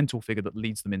have a mentor figure that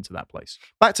leads them into that place.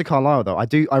 Back to Carlyle, though,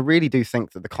 I really do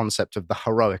think that the concept of the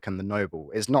heroic and the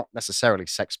noble is not necessarily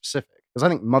sex specific, because I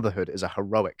think motherhood is a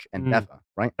heroic endeavor,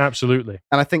 right? Absolutely.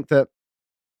 And I think that,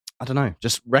 I don't know,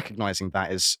 just recognizing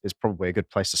that is probably a good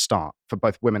place to start for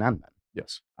both women and men.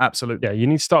 Yes, absolutely. Yeah, you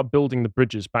need to start building the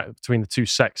bridges back between the two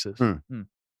sexes.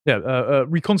 Yeah,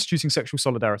 reconstituting sexual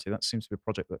solidarity. That seems to be a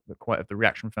project that quite of the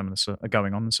reaction feminists are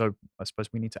going on. And so I suppose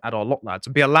we need to add our lot, lads,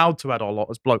 and be allowed to add our lot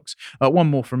as blokes. One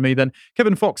more from me then.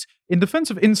 Kevin Fox, in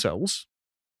defense of incels,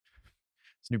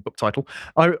 it's a new book title.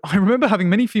 I remember having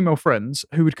many female friends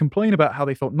who would complain about how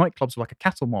they felt nightclubs were like a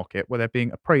cattle market where they're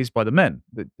being appraised by the men,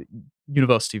 the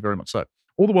university very much so,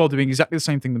 all the while doing exactly the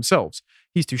same thing themselves.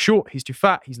 He's too short, he's too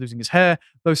fat, he's losing his hair.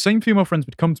 Those same female friends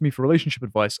would come to me for relationship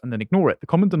advice and then ignore it. The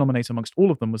common denominator amongst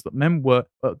all of them was that men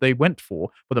they went for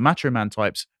were the macho man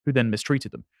types who then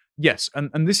mistreated them. Yes,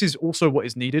 and this is also what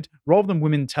is needed. Rather than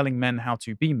women telling men how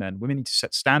to be men, women need to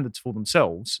set standards for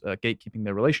themselves, gatekeeping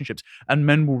their relationships, and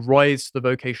men will rise to the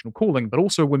vocational calling, but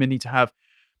also women need to have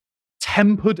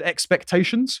tempered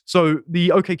expectations. So the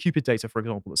OkCupid data, for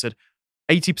example, that said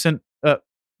 80%,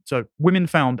 so women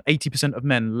found 80% of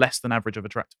men less than average of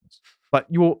attractiveness. But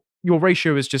your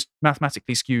ratio is just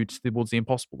mathematically skewed towards the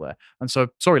impossible there. And so,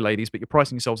 sorry, ladies, but you're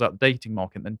pricing yourselves out of the dating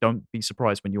market, and don't be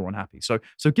surprised when you're unhappy. So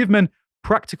give men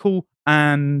practical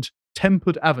and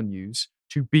tempered avenues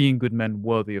to being good men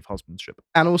worthy of husbandship.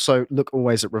 And also look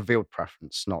always at revealed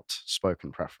preference, not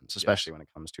spoken preference, especially when it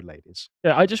comes to ladies.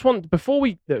 Yeah, I just want, before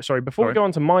we go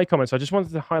on to my comments, I just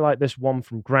wanted to highlight this one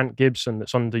from Grant Gibson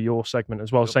that's under your segment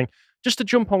as well, saying, just to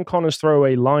jump on Connor's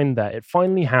throwaway line there, it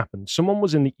finally happened. Someone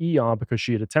was in the ER because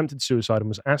she had attempted suicide and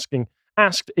was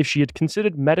asked if she had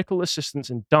considered medical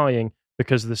assistance in dying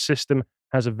because the system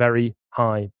has a very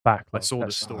high backlog. I saw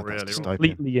this story earlier.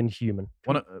 Completely inhuman.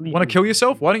 Want to kill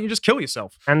yourself? Why don't you just kill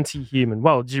yourself? Anti-human.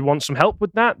 Well, do you want some help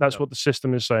with that? That's what the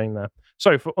system is saying there.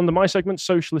 So, under my segment,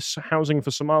 Socialist Housing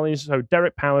for Somalis, so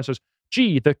Derek Power says,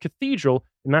 gee, the cathedral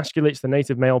emasculates the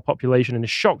native male population and is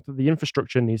shocked that the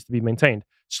infrastructure needs to be maintained.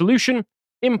 Solution,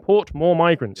 import more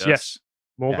migrants. Yes.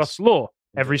 More Gus law.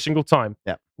 Every single time.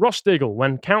 Yeah. Ross Diggle,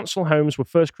 when council homes were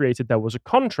first created, there was a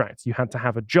contract. You had to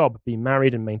have a job, be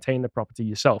married, and maintain the property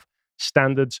yourself.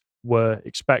 Standards were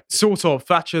expected. Sort of.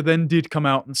 Thatcher then did come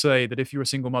out and say that if you're a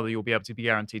single mother, you'll be able to be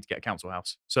guaranteed to get a council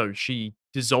house. So she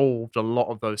dissolved a lot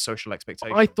of those social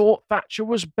expectations. I thought Thatcher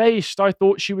was based. I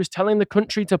thought she was telling the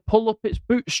country to pull up its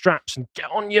bootstraps and get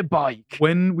on your bike.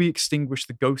 When we extinguish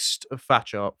the ghost of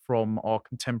Thatcher from our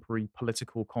contemporary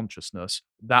political consciousness,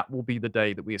 that will be the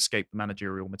day that we escape the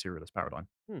managerial materialist paradigm.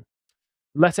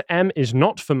 Letter M is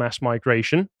not for mass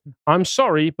migration. I'm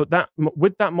sorry, but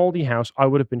with that moldy house, I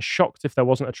would have been shocked if there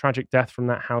wasn't a tragic death from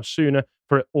that house sooner,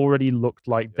 for it already looked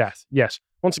like death. Yes.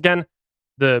 Once again,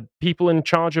 the people in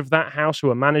charge of that house who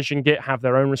are managing it have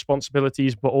their own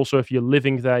responsibilities, but also if you're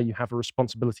living there, you have a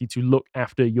responsibility to look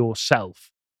after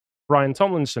yourself. Brian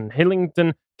Tomlinson,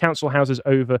 Hillingdon Council houses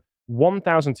over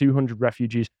 1,200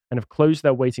 refugees and have closed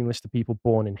their waiting list to people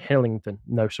born in Hillingdon.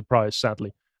 No surprise,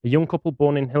 sadly. A young couple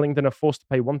born in Hillingdon are forced to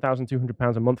pay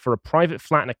 £1,200 a month for a private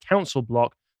flat in a council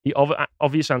block. The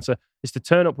obvious answer is to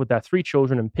turn up with their 3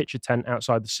 children and pitch a tent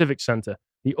outside the civic centre.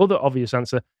 The other obvious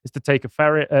answer is to take a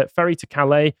ferry to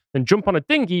Calais, then jump on a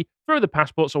dinghy, throw the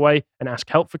passports away, and ask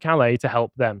help for Calais to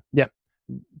help them. Yeah,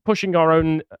 pushing our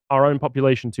own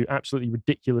population to absolutely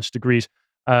ridiculous degrees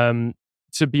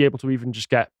to be able to even just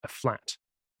get a flat,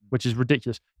 which is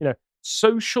ridiculous.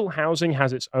 Social housing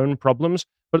has its own problems,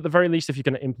 but at the very least, if you're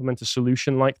going to implement a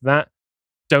solution like that,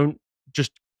 don't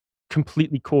just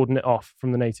completely cordon it off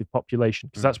from the native population,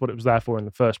 because that's what it was there for in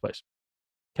the first place.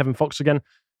 Kevin Fox again.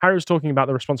 Harry was talking about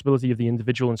the responsibility of the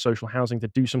individual in social housing to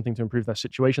do something to improve their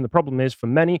situation. The problem is, for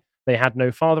many, they had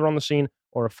no father on the scene,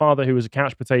 or a father who was a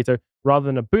couch potato, rather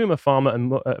than a boomer farmer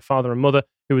and father and mother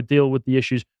who would deal with the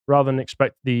issues, rather than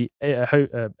expect the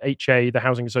HA, the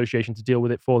Housing Association, to deal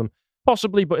with it for them.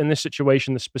 Possibly, but in this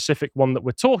situation, the specific one that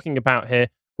we're talking about here,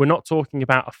 we're not talking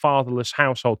about a fatherless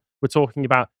household. We're talking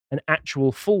about an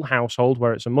actual full household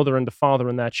where it's a mother and a father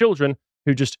and their children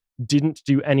who just didn't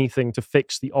do anything to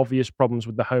fix the obvious problems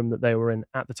with the home that they were in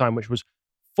at the time, which was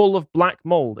full of black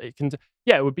mold. It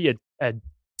would be a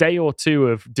day or two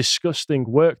of disgusting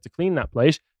work to clean that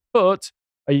place, but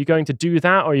are you going to do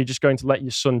that, or are you just going to let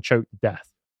your son choke to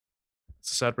death?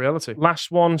 It's a sad reality.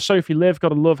 Last one, Sophie Liv.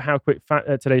 Gotta love how quick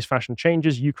today's fashion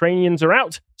changes. Ukrainians are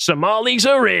out. Somalis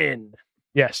are in.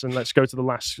 Yes, and let's go to the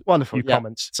last few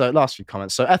comments. So last few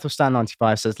comments. So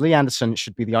Ethelstan95 says, Lee Anderson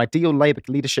should be the ideal Labour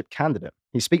leadership candidate.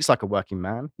 He speaks like a working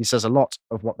man. He says a lot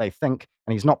of what they think,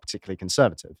 and he's not particularly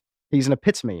conservative. He's an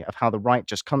epitome of how the right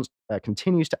just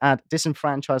continues to add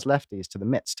disenfranchised lefties to the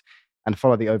midst and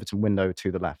follow the Overton window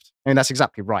to the left. I mean, that's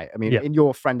exactly right. I mean, in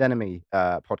your Friend Enemy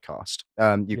podcast,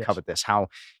 you covered this, how,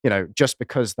 just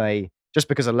because a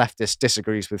leftist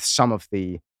disagrees with some of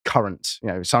the current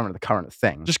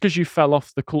thing. Just because you fell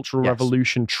off the Cultural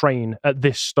Revolution train at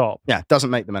this stop. Yeah, doesn't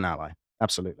make them an ally.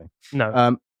 Absolutely.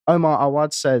 No. Omar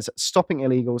Awad says, stopping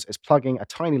illegals is plugging a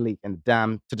tiny leak in the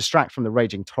dam to distract from the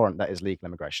raging torrent that is legal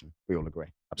immigration. We all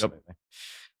agree. Absolutely.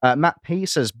 Yep. Matt P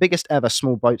says, biggest ever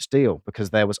small boats deal,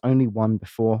 because there was only one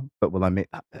before, but we'll omit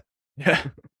that bit. Yeah.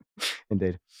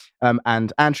 Indeed.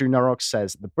 And Andrew Norog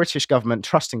says, the British government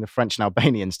trusting the French and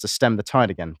Albanians to stem the tide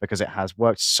again, because it has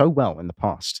worked so well in the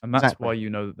past. And that's why you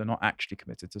know that they're not actually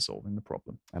committed to solving the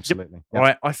problem. Absolutely. Yep. All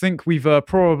right, I think we've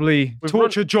probably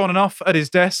tortured John enough at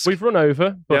his desk. We've run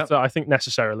over, but I think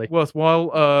necessarily.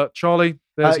 Worthwhile. Charlie,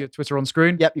 there's your Twitter on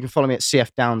screen. Yep, you can follow me at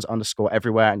CFDowns_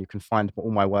 everywhere, and you can find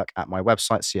all my work at my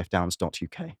website,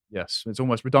 cfdowns.uk. Yes, it's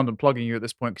almost redundant plugging you at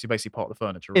this point because you're basically part of the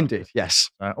furniture. Right? Indeed,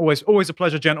 yes. Always a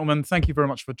pleasure, gentlemen. Thank you very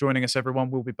much for joining us, everyone.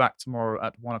 We'll be back tomorrow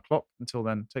at 1 o'clock. Until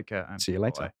then, take care and see you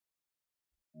later.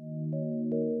 Bye.